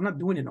 fuck this. I'm not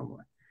doing it no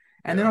more.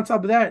 And then Yeah. on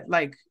top of that,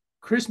 like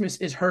Christmas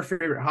is her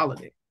favorite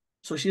holiday.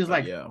 So she's Oh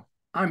like, yeah.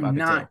 I I'm could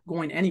not tell.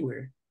 going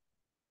anywhere.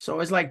 So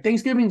it's like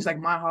Thanksgiving is like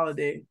my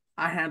holiday.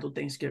 I handle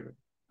Thanksgiving.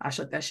 I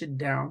shut that shit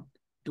down,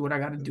 do what I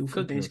got to do for Cooking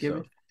and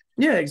Thanksgiving. stuff.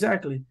 Yeah,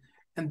 exactly.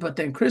 And but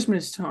then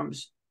Christmas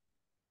comes,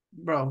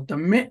 bro.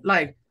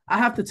 Like I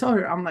have to tell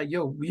her, I'm like,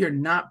 yo, we are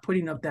not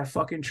putting up that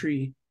fucking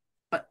tree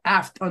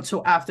after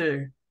until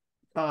after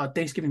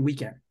Thanksgiving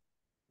weekend.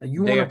 Like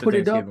you Day want to after put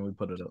it up? Thanksgiving, we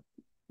put it up.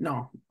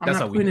 No, I'm That's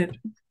how not we putting do it.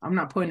 it. I'm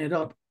not putting it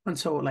up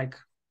until like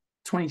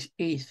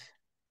 28th.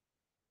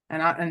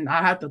 And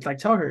I have to like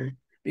tell her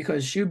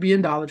because she'll be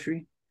in Dollar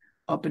Tree,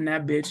 up in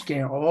that bitch,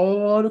 getting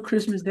all the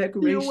Christmas Your wife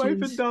in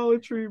decorations. Dollar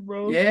Tree,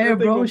 bro. Yeah, That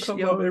thing bro. gonna come up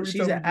Yo, every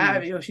time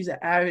you do this. she's an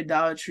avid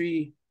Dollar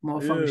Tree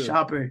motherfucking Yeah.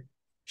 shopper.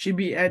 She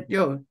be at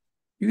yo.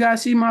 You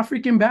guys see my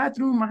freaking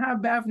bathroom? I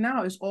have bath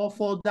now. It's all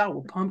filled out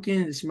with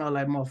pumpkins. It smell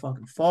like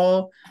motherfucking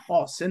fall,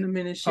 all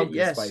cinnamon and shit. Pumpkin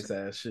Yes, spice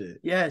ass shit.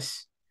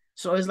 yes.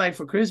 So it's like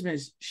for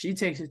Christmas, she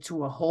takes it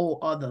to a whole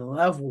other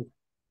level.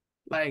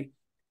 Like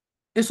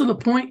it's to the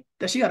point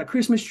that she got a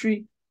Christmas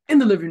tree in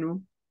the living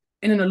room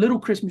and then a little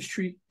Christmas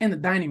tree in the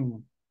dining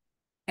room.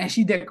 And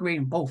she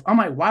decorating both. I'm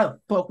like, why the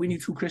fuck we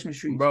need two Christmas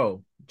trees?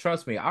 Bro,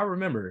 trust me, I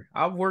remember.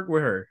 I've worked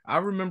with her. I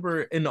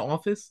remember in the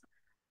office,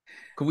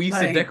 cause we used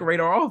to Like, decorate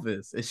our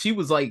office, and she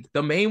was like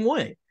the main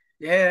one.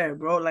 yeah,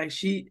 bro. Like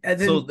she and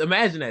So then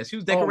imagine that. She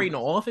was oh decorating the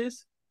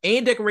office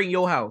and decorating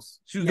your house.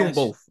 She was doing yes,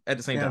 both at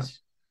the same time. yes,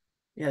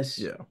 yes.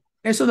 Yeah.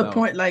 It's to the No.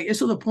 point, like it's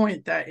to the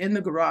point that in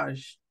the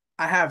garage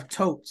I have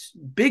totes,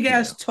 big Yeah.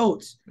 ass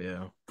totes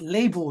Yeah.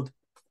 labeled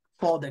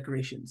fall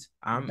decorations,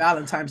 I'm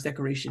Valentine's I'm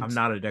decorations,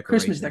 not a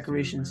Christmas decorations dude,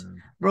 decorations.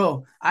 man.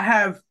 Bro, I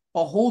have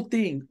a whole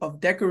thing of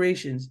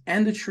decorations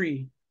and the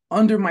tree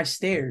under my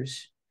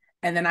stairs.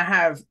 And then I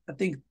have, I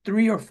think,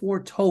 3 or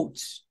 4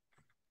 totes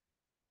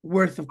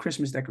worth of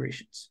Christmas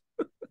decorations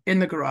in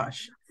the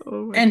garage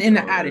Oh my and in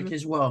the attic god.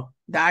 as well.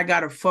 That I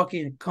gotta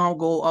fucking come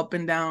go up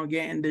and down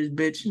getting this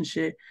bitch and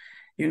shit,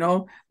 you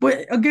know.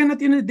 But again, at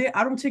the end of the day,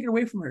 I don't take it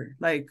away from her.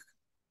 Like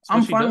That's what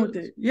I'm she fine with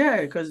does. it.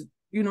 Yeah, because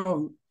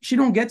she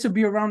don't get to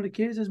be around the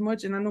kids as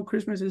much, and I know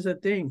Christmas is a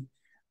thing.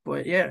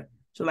 But yeah,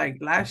 so like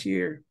last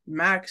year,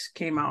 Max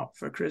came out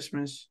for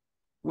Christmas,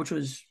 which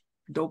was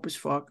dope as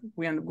fuck.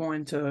 We ended up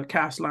going to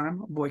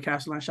Castelline, boy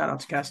Castelline. Shout out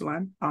to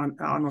Castelline on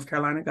North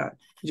Carolina.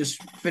 He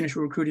just finished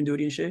recruiting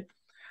duty and shit.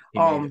 He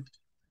made it. Um,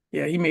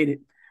 yeah, he made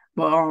it.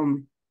 But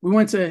we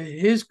went to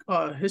his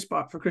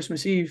spot for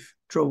Christmas Eve.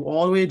 Drove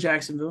all the way to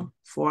Jacksonville,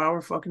 4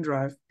 hour fucking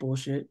drive,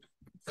 bullshit,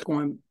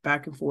 going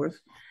back and forth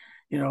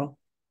you know.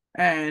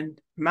 And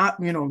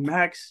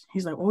Max,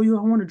 he's like, oh,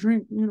 I want to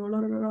drink, la, la,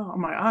 la, la.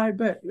 I'm like, I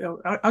bet,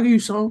 I'll give you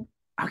some.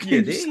 I'll Yeah,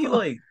 give you did he some.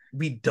 like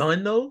be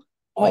done though?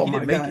 Like Oh he my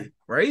didn't make god, it,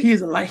 right?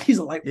 he's a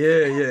light.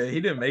 Yeah, yeah,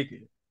 he didn't make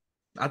it.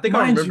 I think I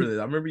Mind remember you, this.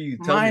 I remember you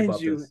telling me mind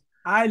about you, this.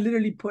 I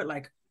literally put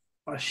like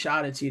a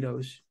shot of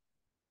Tito's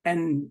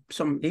and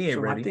He ain't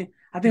some. I ready. think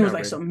I He think it was not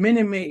like ready.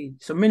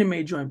 some Minute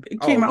Maid joint. It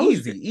came Oh, out,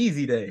 easy,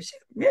 easy day.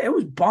 yeah, it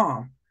was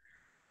bomb.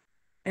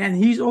 And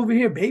he's over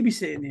here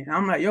babysitting it. And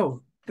I'm like,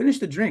 yo, finish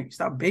the drink.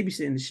 Stop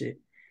babysitting the shit.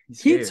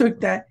 He's He scared, took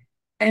bro. that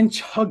and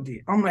chugged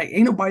it. I'm like,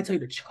 ain't nobody tell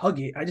you to chug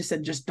it. I just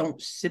said, just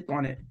don't sip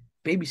on it,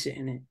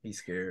 babysitting it. He's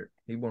scared.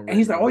 He wasn't And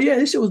he's ready like, oh, yet. yeah,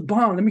 this shit was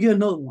bomb. Let me get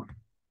another one.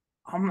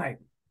 I'm like,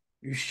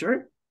 you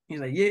sure? He's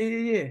like, yeah,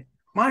 yeah, yeah.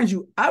 Mind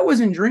you, I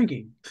wasn't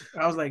drinking.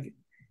 I was like,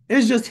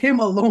 it's just him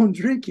alone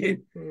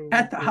drinking Oh my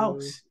at the god.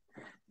 house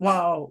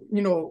while,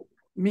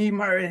 me,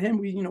 Myra, and him,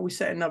 we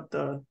setting up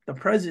the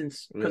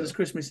presents because Yeah, it's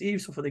Christmas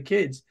Eve, so for the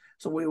kids.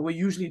 So what we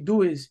usually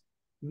do is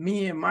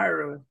me and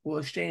Myra will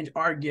exchange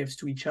our gifts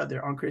to each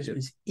other on yeah.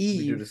 Christmas We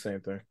do the Eve,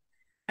 same thing.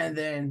 and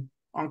then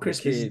on The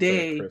Christmas kids are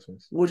Day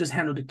Christmas. we'll just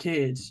handle the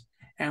kids.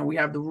 And we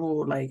have the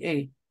rule like,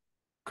 hey,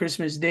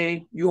 Christmas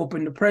Day you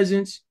open the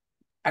presents.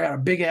 I got a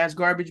big ass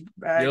garbage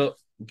bag. Yep.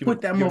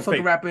 Put that Give it a motherfucker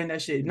fake. wrapper in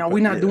that shit. Give it No, a fake.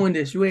 we're not Yeah. doing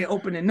this. You ain't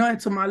opening nothing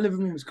until my living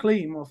room is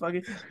clean,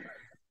 motherfucker.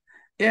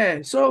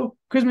 Yeah. So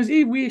Christmas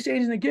Eve, we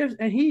exchanging the gifts,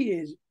 and he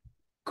is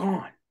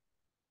gone.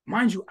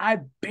 Mind you, I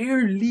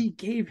barely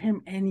gave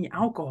him any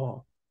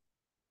alcohol.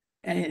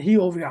 And he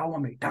over here, I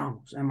want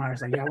McDonald's. And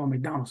Myra's like, yeah, I want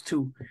McDonald's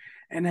too.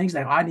 And then he's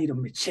like, oh, I need a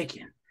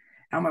McChicken.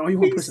 I'm like, oh, you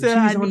want to He put some said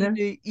I cheese on need there?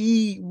 to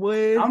eat.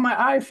 What? I'm like,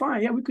 all right,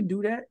 fine. Yeah, we could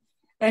do that.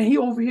 And he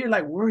over here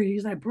like worried.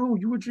 He's like, bro,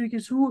 you were drinking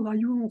too? Like,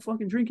 you won't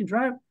fucking drink and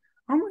drive?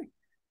 I'm like,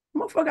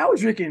 motherfucker, I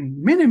was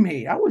drinking Minute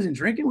Maid. I wasn't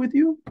drinking with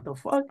you. The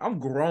fuck? I'm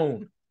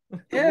grown.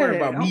 Don't worry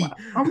Yeah. about me.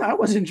 I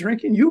wasn't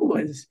drinking. You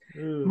was.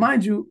 Ugh.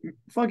 Mind you,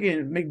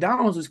 fucking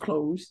McDonald's was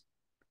closed.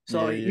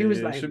 So Yeah, he yeah, was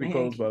yeah. It like, should be man,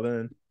 closed by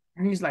then.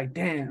 and he's like,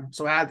 damn.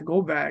 So I had to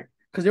go back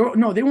because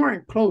they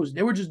weren't closed.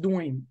 They were just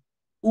doing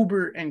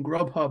Uber and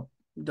Grubhub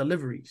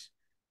deliveries.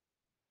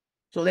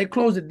 So they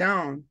closed it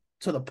down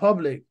to the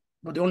public.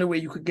 But the only way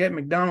you could get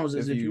McDonald's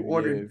is If if you you, yeah,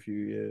 ordered, if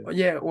you,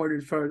 yeah.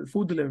 ordered for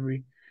food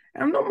delivery.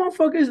 And no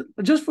motherfuckers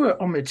just for a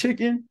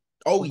McChicken,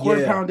 Oh a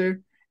quarter yeah,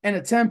 pounder, and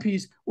a 10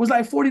 piece was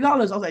like $40. I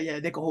was like, yeah,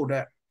 they could hold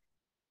that.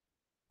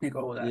 They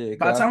could hold that. yeah.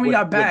 By the Cause time we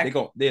got what back, they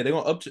gonna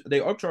they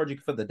upcharge you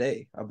for the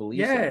day. I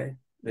believe so. yeah,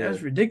 Yeah,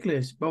 that's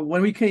ridiculous. But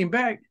when we came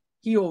back,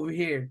 he over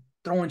here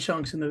throwing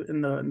chunks in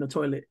the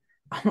toilet.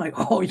 I'm like,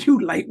 oh, you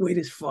lightweight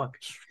as fuck.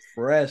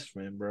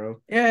 freshman, bro.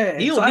 He Yeah.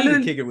 So don't I need to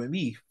literally kick it with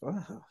me.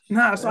 Oh,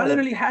 so I shit.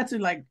 literally had to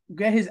like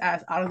get his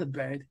ass out of the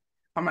bed.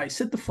 I'm like,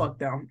 sit the fuck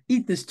down,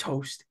 eat this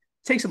toast.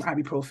 take some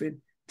ibuprofen,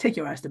 take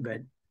your ass to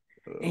bed.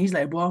 And Uh, he's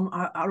like, bro,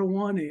 I don't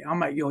want it. I'm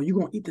like, yo, you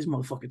gonna eat this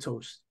motherfucking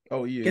toast.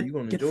 oh yeah, Get you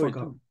gonna get the enjoy fuck it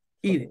up. too.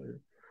 Eat it. Oh, yeah.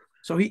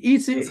 So he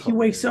eats it, That's he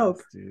wakes up.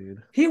 hilarious,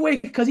 dude. He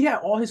wake because he had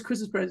all his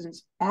Christmas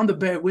presents on the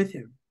bed with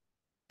him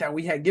that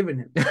we had given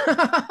him.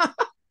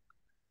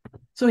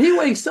 So he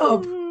wakes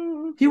up,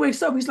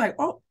 he's like,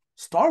 oh,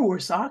 Star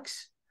Wars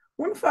socks.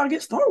 When the fuck I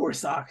get Star Wars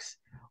socks?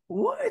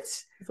 What?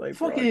 It's like,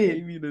 bro, I Fucking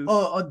gave you this.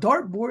 a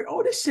dartboard.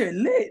 Oh, this shit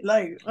lit.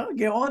 Like, I'll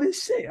get all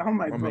this shit. I'm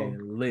like, My bro.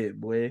 man lit,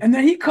 boy. And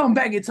then he come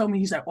back and tell me,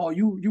 he's like, oh,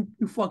 you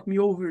fucked me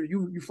over.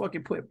 You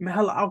fucking put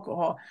hella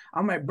alcohol.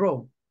 I'm like,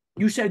 bro,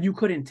 you said you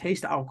couldn't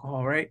taste the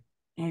alcohol, right?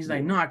 And he's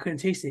like, Yeah, no, I couldn't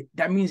taste it.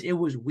 That means it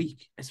was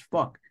weak as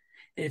fuck.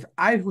 If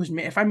I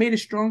made it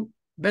strong,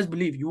 best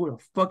believe you would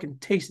have fucking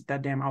tasted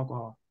that damn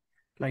alcohol.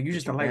 Like you but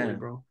just a you lightweight, can.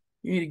 bro.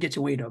 You need to get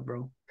your weight up,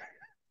 bro.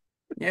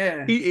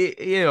 Yeah.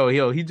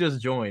 He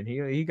just joined.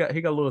 He got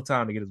a little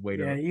time to get his weight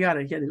Yeah, up. you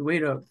gotta get his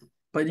weight up.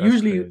 But That's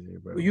usually, crazy,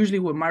 bro. usually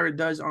what Myra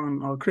does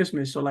on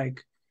Christmas, so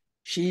like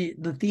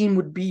the theme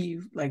would be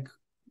like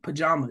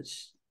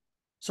pajamas.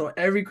 So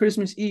every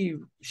Christmas Eve,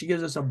 she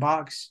gives us a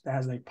box that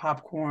has like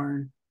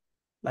popcorn,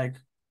 like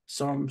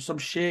some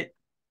shit,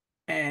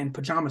 and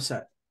pajama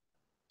set.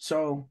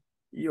 So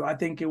I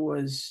think it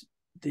was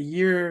the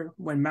year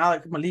when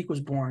Malik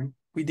was born,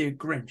 we did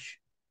Grinch.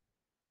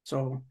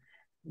 So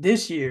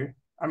this year,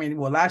 I mean,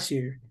 well, last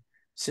year,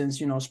 since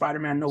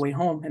Spider-Man No Way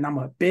Home, and I'm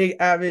a big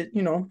avid,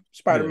 Yeah.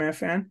 Spider-Man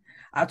fan,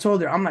 I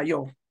told her, I'm like,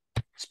 yo,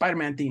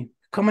 Spider-Man theme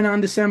coming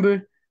on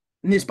December,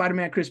 and this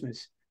Spider-Man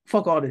Christmas.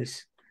 Fuck all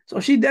this. So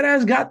she dead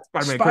ass got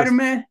Spider-Man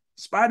Christmas.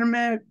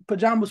 Spider-Man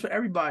pajamas for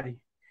everybody.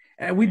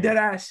 And we Man. dead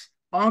ass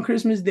on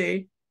Christmas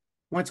Day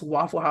went to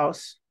Waffle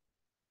House,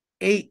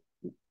 ate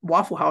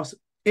Waffle House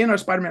in our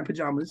Spider-Man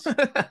pajamas.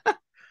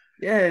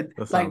 Yeah, That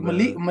like sounds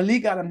good.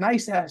 Malik got a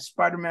nice ass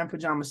Spider-Man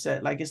pajama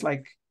set. Like it's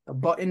like a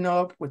button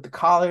up with the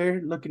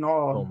collar, looking Oh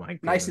all my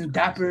nice goodness and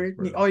gracious, dapper.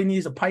 bro. All you need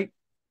is a pipe.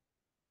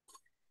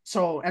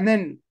 So, and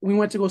then we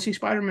went to go see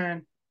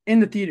Spider-Man in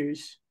the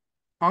theaters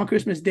on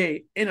Christmas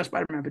Day in our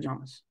Spider-Man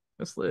pajamas.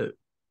 That's lit.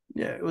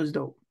 Yeah, it was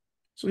dope.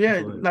 So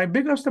That's yeah, lit. like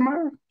big ups to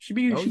Myra.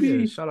 Oh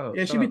yeah, shout out,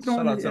 Yeah, shout she be out, shout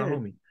throwing out it. to the Yeah,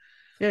 homie.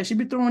 yeah, she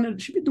be throwing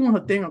it. She be doing her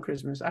thing on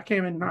Christmas. I can't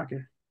even knock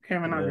her.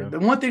 Can't even knock her. Yeah. The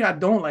one thing I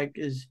don't like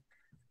is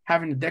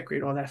having to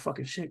decorate all that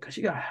fucking shit because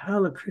she got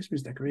hella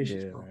Christmas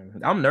decorations, Yeah, bro.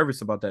 man. I'm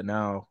nervous about that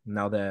now.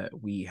 Now that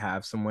we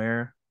have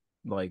somewhere,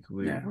 like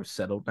Yeah, we're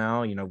settled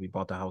now. We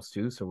bought the house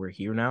too, so we're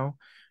here now,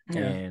 yeah,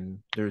 and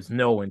there's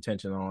no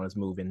intention on us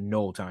moving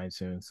no time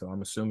soon. So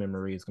I'm assuming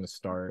Marie is gonna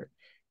start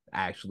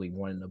actually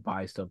wanting to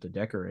buy stuff to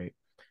decorate.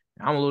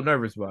 I'm a little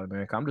nervous about it,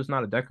 man. 'Cause I'm just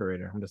not a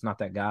decorator. I'm just not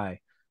that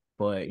guy.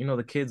 But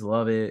the kids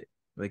love it.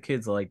 The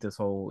kids like this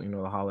whole,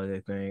 the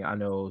holiday thing. I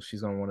know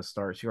she's gonna want to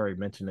start. She already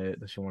mentioned it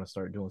that she want to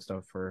start doing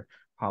stuff for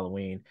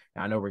Halloween.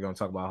 And I know we're gonna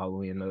talk about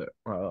Halloween in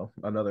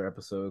another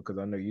episode because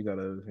I know you got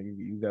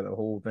a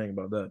whole thing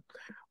about that.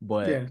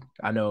 But yeah.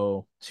 I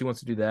know she wants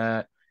to do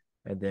that,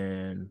 and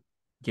then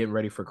getting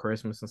ready for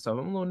Christmas and stuff.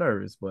 I'm a little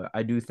nervous, but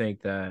I do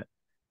think that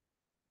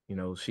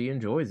she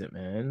enjoys it,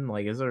 man.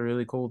 Like it's a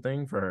really cool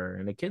thing for her,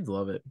 and the kids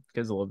love it.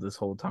 Kids love this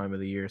whole time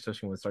of the year,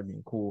 especially when it starts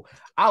getting cool.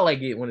 I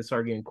like it when it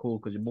starts getting cool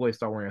because your boys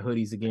start wearing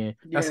hoodies again.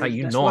 That's how Yeah,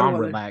 you that know sweater I'm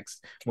weather.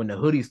 relaxed when the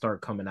hoodies start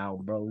coming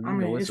out, bro. I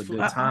mean, It's a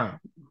good time.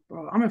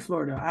 bro. I'm in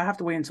Florida. I have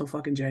to wait until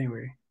fucking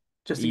January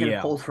just to get a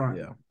Yeah, cold front.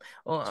 yeah.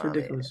 Well, It's I mean,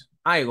 ridiculous,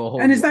 I ain't gonna and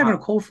hold it's you. not even I a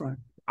cold front,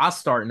 I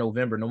start in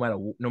November, no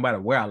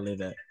matter where I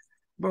live at.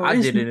 bro. I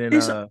did it in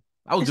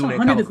I was It's doing it in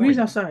 100 degrees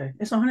California. outside.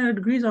 It's 100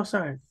 degrees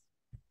outside.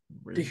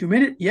 The Really.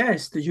 humidity,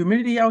 yes, the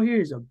humidity out here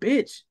is a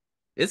bitch.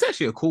 It's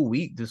actually a cool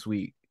week this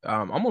week.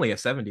 I'm only at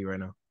 70 right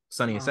now.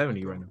 Sunny and Nah,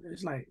 70 right bro. now.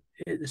 It's like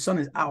the sun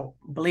is out,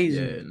 Yeah,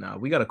 blazing. nah,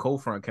 we got a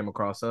cold front came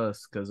across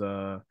us because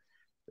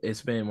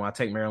it's been when I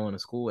take Maryland to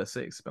school at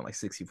 6, it's been like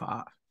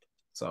 65.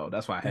 So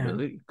that's why I had to Damn,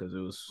 leave because it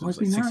was must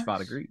like be 65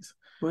 nice. degrees.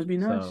 Must be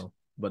nice. So,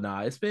 but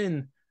nah, it's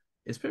been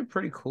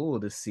pretty cool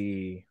to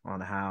see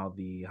on how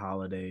the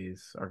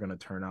holidays are gonna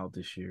turn out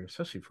this year,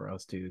 especially for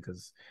us too,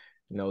 because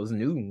it's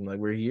new. Like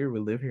we're here, we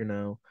live here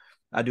now.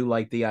 I do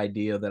like the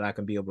idea that I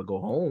can be able to go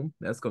home.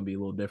 That's gonna be a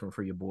little different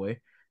for your boy.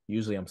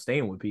 Usually I'm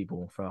staying with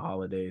people for the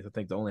holidays. I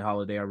think the only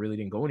holiday I really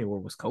didn't go anywhere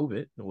was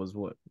COVID. It was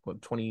what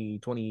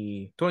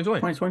 2020.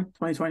 2020,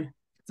 2020.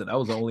 So that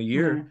was the only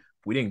year Yeah,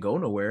 we didn't go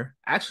nowhere.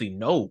 Actually,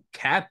 no,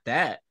 cap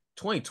that.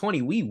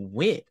 2020, we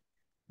went.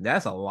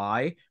 That's a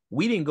lie.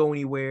 We didn't go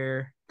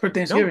anywhere. for No,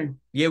 Thanksgiving.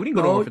 yeah, we didn't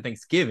go nowhere No, for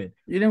Thanksgiving.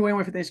 you didn't go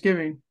anywhere for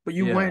Thanksgiving, but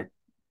you Yeah, went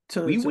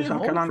we to went South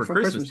home Carolina for for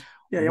Christmas. Christmas.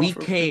 Yeah, you went We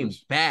for came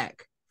Christmas.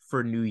 back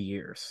for New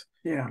Year's.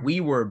 Yeah, We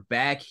were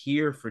back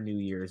here for New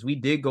Year's. We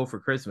did go for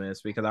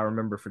Christmas because I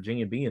remember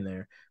Virginia being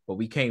there, but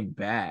we came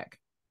back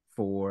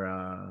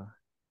for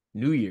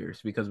New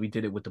Year's because we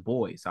did it with the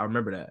boys. I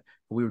remember that.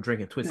 We were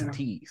drinking twisted yeah.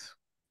 teas.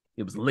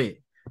 It was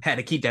lit. Had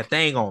to keep that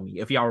thing on me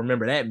if y'all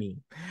remember that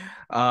meme.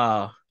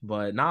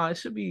 But nah, it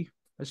should be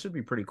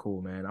pretty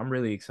cool, man. I'm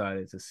really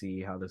excited to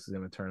see how this is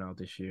gonna turn out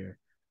this year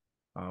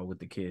with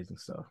the kids and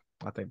stuff.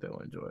 I think they'll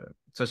enjoy it,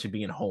 especially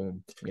being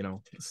home.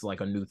 It's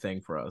like a new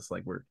thing for us.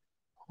 Like we're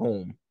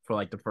home for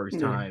like the first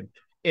Yeah. time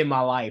in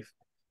my life.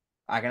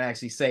 I can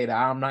actually say that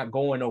I'm not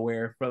going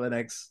nowhere for the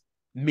next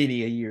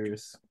many a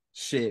years.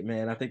 Shit,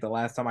 man. I think the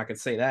last time I could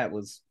say that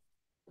was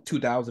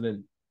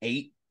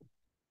 2008.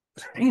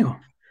 Damn. I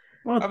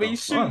What the mean,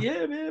 shoot, fuck?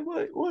 yeah, man.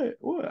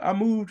 What? I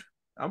moved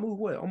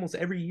what? Almost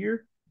every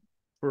year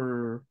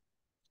for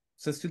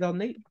since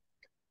 2008.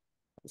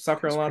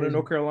 South That's Carolina, crazy.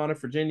 North Carolina,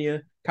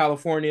 Virginia,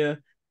 California.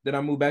 Then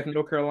I moved back to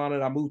North Carolina.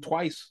 And I moved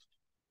twice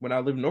when I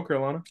lived in North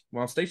Carolina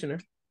while I was stationed there.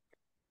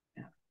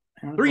 Yeah.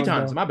 That's Three fucked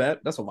times. up. My bad.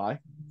 That's a lie.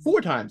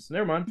 Four times.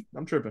 Never mind.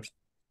 I'm tripping.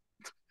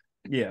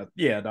 Yeah,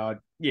 yeah, dog.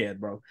 Yeah,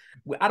 bro.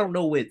 I don't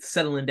know what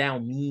settling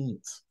down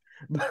means,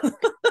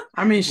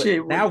 I mean, but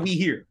shit. now we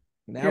here.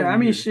 Now Yeah, I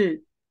we mean, here. shit.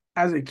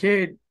 As a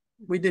kid,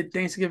 we did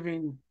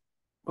Thanksgiving.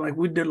 Like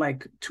we did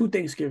like two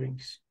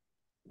Thanksgivings.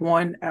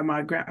 One at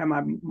my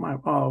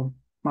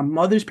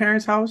mother's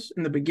parents' house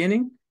in the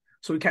beginning.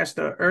 So we catch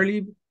the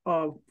early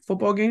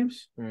football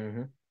games,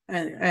 Mm-hmm.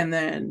 and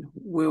then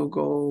we'll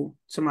go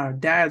to my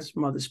dad's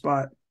mother's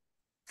spot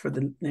for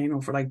the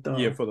for like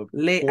Yeah, the for the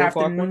late 4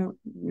 o'clock one, afternoon.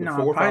 the No,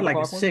 4 or 5 probably like a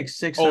o'clock one. six,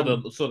 Oh,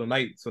 seven. so the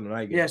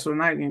night Yeah, game. so the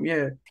night game,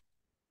 yeah.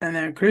 And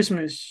then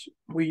Christmas,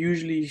 we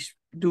usually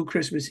do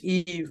Christmas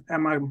Eve at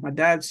my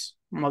dad's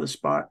mother's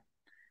spot,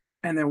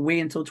 and then wait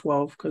until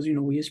 12 because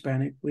we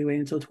Hispanic. We wait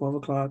until 12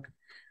 o'clock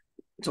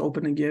to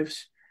open the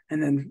gifts,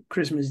 and then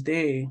Christmas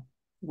Day,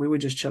 we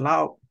would just chill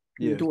out,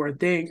 Yeah, do our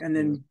thing, and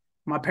yeah. then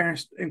my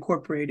parents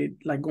incorporated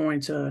like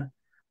going to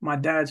my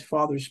dad's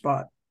father's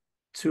spot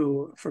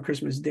to for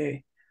Christmas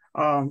Day,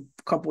 a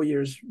couple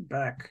years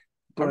back.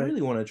 I But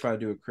really want to try to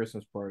do a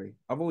Christmas party.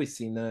 I've always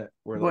seen that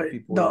where like but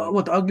people are the like,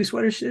 with the ugly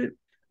sweater shit,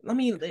 I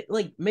mean,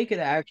 like make it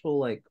an actual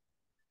like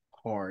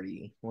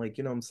party. Like,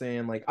 you know what I'm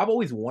saying? Like I've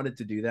always wanted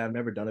to do that. I've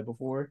never done it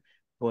before,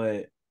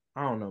 but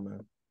I don't know,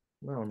 man.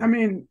 I don't I know.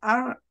 mean, I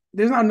don't.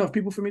 There's not enough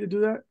people for me to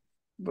do that.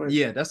 But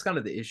Yeah, that's kind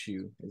of the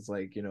issue. It's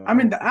like, I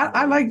mean, I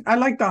don't really I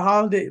like the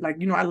holiday. Like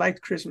I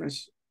liked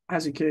Christmas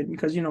as a kid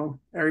because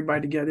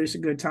everybody together. It's a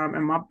good time.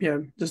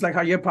 And just like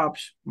how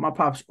my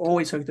pops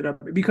always hooked it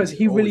up because yeah,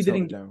 he really always held it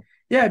didn't. down.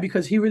 Yeah,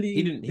 because he really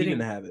He didn't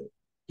didn't. have it.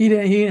 He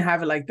didn't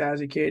have it like that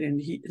as a kid, and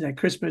he like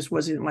Christmas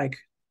wasn't like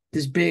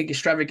this big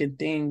extravagant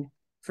thing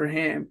for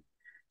him.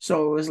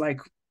 So it was like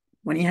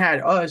when he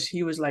had us,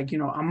 he was like, I'm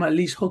gonna at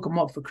least hook him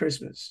up for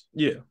Christmas.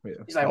 Yeah, yeah.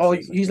 He's like, I'd oh, say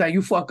the same he's thing. like,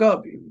 you fuck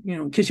up,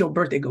 kiss your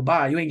birthday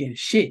goodbye. You ain't getting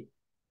shit.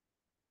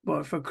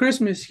 But for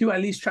Christmas, he'll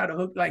at least try to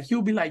hook. Like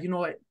he'll be like, you know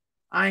what,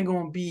 I ain't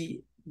gonna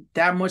be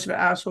that much of an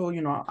asshole.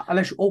 I'll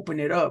let you open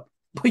it up,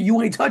 but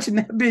you ain't touching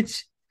that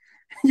bitch.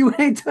 You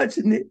ain't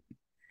touching it.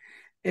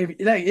 If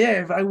like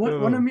yeah, if I want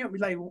one of Oh, me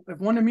like if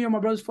one of me or my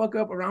brothers fuck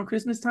up around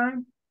Christmas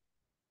time,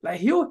 like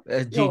he'll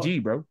that's yo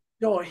GG, bro.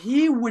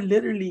 he would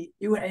literally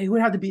it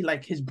would have to be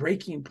like his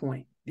breaking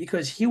point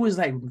because he was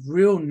like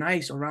real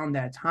nice around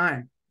that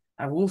time.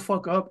 Like we'll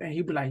fuck up and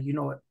he'd be like, you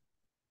know what,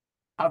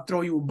 I'll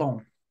throw you a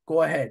bone.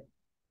 Go ahead.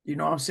 You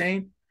know what I'm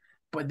saying?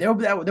 But there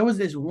was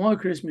this one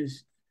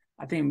Christmas,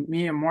 I think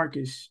me and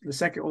Marcus, the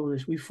second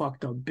oldest, we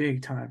fucked up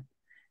big time.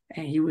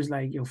 And he was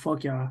like, yo,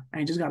 fuck y'all. And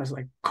he just got us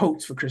like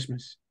coats for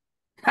Christmas.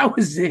 That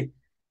was it.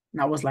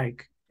 And I was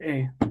like,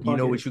 hey, You fuck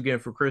know it. what you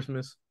get for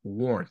Christmas?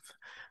 Warmth.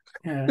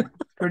 Yeah,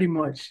 pretty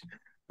much.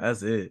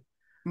 That's it.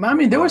 I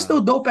mean, they were still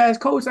Wow. dope ass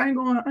coats. I ain't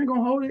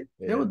gonna hold it.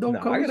 They Yeah. were dope No,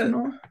 I coats.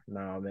 gotta.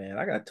 No, man.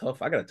 I got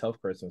a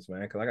tough Christmas,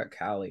 man, because I got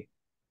Callie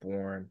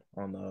born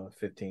on the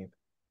 15th.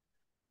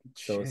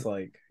 So it's Shit.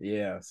 like,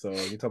 yeah. So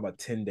you talk about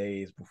 10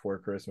 days before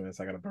Christmas.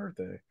 I got a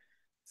birthday.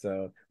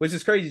 So, which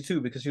is crazy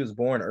too, because she was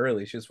born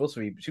early. She was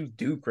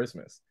due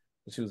Christmas,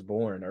 but she was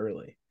born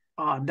early.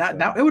 That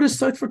So it would have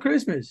sucked for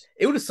Christmas.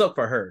 it would have sucked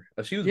for her.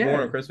 If she was born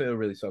on Yeah, Christmas, it would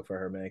really suck for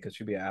her, man, because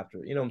she'd be after.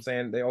 You know what I'm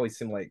saying? They always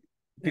seem like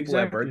people who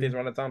have birthdays exactly.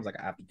 around the time is like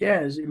afterthought.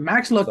 Yeah,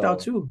 Max lucked out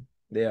So too.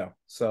 yeah.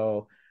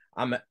 So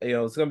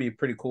it's gonna be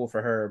pretty cool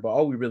for her. But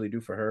all we really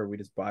do for her, we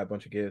just buy a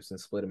bunch of gifts and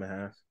split them in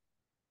half.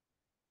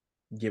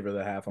 Give her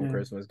the half on Yeah,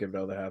 Christmas, give her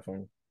the other half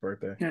on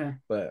birthday. yeah,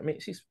 But I mean,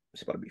 she's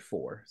about to be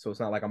 4, so it's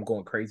not like I'm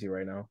going crazy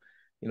right now.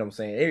 You know what I'm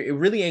saying? It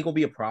really ain't gonna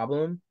be a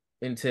problem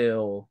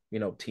until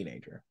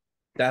teenager.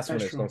 That's when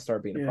that's it's true. gonna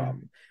start being a Yeah,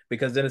 problem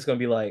because then it's gonna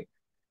be like,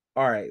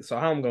 all right, so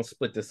how am I gonna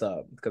split this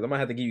up? Because I might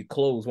have to give you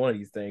clothes one of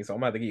these things. So I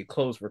might have to give you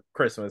clothes for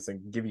Christmas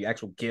and give you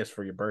actual gifts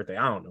for your birthday.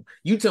 I don't know.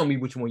 You tell me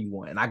which one you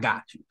want, and I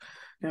got you.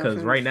 yeah,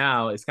 Because right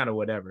now it's kind of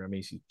whatever. I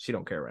mean, she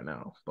don't care right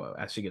now, but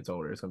as she gets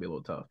older, it's gonna be a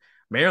little tough.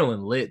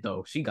 Marilyn lit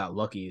though. She got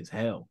lucky as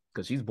hell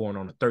because she's born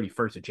on the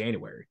 31st of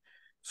January,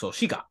 so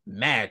she got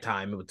mad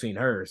time in between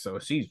her. So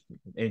she's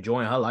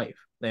enjoying her life.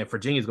 And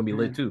Virginia's gonna be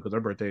lit yeah. too because her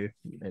birthday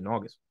in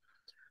August.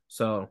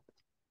 So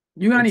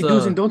You got it's any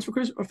do's and don'ts for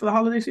Christmas or for the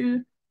holiday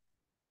season?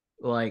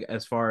 like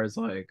as far as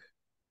like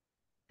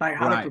Like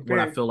how what to I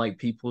prepare? feel like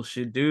people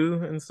should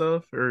do and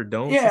stuff or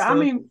don'ts and Yeah, stuff.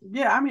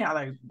 I mean, I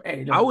like.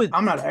 Hey, I look, would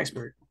I'm not an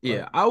expert,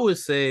 but I would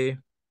say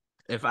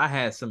if I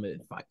had some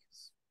advice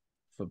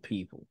for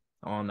people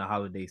on the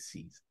holiday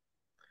season,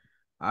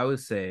 I would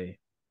say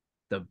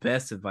the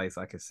best advice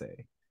I could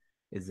say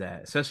is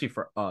that especially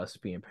for us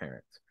being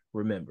parents,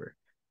 remember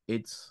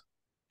it's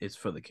it's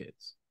for the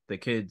kids.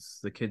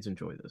 the kids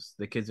enjoy this.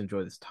 The kids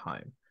enjoy this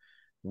time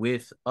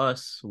with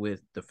us,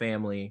 with the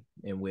family,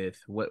 and with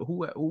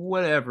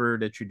whatever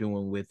that you're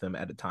doing with them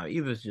at the time.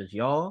 Even if it's just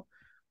y'all,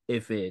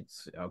 if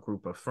it's a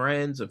group of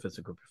friends, if it's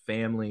a group of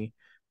family,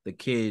 the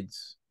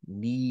kids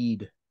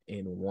need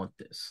and want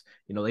this.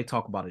 They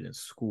talk about it in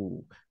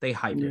school. They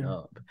hype it Yeah,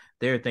 up.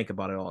 They're thinking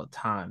about it all the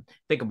time.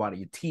 Think about it.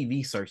 Your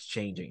TV starts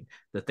changing.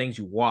 The things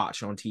you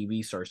watch on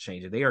TV starts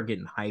changing. They are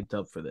getting hyped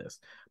up for this.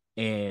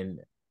 And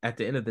at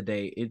the end of the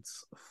day,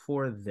 it's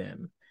for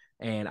them.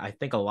 And I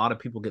think a lot of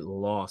people get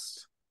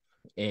lost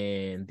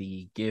in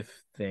the gift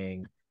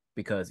thing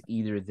because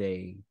either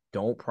they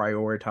don't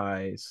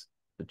prioritize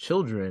the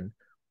children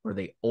or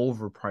they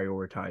over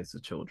prioritize the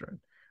children.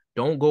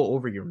 Don't go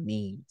over your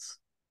means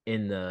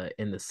in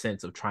the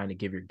sense of trying to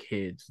give your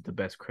kids the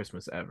best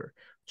Christmas ever.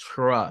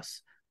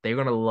 Trust they're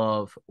gonna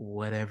love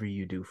whatever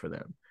you do for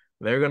them.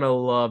 They're gonna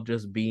love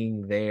just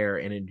being there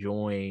and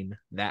enjoying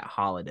that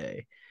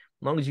holiday.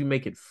 As long as you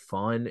make it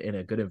fun in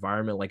a good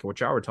environment, like what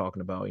y'all were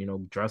talking about,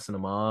 dressing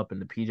them up in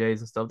the PJs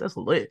and stuff, that's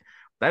lit.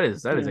 That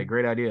is yeah. a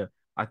great idea.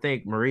 I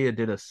think Maria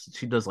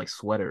she does like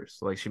sweaters.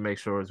 Like she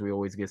makes sure we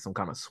always get some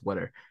kind of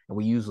sweater and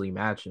we usually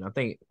match. And I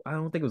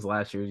don't think it was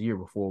last year, it was the year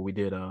before we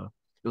did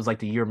it was like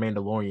the year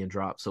Mandalorian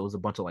dropped. So it was a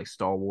bunch of like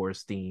Star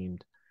Wars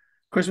themed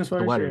Christmas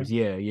sweaters, yeah. sweaters.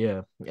 Yeah,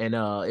 yeah. And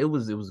it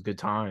was a good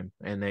time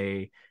and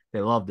they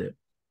loved it.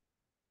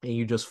 And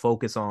you just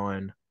focus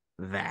on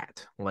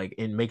that, like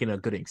in making a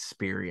good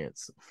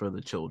experience for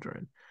the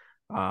children.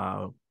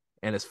 Uh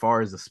and as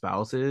far as the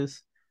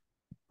spouses,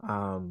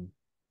 um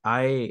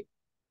I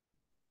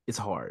it's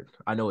hard.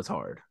 I know it's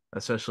hard,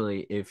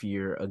 especially if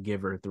you're a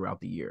giver throughout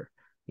the year.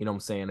 You know what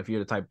I'm saying? If you're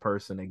the type of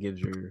person that gives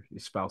your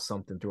spouse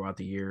something throughout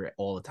the year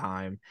all the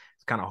time,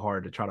 it's kind of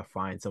hard to try to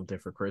find something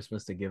for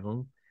Christmas to give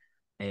them.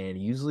 And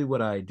usually,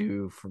 what I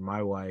do for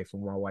my wife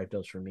and what my wife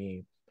does for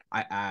me,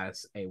 I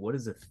ask, hey, what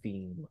is the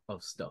theme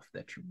of stuff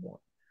that you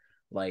want?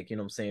 Like, you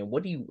know what I'm saying?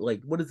 What do you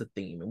like? What is the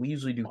theme? And we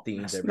usually do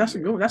themes every That's a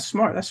good year. one. That's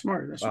smart. That's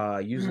smart. Yeah.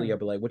 Usually I'll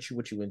be like, what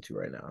you into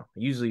right now?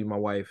 Usually my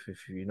wife,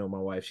 if you know my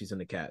wife, she's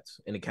into cats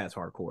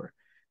hardcore.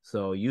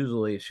 So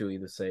usually she'll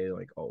either say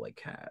like, oh, like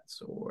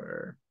cats,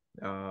 or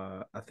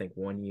I think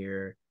one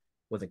year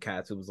wasn't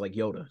cats, it was like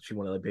Yoda. She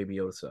wanted like baby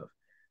Yoda stuff.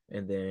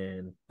 And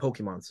then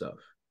Pokemon stuff,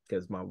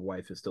 because my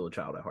wife is still a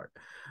child at heart.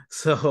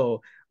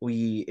 So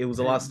it was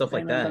a lot of stuff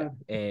Ain't like nothing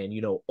that. bad.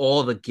 And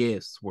all the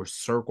gifts were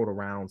circled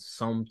around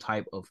some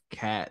type of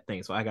cat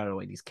thing. So I got her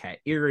like these cat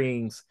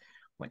earrings,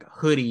 like a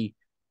hoodie,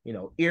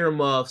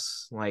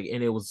 earmuffs, like,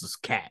 and it was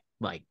just cat.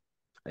 Like,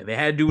 if it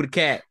had to do with a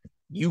cat,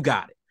 you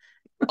got it.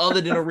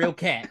 Other than a real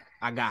cat,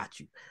 I got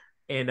you.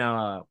 And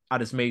I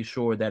just made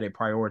sure that it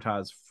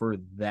prioritized for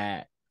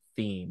that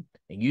theme.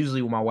 And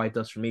usually what my wife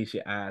does for me,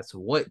 she asks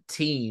what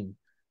team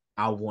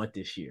I want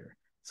this year.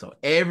 So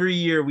every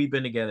year we've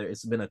been together,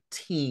 it's been a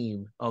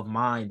team of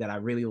mine that I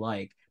really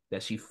like,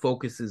 that she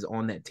focuses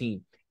on that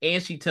team.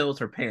 And she tells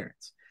her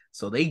parents.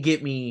 So they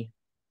get me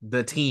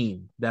the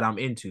team that I'm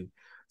into.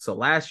 So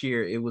last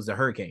year it was the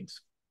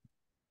Hurricanes.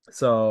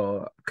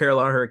 So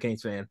Carolina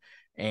Hurricanes fan,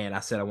 and I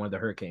said I wanted the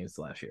Hurricanes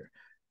last year,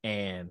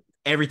 and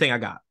everything I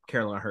got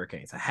Carolina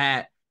Hurricanes. A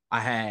hat, I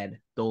had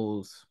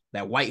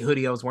that white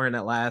hoodie I was wearing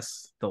the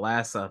last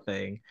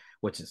thing,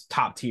 which is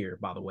top tier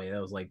by the way.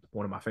 That was like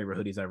one of my favorite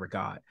hoodies I ever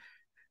got.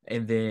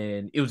 And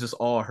then it was just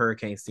all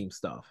Hurricanes team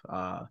stuff.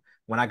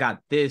 When I got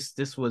this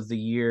was the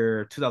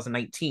year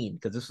 2019,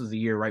 because this was the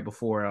year right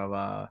before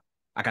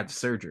I got the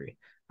surgery.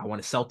 I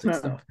wanted Celtic Yeah.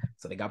 stuff,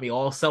 so they got me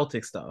all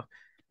Celtic stuff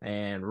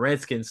and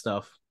Redskin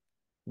stuff.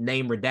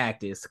 Name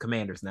redacted. It's the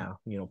Commanders now.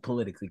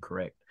 Politically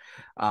correct.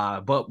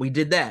 But we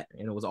did that,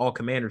 and it was all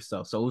Commander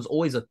stuff. So it was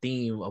always a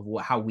theme of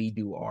how we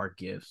do our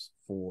gifts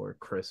for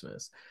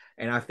Christmas,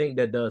 and I think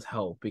that does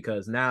help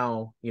because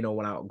now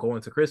when I go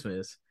into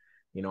Christmas,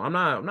 I'm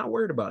not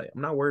worried about it.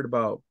 I'm not worried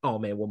about, oh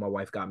man, what my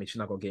wife got me. She's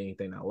not gonna get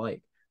anything I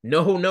like.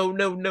 No, no,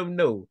 no, no,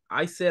 no.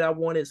 I said I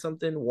wanted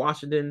something.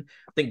 Washington.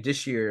 I think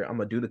this year I'm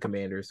gonna do the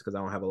Commanders because I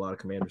don't have a lot of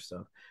Commander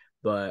stuff.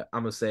 But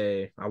I'm gonna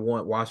say I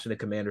want Washington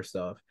Commander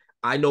stuff.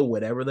 I know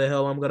whatever the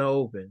hell I'm gonna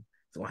open,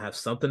 it's gonna have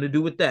something to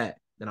do with that,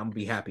 and I'm gonna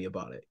be happy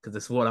about it because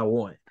it's what I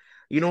want.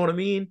 You know what I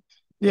mean?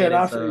 Yeah, And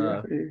I feel you.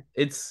 I feel you.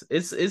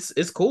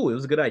 it's cool. It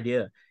was a good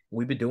idea.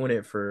 We've been doing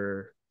it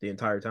for the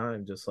entire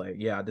time. Just like,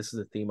 yeah, this is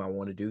a theme I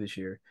want to do this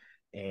year,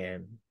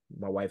 and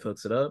my wife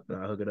hooks it up,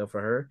 and I hook it up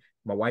for her.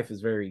 My wife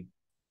is very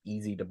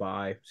easy to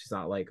buy. She's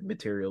not like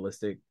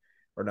materialistic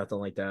or nothing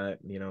like that.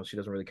 She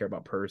doesn't really care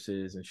about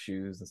purses and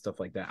shoes and stuff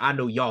like that. I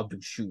know y'all do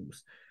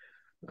shoes.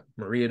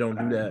 Maria don't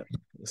do that.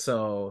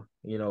 So,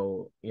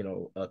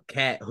 a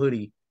cat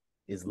hoodie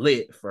is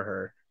lit for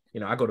her.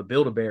 I go to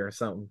Build a Bear or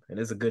something, and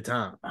it's a good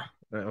time.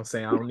 You know what I'm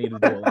saying? I don't need to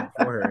do a lot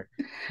for her.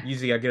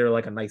 Usually I get her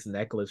like a nice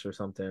necklace or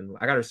something.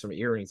 I got her some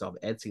earrings off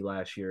Etsy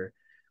last year,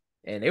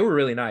 and they were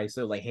really nice.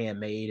 They were like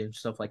handmade and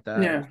stuff like that. It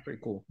was Yeah.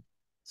 pretty cool.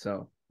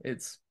 So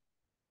it's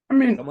I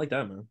mean, something like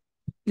that, man.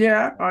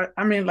 yeah,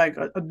 I mean, like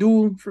a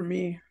duel for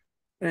me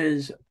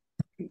is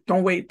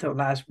don't wait till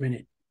last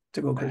minute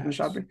to go Christmas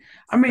Facts. shopping.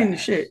 I mean,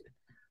 shit. Facts.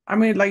 I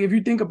mean, like if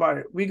you think about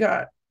it, we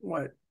got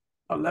what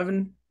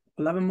 11,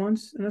 11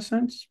 months in a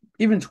sense,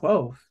 even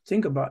 12.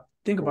 Think about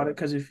it, What?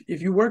 because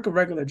if you work a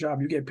regular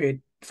job, you get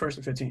paid first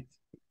and 15th.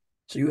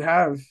 So you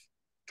have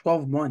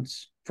 12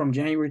 months from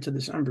January to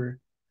December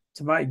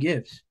to buy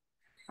gifts.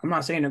 I'm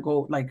not saying to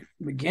go like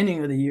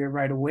beginning of the year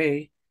right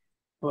away,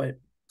 but if you,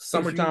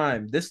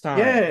 Summertime, this time.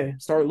 yeah,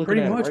 Start looking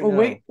pretty at it much. right Or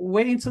now.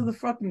 wait until the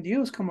fucking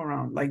deals come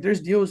around. Like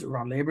there's deals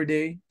around Labor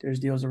Day, there's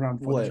deals around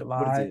Fourth of What is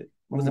July, it?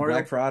 What is it? Black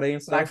Memorial, Friday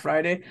and Black stuff?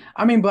 Friday.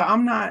 I mean, but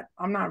I'm not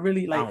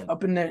really I like don't.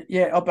 up in the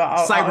yeah out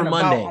Cyber and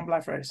about on Monday.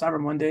 Black Friday,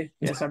 Cyber Monday,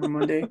 yeah, Cyber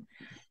Monday,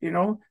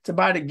 to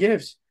buy the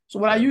gifts.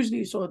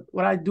 Yeah. So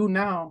what I do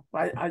now,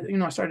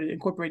 I started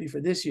incorporating for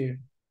this year.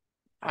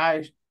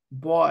 I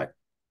bought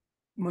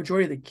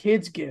majority of the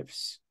kids'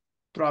 gifts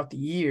throughout the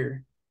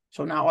year.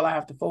 So now all I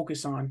have to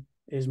focus on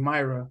is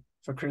Myra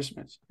for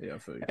Christmas. Yeah, I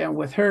feel you. And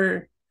with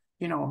her,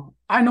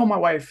 I know my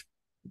wife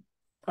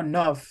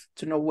enough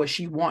to know what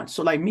she wants.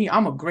 So like me,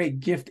 I'm a great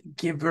gift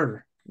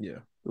giver, Yeah.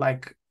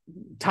 like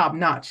top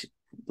notch,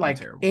 I'm like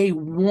terrible.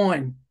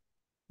 A1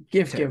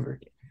 gift Terrible. giver.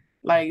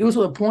 Like it was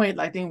to the point,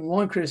 like, I think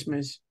one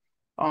Christmas,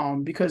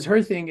 because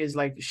her thing is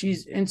like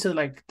she's into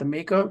like the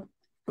makeup,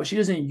 but she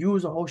doesn't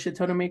use a whole shit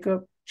ton of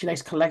makeup. She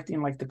likes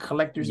collecting like the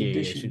collector's Yeah,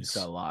 yeah. She just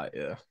got editions. a lot.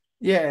 Yeah.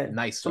 Yeah.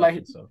 Nice So stuff like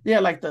and stuff. yeah,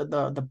 like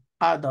the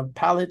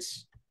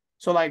palettes.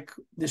 So like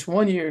this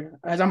one year,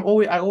 as I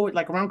always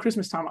like around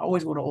Christmas time, I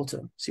always go to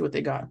Ulta, see what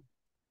they got.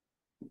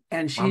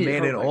 And My she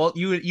man her in like, all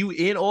you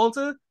in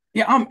Alta?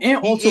 yeah, I'm in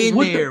Ulta He in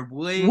with the there,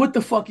 boy. with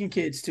the fucking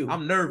kids too.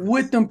 I'm With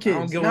nervous. them I don't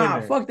kids. go in Nah,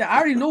 there. fuck that. I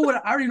already know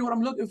what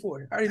I'm looking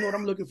for. I already know what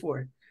I'm looking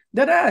for.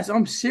 That ass,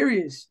 I'm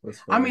serious.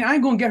 That's I mean, funny. I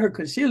ain't gonna get her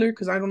concealer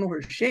because I don't know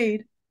her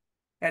shade,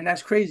 and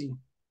that's crazy.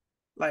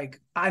 Like,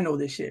 I know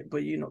this shit,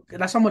 but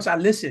that's how much I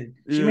listen.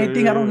 She Yeah, may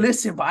think I don't yeah,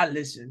 listen, but I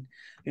listen,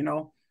 you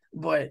know.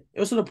 But it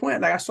was to the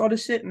point, like I saw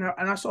this shit, and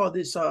I saw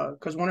this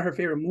because one of her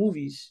favorite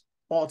movies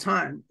all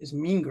time is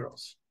Mean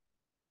Girls,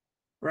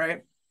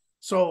 right?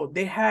 So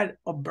they had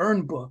a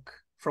burn book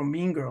from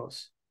Mean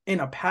Girls in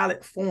a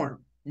palette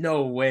form.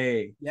 no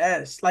way.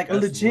 Yes,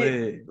 That's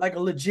lit. like a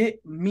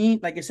legit mean,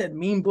 like I said,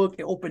 mean book.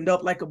 It opened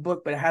up like a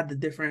book, but it had the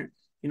different,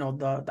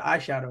 the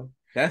eyeshadow,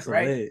 That's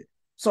right? lit.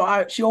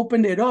 So she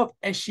opened it up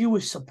and she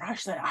was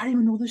surprised, like, I didn't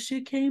even know this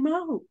shit came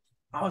out.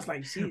 I was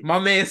like, see, My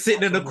man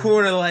sitting that's in a the boy.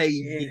 corner like,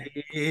 Yeah.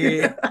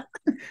 yeah,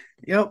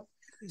 Yep.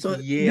 So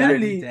yeah, I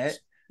need literally, that.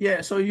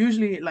 yeah. So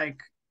usually,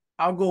 like,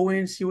 I'll go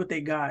in, see what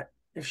they got.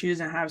 If she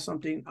doesn't have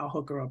something, I'll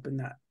hook her up in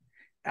that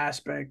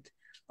aspect.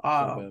 It's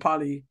not bad.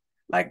 Probably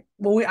like,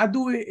 but I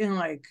do it in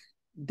like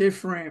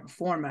different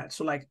formats.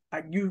 So like,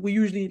 we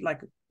usually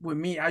like with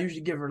me, I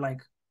usually give her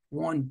like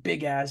one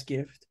big ass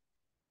gift,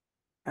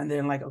 and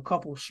then like a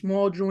couple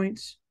small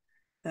joints,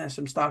 and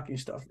some stocking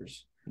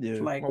stuffers. So Yeah,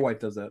 my like, wife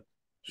does that.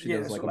 She yeah.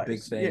 does So like a like, big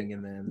yeah, thing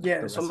and then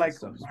yeah. the So rest of the like,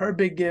 stuff is her fine.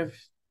 big gift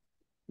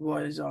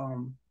was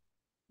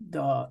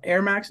the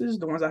Air Maxes,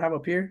 the ones I have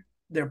up here.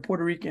 They're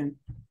Puerto Rican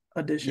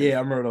Yeah, edition. I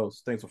remember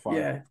those. Thanks for fire.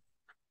 Yeah.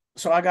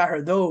 So I got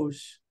her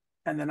those,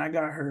 and then I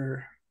got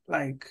her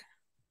like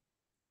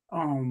a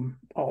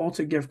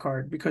Ulta gift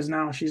card because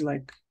now she's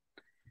like,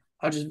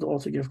 I'll just do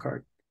Ulta gift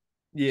card.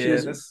 She Yeah,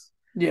 doesn't. that's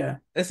Yeah.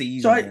 that's So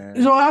easy, I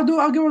man. so I'll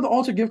give her the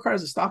Ulta gift card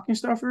as a stocking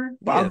stuffer,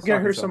 but I'll Yeah, get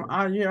stocking her some. stuffer.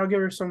 I'll give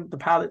her some the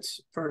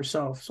palettes for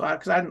herself. So I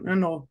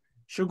know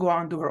she'll go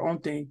out and do her own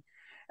thing,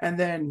 and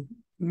then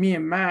me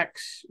and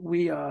Max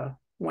we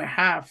went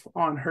half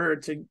on her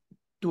to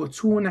do a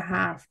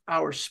 2.5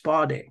 hour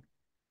spa day.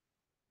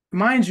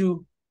 Mind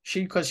you,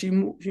 because she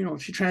moved,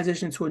 she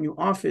transitioned to a new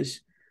office.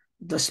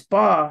 The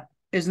spa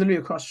is literally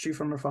across the street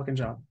from her fucking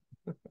job.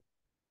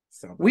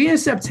 Sound We bad. in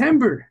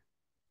September,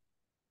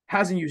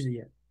 hasn't used it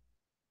yet.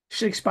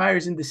 She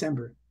expires in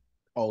December.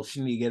 Oh, she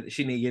need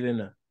to get in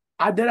there.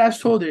 I did ask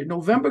told her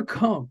November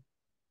come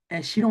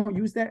and she don't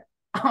use that.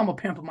 I'm gonna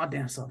pamper my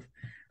damn self.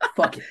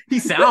 Fuck it. He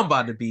said I'm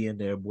about to be in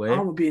there, I'm boy.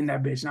 gonna be in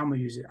that bitch and I'm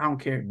gonna use it. I don't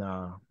care.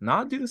 Nah,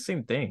 I do the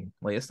same thing.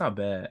 Like it's not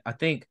bad. I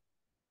think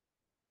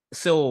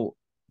so.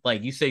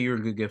 Like you say, you're a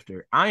good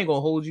gifter. I ain't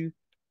gonna hold you.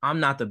 I'm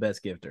not the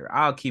best gifter.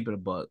 I'll keep it a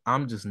buck.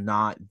 I'm just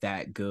not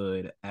that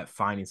good at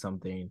finding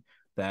something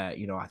that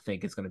I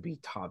think it's gonna be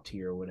top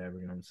tier or whatever.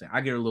 You know what I'm saying?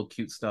 I get a little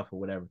cute stuff or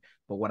whatever.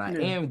 But what I Yeah.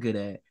 am good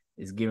at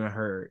is giving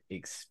her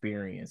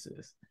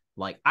experiences.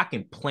 Like I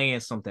can plan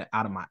something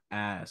out of my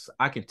ass.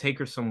 I can take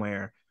her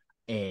somewhere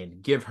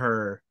and give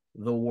her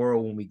the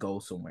world when we go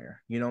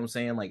somewhere. You know what I'm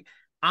saying? Like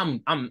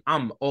I'm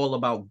all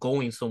about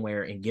going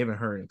somewhere and giving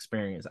her an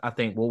experience. I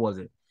think what was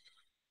it?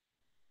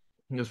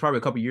 It was probably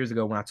a couple years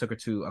ago when I took her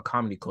to a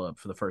comedy club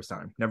for the first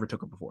time. Never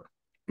took her before.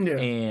 Yeah.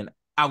 And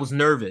I was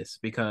nervous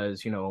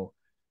because,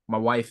 my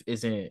wife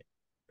isn't,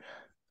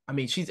 I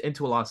mean, she's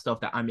into a lot of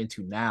stuff that I'm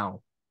into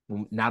now,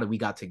 now that we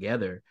got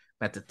together.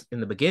 But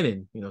in the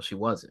beginning, she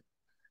wasn't.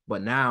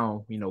 But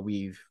now,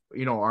 we've,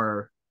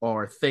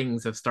 our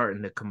things have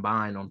starting to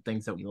combine on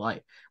things that we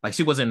like. Like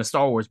she wasn't into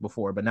Star Wars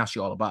before, but now she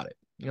all about it.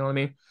 You know what I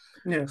mean?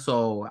 Yeah.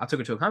 So I took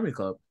her to a comedy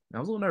club. And I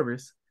was a little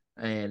nervous,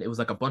 and it was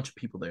like a bunch of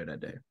people there that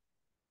day.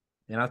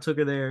 And I took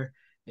her there,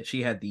 and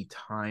she had the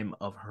time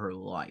of her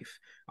life.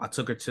 I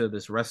took her to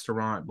this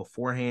restaurant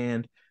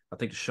beforehand. I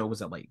think the show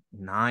was at like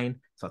 9,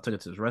 so I took her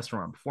to this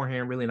restaurant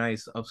beforehand. Really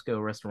nice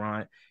upscale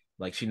restaurant,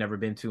 like she never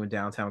been to in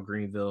downtown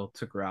Greenville.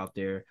 Took her out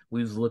there.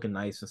 We was looking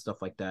nice and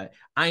stuff like that.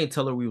 I didn't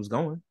tell her we was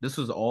going. This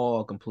was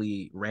all a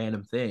complete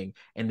random thing.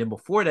 And then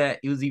before that,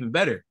 it was even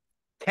better.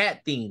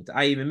 Cat themed.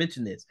 I even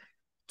mentioned this.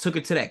 Took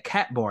her to that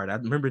cat bar. I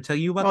remember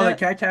telling you about Oh, the that.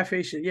 cat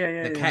cafe shit. Yeah,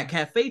 yeah, The yeah. cat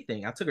cafe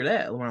thing. I took her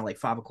that around like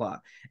 5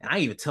 o'clock. And I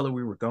didn't even tell her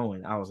we were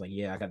going. I was like,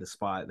 yeah, I got this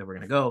spot that we're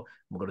gonna go.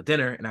 We'll go to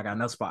dinner, and I got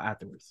another spot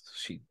afterwards.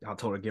 I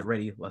told her, get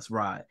ready, let's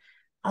ride.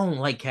 I don't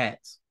like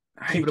cats.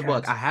 I Keep hate it a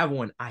buck. cats. I have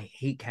one. I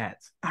hate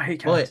cats. I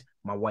hate But cats.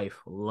 my wife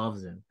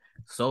loves them.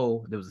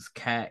 So there was this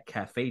cat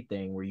cafe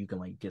thing where you can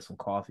like get some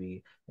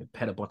coffee and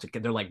pet a bunch of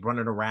kids. They're like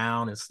running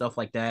around and stuff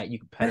like that. You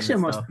can pet That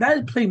them and shit stuff.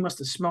 that place must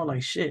have smelled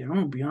like shit. I'm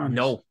gonna be honest.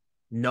 No,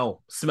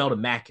 no, smelled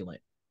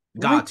immaculate.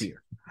 God What?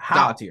 tier. God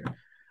How? tier.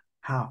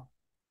 How?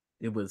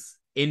 It was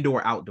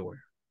indoor, outdoor.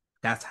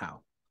 That's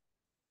how.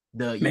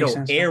 Makes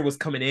sense though. Air was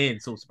coming in,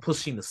 so it's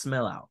pushing the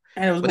smell out.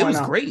 And it was But it going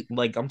was out. great.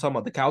 Like I'm talking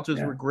about, the couches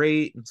Yeah. were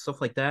great and stuff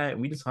like that.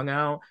 And we just hung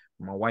out.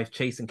 My wife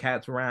chasing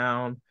cats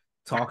around,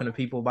 talking to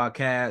people about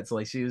cats.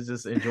 Like she was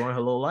just enjoying her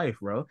little life,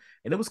 bro.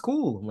 And it was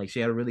cool. Like she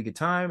had a really good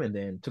time. And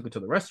then took her to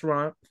the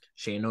restaurant.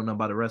 She ain't know nothing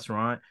about the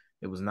restaurant.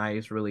 It was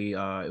nice, really. It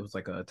was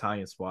like an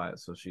Italian spot.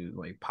 So she was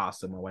like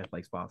pasta. My wife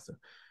likes pasta.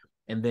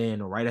 And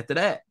then right after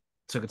that,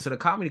 took her to the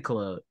comedy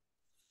club.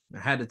 I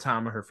had the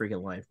time of her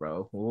freaking life,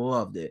 bro.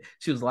 Loved it.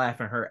 She was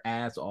laughing her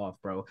ass off,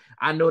 bro.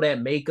 I know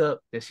that makeup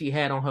that she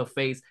had on her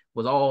face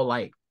was all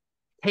like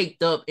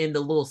caked up in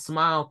the little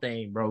smile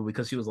thing, bro,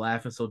 because she was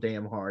laughing so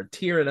damn hard,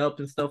 tearing up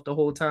and stuff the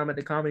whole time at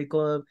the comedy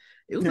club.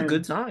 It was a Yeah.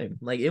 good time.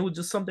 Like it was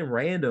just something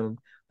random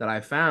that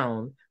I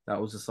found that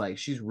was just like,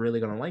 she's really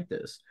gonna like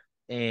this.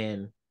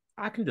 And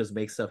I can just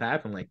make stuff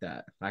happen like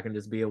that. I can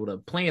just be able to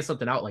plan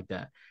something out like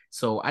that.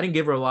 So I didn't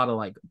give her a lot of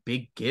like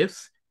big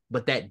gifts,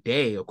 but that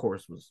day, of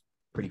course, was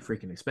pretty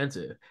freaking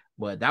expensive.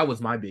 But that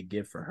was my big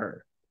gift for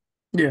her.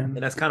 Yeah. And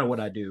that's kind of what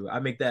I do. I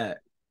make that,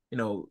 you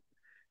know,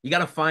 you got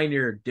to find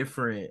your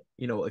different,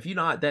 if you're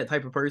not that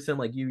type of person,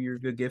 like you're a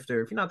good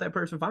gifter. If you're not that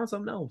person, find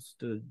something else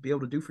to be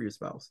able to do for your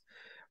spouse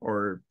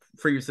or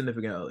for your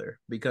significant other,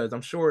 because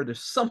I'm sure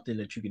there's something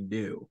that you can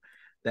do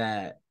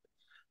that,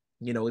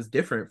 is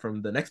different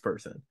from the next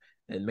person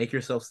and make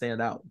yourself stand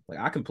out. Like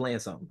I can plan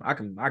something. I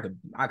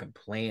can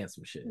plan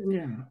some shit.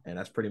 Yeah. And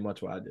that's pretty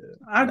much what I did.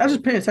 I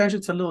just pay attention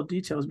to little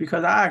details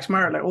because I asked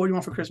Myra, like, oh, what do you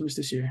want for Christmas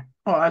this year?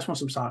 Oh, I just want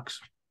some socks.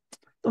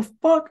 The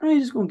fuck? I ain't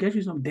just gonna get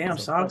you some damn Some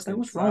socks. Like, fucking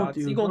what's wrong with socks.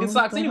 you, You gonna bro? get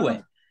What socks the anyway.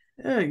 hell?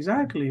 Yeah,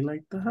 exactly.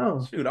 Like the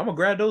hell. Shoot, I'm gonna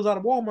grab those out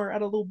of Walmart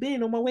at a little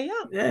bin on my way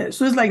out. Yeah.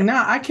 So it's like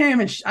now I came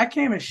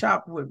and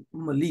shop with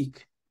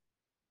Malik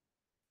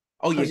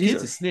Oh yeah, because he's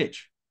kid's a a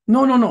snitch.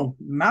 no.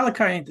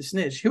 Malachi ain't the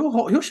snitch.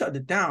 He'll shut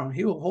it down.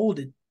 He'll hold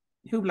it.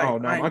 He'll be like, Oh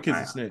no, my kid's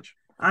a snitch.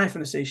 I ain't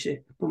finna say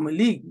shit. But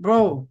Malik,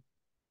 bro,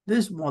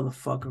 this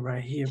motherfucker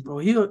right here,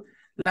 bro.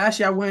 Last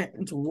year I went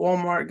into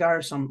Walmart, got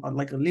her some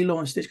like a Lilo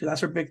and Stitch because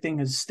that's her big thing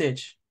is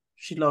Stitch.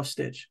 She loves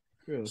Stitch.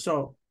 Really?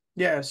 So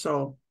yeah,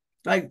 so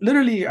like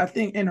literally, I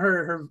think in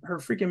her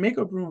freaking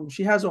makeup room,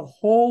 she has a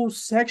whole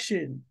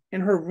section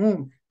in her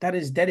room that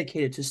is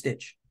dedicated to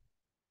Stitch,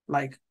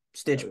 like I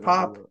Stitch did not know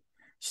Pop, that.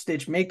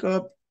 Stitch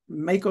makeup,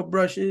 makeup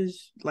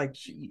brushes, like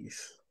Jeez,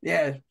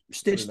 yeah, I did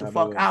Stitch the not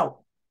know fuck that. out,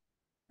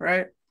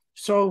 right?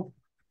 So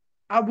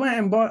I went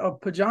and bought a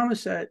pajama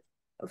set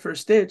for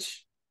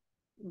Stitch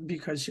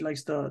because she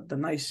likes the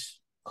nice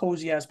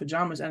cozy ass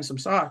pajamas and some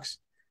socks.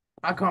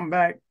 I come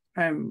back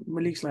and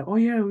Malik's like, "Oh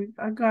yeah,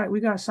 we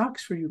got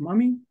socks for you,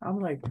 mommy." I'm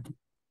like,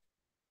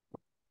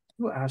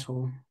 "You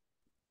asshole,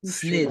 you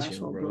straight Snitching,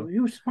 asshole, bro."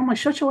 bro. I'm like,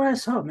 "Shut your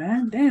ass up,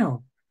 man. Damn,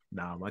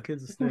 Nah, my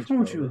kid's a what's snitch, wrong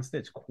with bro. They you?"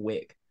 snitch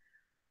quick.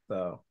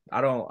 So I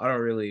don't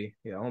really,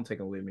 I don't take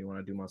them with me when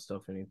I do my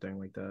stuff, or anything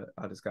like that.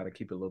 I just gotta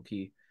keep it low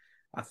key.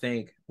 I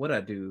think what I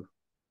do,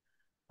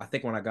 I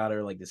think when I got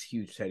her like this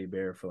huge teddy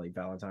bear for like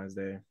Valentine's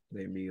Day,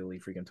 they immediately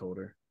freaking told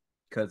her,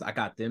 because I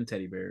got them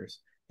teddy bears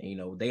and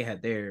they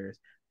had theirs,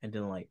 and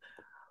then like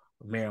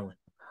Marilyn,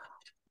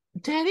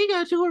 Daddy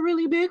got you a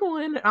really big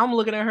one. I'm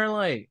looking at her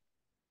like,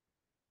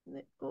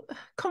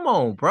 come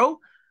on, bro.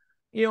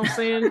 You know what I'm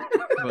saying?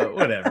 But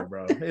whatever,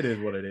 bro. It is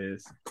what it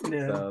is.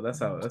 Yeah, So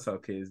that's how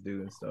kids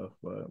do and stuff.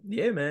 But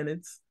yeah,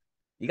 man,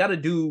 you gotta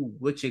do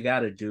what you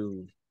gotta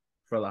do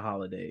for the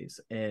holidays.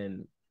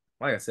 And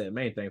like I said,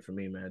 main thing for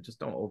me, man, just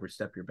don't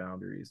overstep your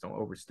boundaries. Don't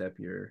overstep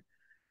your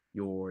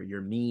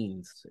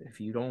means. If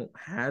you don't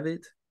have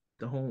it,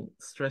 don't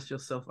stress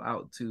yourself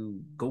out to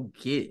go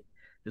get it.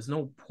 There's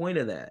no point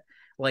of that.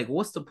 Like,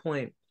 what's the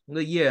point?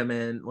 Like, yeah,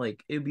 man,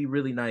 like it'd be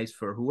really nice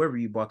for whoever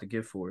you bought the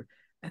gift for.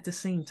 At the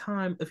same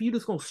time, if you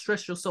just gonna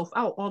stress yourself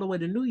out all the way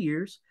to New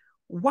Year's,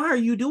 why are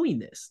you doing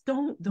this?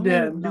 Don't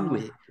yeah, don't do no.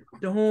 it.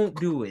 Don't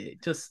do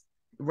it. Just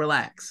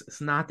relax. It's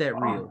not that Oh,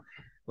 real.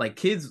 Like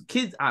kids,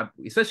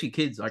 especially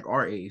kids like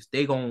our age,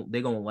 they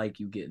gonna like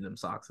you getting them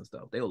socks and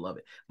stuff. They'll love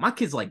it. My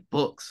kids like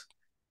books.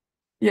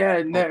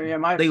 yeah, Oh,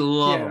 yeah, they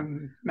love yeah.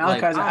 them.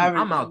 Like Malachi's an I'm avid.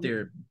 I'm out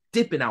there.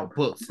 dipping out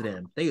books to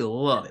them. They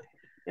love it.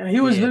 Yeah, he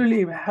was And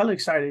literally hell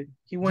excited.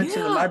 He went to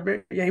the yeah,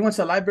 library. Yeah, he went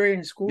to the library in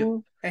yep.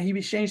 school, and he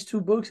exchanged 2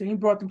 books, and he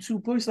brought them 2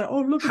 books. Like,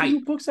 oh, look at the new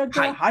Hype, books I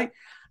got. hype. Hype.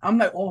 I'm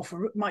like, oh,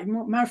 for my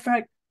matter of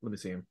fact, Let me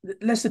see him.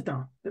 let's sit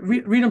down. Yeah.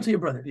 Read them to your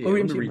brother. Go Yeah, read let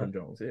them me to your read them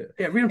brother. Jones.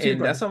 Yeah. Yeah, read them to your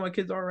And that's brother. how my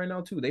kids are right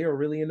now too. They are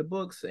really into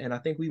books. And I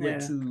think Yeah, we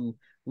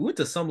went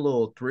to some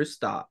little thrift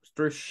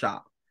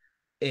shop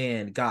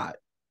and got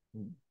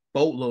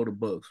boatload of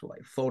books for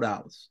like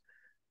 $4.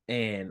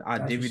 And I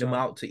that's divvied what's them up.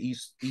 out to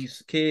each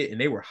kid, and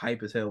they were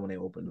hype as hell when they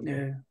opened them.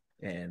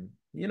 Yeah. And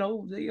you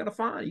gotta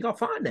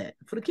find that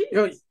for the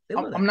Yo, kids. They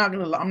love I'm that.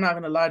 not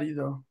gonna lie to you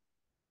though.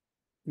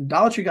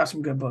 Dollar Tree got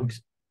some good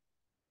books.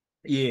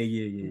 Yeah,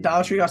 yeah, yeah,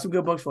 Dollar Tree yeah. got some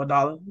good books for $1. I'm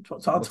Dollar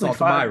gonna talk to 25.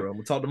 Myra. I'm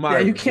gonna talk to Yeah,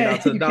 you Myra. Get out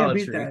can't to the you can't Dollar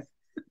beat Tree. that.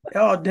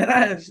 Oh, dead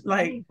ass. I'm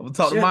Like gonna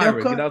talk to they'll Myra.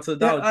 Get come. out to the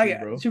They're Dollar Tree, like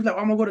bro. she'll be like,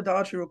 I'm gonna go to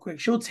Dollar Tree real quick.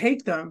 She'll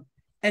take them,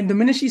 and the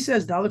minute she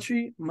says Dollar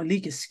Tree,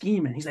 Malik is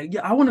scheming. He's like,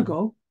 yeah, I want to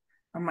go.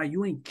 I'm like,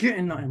 you ain't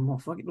getting nothing,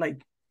 motherfucker.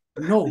 Like,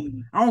 no,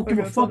 I don't I give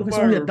a gotta talk fuck to if it's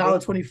only a Myra, dollar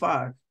bro.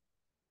 25.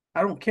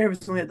 I don't care if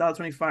it's only a dollar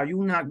 25.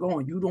 You not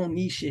going. You don't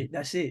need shit.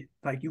 That's it.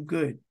 Like you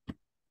good.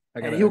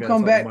 And I he'll gotta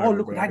come talk to back. Oh, Myra,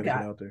 look what bro. I I gotta get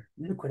got. out there.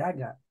 Look what I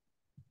got.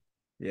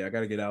 Yeah, I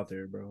gotta get out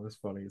there, bro. That's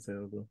funny as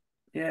hell, bro.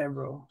 Yeah,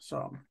 bro.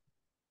 So,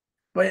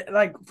 but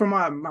like for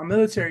my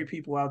military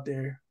people out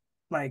there,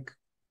 like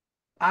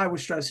I would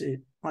stress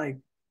it. Like,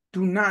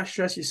 do not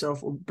stress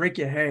yourself or break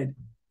your head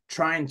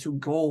trying to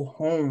go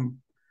home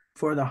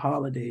for the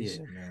holidays.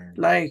 Yeah, man.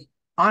 Like,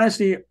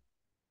 honestly,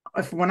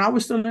 if when I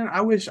was still in,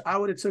 I wish I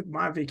would have took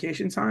my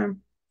vacation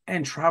time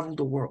and traveled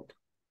the world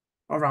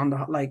around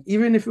the like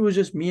even if it was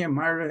just me and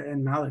Myra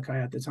and Malachi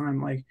at the time.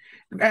 Like,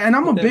 and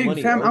I'm Put a that big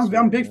money fam. I'm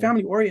elsewhere, big man.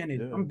 family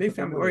oriented. Yeah, I'm big put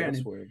that family money oriented.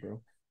 elsewhere,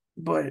 bro.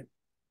 But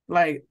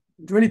like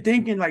really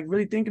thinking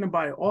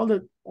about it, all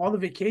the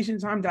vacation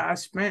time that I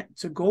spent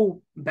to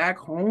go back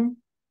home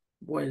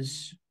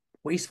was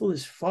wasteful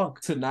as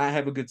fuck. To not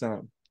have a good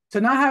time. To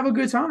not have a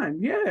good time.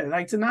 Yeah,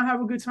 like to not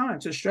have a good time,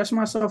 to stress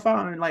myself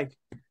out and like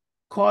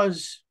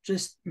cause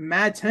just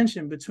mad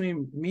tension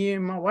between me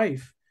and my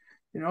wife.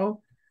 You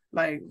know,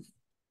 like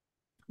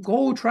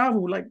go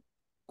travel, like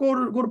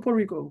go to Puerto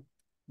Rico,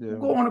 Yeah,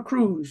 go on a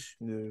cruise,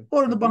 yeah.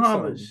 go to the Do something.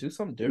 Bahamas. Do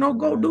something You know, different,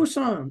 go do man.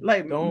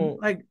 something. Don't.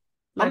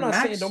 I'm Like not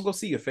saying don't Max. go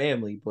see your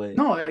family, but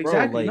No, bro,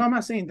 exactly. No, like I'm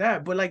not saying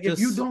that. But like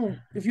just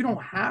if you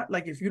don't have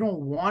like if you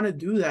don't want to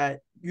do that,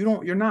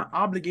 you're not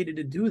obligated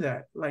to do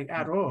that, like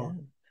at yeah. all.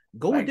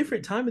 Go a Like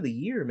different time of the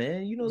year,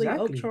 man. You know they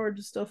exactly. upcharge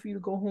and stuff for you to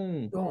go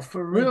home. Oh,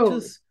 for Like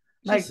real.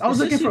 Like I was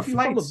looking especially for if you're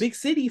from a flights. big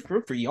city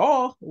for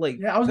y'all, like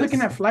Yeah, I was looking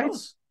that's at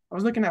flights. I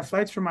was looking at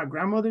flights for my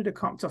grandmother to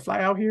come to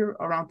fly out here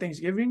around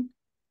Thanksgiving.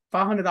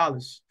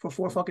 $500 for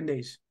 4 fucking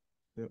days.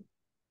 yep.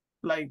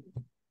 Like,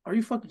 are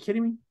you fucking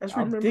kidding me? That's I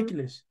remember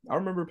ridiculous. I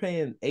remember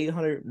paying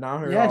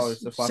 $800 Yes,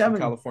 to fly from 7.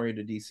 California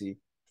to DC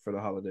for the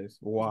holidays.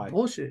 Why?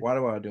 Bullshit. Why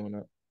do I doing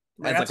that?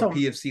 Like As I like a told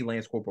PFC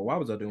Lance Corporal. Why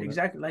was I doing that?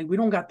 exactly. Like we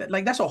don't got that.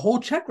 Like that's a whole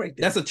check right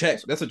That's there. a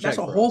check. That's a That's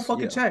check a for whole us.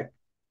 fucking Yeah. check.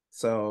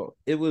 So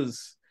it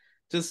was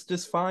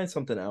just find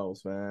something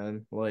else,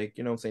 man. Like,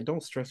 you know what I'm saying?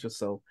 Don't stress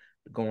yourself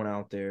going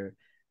out there.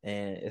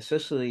 And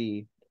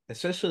especially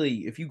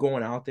if you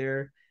going out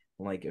there,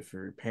 like if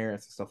your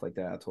parents and stuff like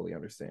that, I totally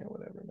understand,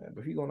 whatever, man.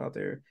 But if you going out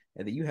there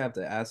and then you have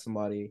to ask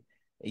somebody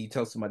and you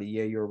tell somebody,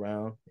 yeah, you're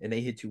around, and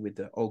they hit you with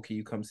the, oh, can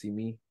you come see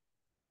me?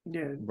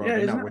 Yeah, Bro, yeah, they're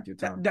it's not not worth your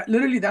that, time. that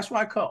literally that's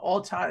why I cut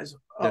all ties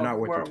They're of not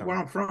worth your where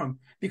time. I'm from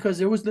because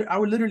there was I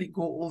would literally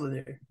go over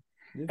there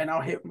Yeah. and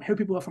I'll hit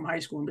people up from high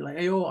school and be like,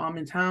 hey yo, I'm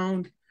in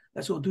town,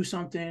 let's go do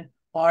something.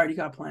 I already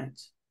got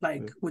plans. Yeah.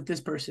 Like with this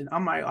person.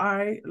 I'm like, all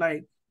right,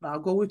 like I'll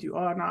go with you.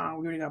 Oh nah,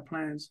 we already got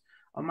plans.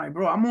 I'm like,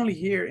 bro, I'm only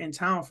here in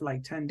town for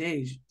like 10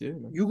 days. Yeah,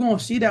 man. You gonna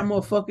see that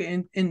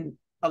motherfucker in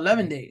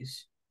 11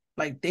 days.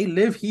 Like they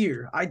live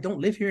here. I don't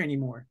live here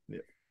anymore. Yeah.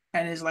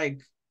 And it's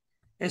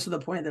to the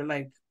point that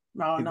like,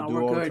 no, People no, do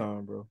we're all the good.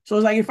 time, bro. So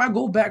it's like if I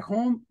go back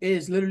home, it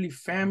is literally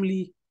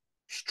family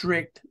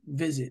strict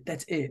visit.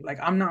 That's it. Like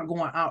I'm not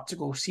going out to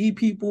go see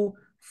people.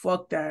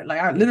 Fuck that.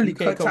 Like I If literally you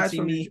can't cut come ties see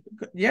from me,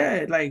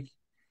 yeah, like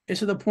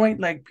it's to the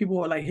point like people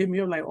are like hit me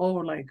up like, oh,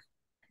 like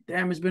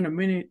damn, it's been a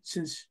minute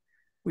since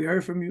we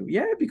heard from you.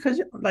 Yeah, because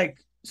like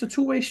it's a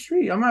two-way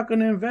street. I'm not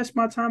gonna invest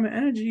my time and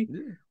energy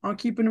yeah, on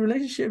keeping a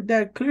relationship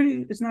that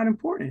clearly is not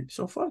important.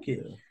 So fuck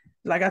it. yeah,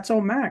 Like I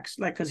told Max,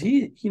 like, cause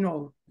he's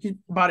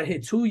about to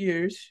hit 2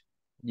 years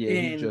yeah.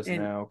 He's just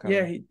in now kind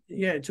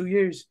yeah, of. 2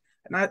 years.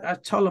 And I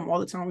tell him all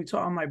the time we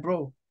talk, I'm like,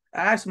 bro, I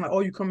asked him like, oh,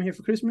 you coming here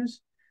for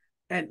Christmas?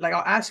 And like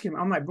I'll ask him,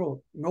 I'm like,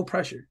 bro, no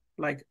pressure.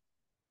 Like,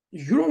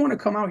 you don't want to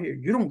come out here.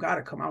 You don't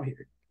gotta come out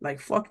here. Like,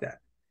 fuck that.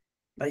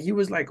 Like he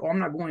was like, oh, I'm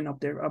not going up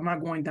there. I'm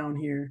not going down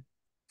here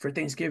for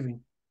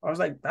Thanksgiving. I was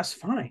like, that's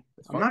fine.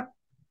 It's I'm fine. not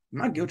I'm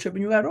not guilt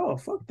tripping you at all.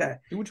 Fuck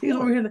that. Do what you He's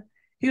over want. here.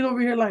 He's over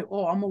here like,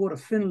 oh, I'm gonna go to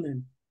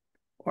Finland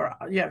or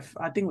yeah,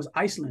 I think it was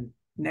Iceland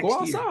Go next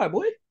year. outside,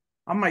 boy.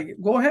 I'm like,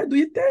 go ahead, do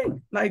your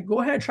thing. Like,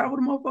 go ahead, travel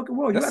the motherfucking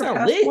world. You That got a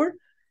sound lit. passport?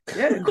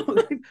 Yeah, go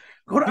to Do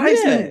that.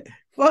 Iceland.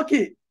 Fuck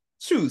it.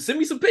 Shoot, send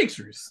me some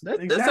pictures. That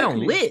sound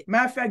Exactly. lit.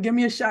 Matter of fact, give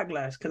me a shot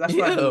glass because that's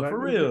what I Yeah, do. for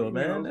real, You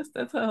man. know,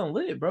 That's how I'm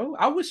lit, bro.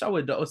 I wish I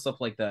would do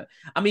stuff like that.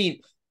 I mean,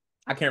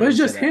 I can't but it's really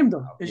say just that. him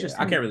though. It's Yeah, just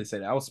I him can't though. really say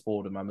that. I was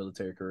spoiled in my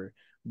military career,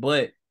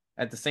 but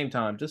at the same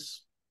time,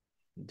 just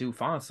dude,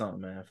 find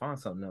something, man. Find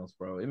something else,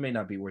 bro. It may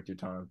not be worth your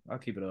time. I'll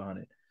keep it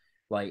 100.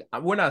 Like,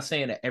 we're not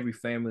saying that every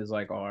family is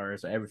like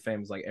ours or every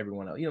family is like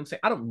everyone else. You know what I'm saying?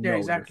 I don't Yeah, know your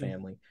exactly.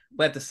 family,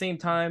 but at the same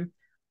time,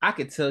 I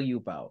could tell you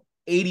about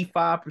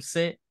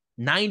 85%,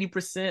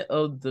 90%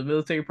 of the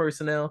military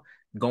personnel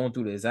going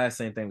through the exact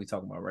same thing we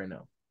talking about right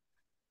now.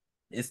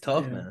 It's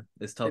tough, Yeah, man.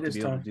 It's it tough to is be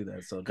able to tough. do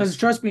that. So Because just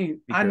trust me,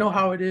 be I know careful.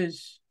 how it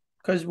is.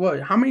 Because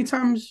what? How many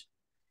times?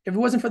 If it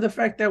wasn't for the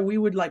fact that we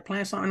would like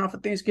plan something off for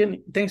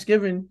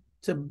Thanksgiving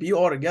to be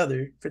all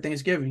together for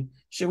Thanksgiving,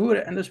 shit, we would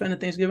end up spending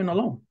Thanksgiving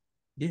alone.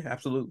 Yeah,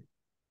 absolutely.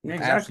 Yeah,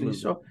 exactly.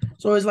 Absolutely.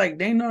 So it's like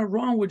they ain't nothing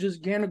wrong with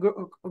just getting a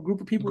group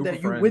of people Group of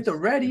that you with friends and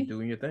already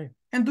doing your thing.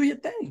 and do your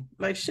thing.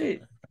 Like shit.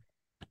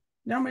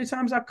 You know how many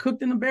times I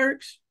cooked in the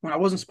barracks when I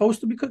wasn't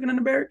supposed to be cooking in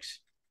the barracks?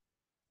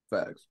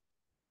 Facts.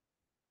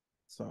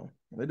 So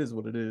it is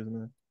what it is,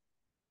 man.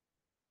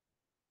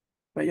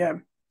 But yeah,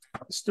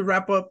 just to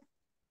wrap up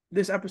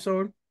this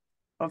episode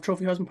of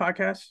Trophy Husband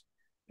Podcast.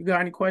 If you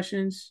got any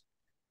questions,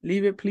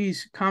 leave it.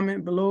 Please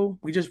comment below.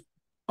 We just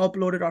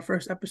uploaded our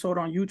first episode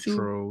on YouTube.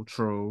 True,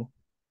 true.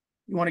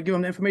 You want to give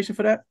them the information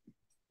for that?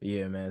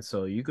 Yeah, man.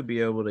 So you could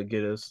be able to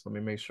get us. Let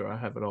me make sure I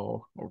have it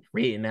all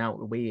written out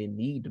the way it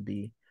need to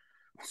be.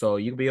 So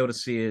you can be able to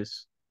see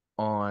us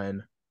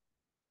on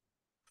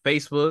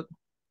Facebook.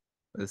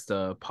 It's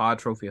the Pod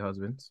Trophy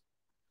Husbands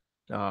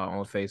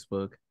on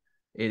Facebook.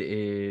 It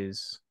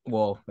is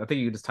I think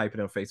you can just type it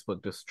on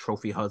Facebook, just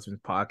Trophy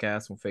Husbands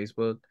Podcast on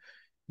Facebook.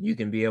 You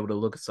can be able to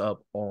look us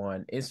up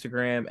on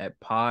Instagram at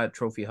Pod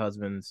Trophy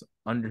Husbands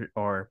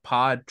or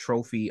Pod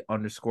Trophy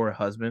underscore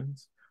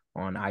Husbands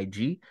on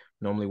IG.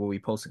 Normally we'll be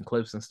posting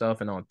clips and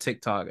stuff, and on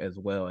TikTok as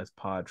well as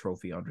Pod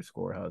Trophy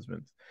underscore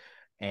Husbands.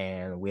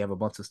 And we have a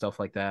bunch of stuff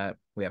like that.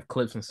 We have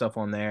clips and stuff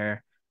on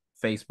there.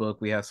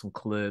 Facebook, we have some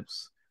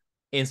clips.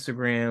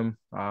 Instagram,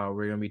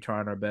 we're gonna be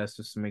trying our best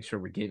just to make sure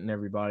we're getting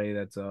everybody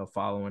that's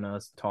following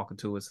us, talking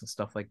to us, and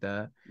stuff like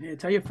that. Yeah,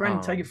 tell your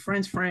friend, tell your Um,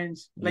 friends,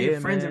 friends, let your yeah,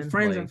 friends and man.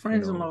 friends and Like,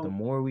 friends the alone.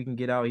 more we can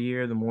get out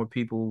here, the more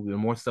people, the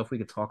more stuff we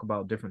can talk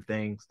about different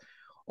things.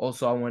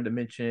 Also, I wanted to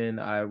mention,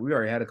 we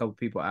already had a couple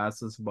people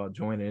ask us about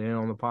joining in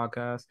on the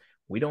podcast.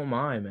 We don't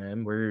mind,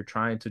 man. We're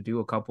trying to do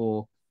a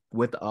couple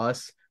with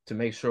us to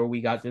make sure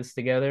we got this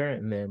together,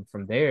 and then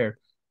from there,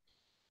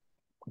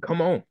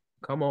 come on,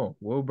 come on.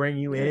 We'll bring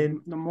you Yeah,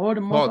 in, the more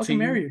the talk to motherfucking you.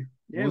 merrier.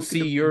 Yeah, We'll we see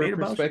could your debate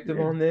about shit. perspective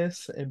Yeah, on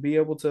this and be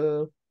able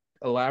to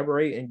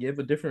elaborate and give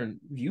a different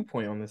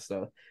viewpoint on this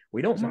stuff.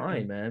 We don't exactly.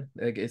 mind, man.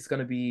 Like, it's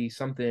gonna be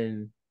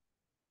something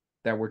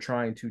that we're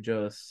trying to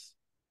just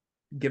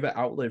give an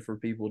outlet for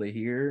people to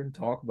hear and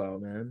talk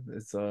about, man.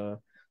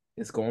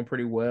 It's going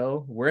pretty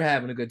well. We're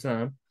having a good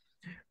time.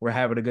 We're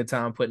having a good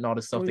time putting all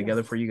this Oh stuff yeah,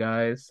 together for you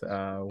guys.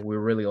 We're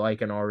really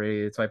liking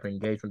already the type of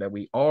engagement that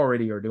we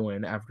already are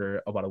doing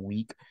after about a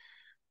week.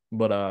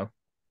 But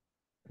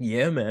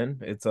yeah, man,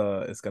 it's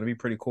gonna be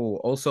pretty cool.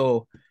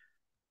 Also,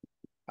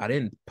 I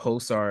didn't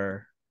post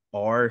our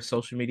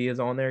social medias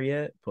on there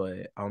yet,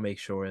 but I'll make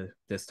sure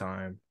this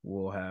time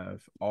we'll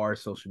have our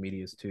social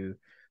medias too.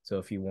 So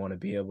if you want to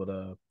be able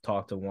to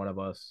talk to one of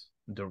us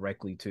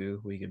directly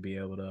too, we could be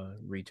able to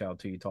reach out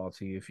to you, talk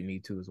to you if you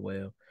need to as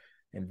well.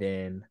 And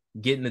then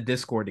getting the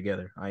Discord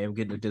together. I am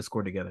getting the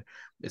Discord together.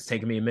 It's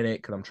taking me a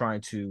minute because I'm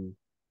trying to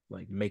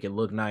like make it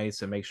look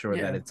nice and make sure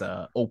that yeah, it's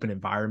a open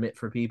environment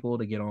for people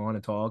to get on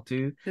and talk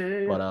to. yeah, yeah,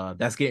 yeah. But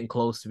that's getting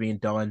close to being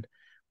done.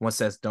 Once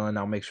that's done,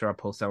 I'll make sure I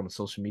post that on the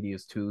social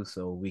medias too,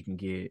 so we can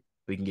get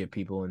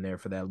people in there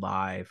for that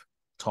live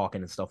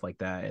talking and stuff like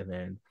that, and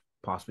then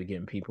possibly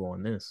getting people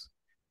on this.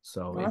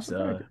 So Oh, that's it's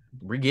a fact.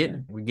 we're Yeah,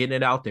 getting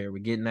it out there. We're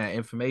getting that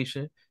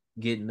information,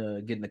 getting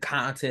the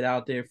content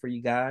out there for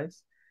you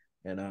guys.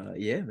 And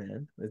yeah,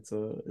 man, it's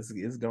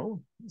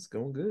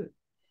going good.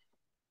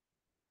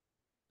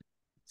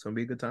 It's gonna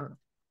be a good time.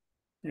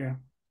 yeah.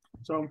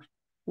 So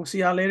we'll see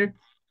y'all later.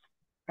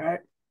 All right,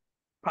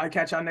 probably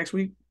catch y'all next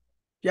week.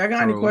 Y'all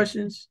got any True.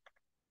 questions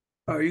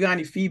or you got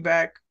any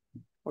feedback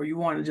or you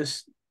want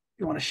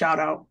to shout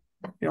out,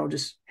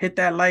 just hit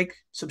that like,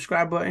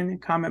 subscribe button,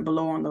 and comment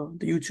below on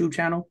the YouTube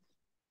channel.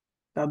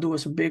 That'll do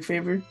us a big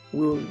favor.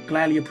 We'll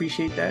gladly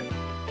appreciate that.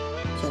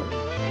 Yes, So, sir.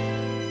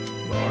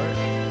 All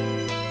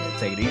right.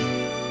 Take it easy.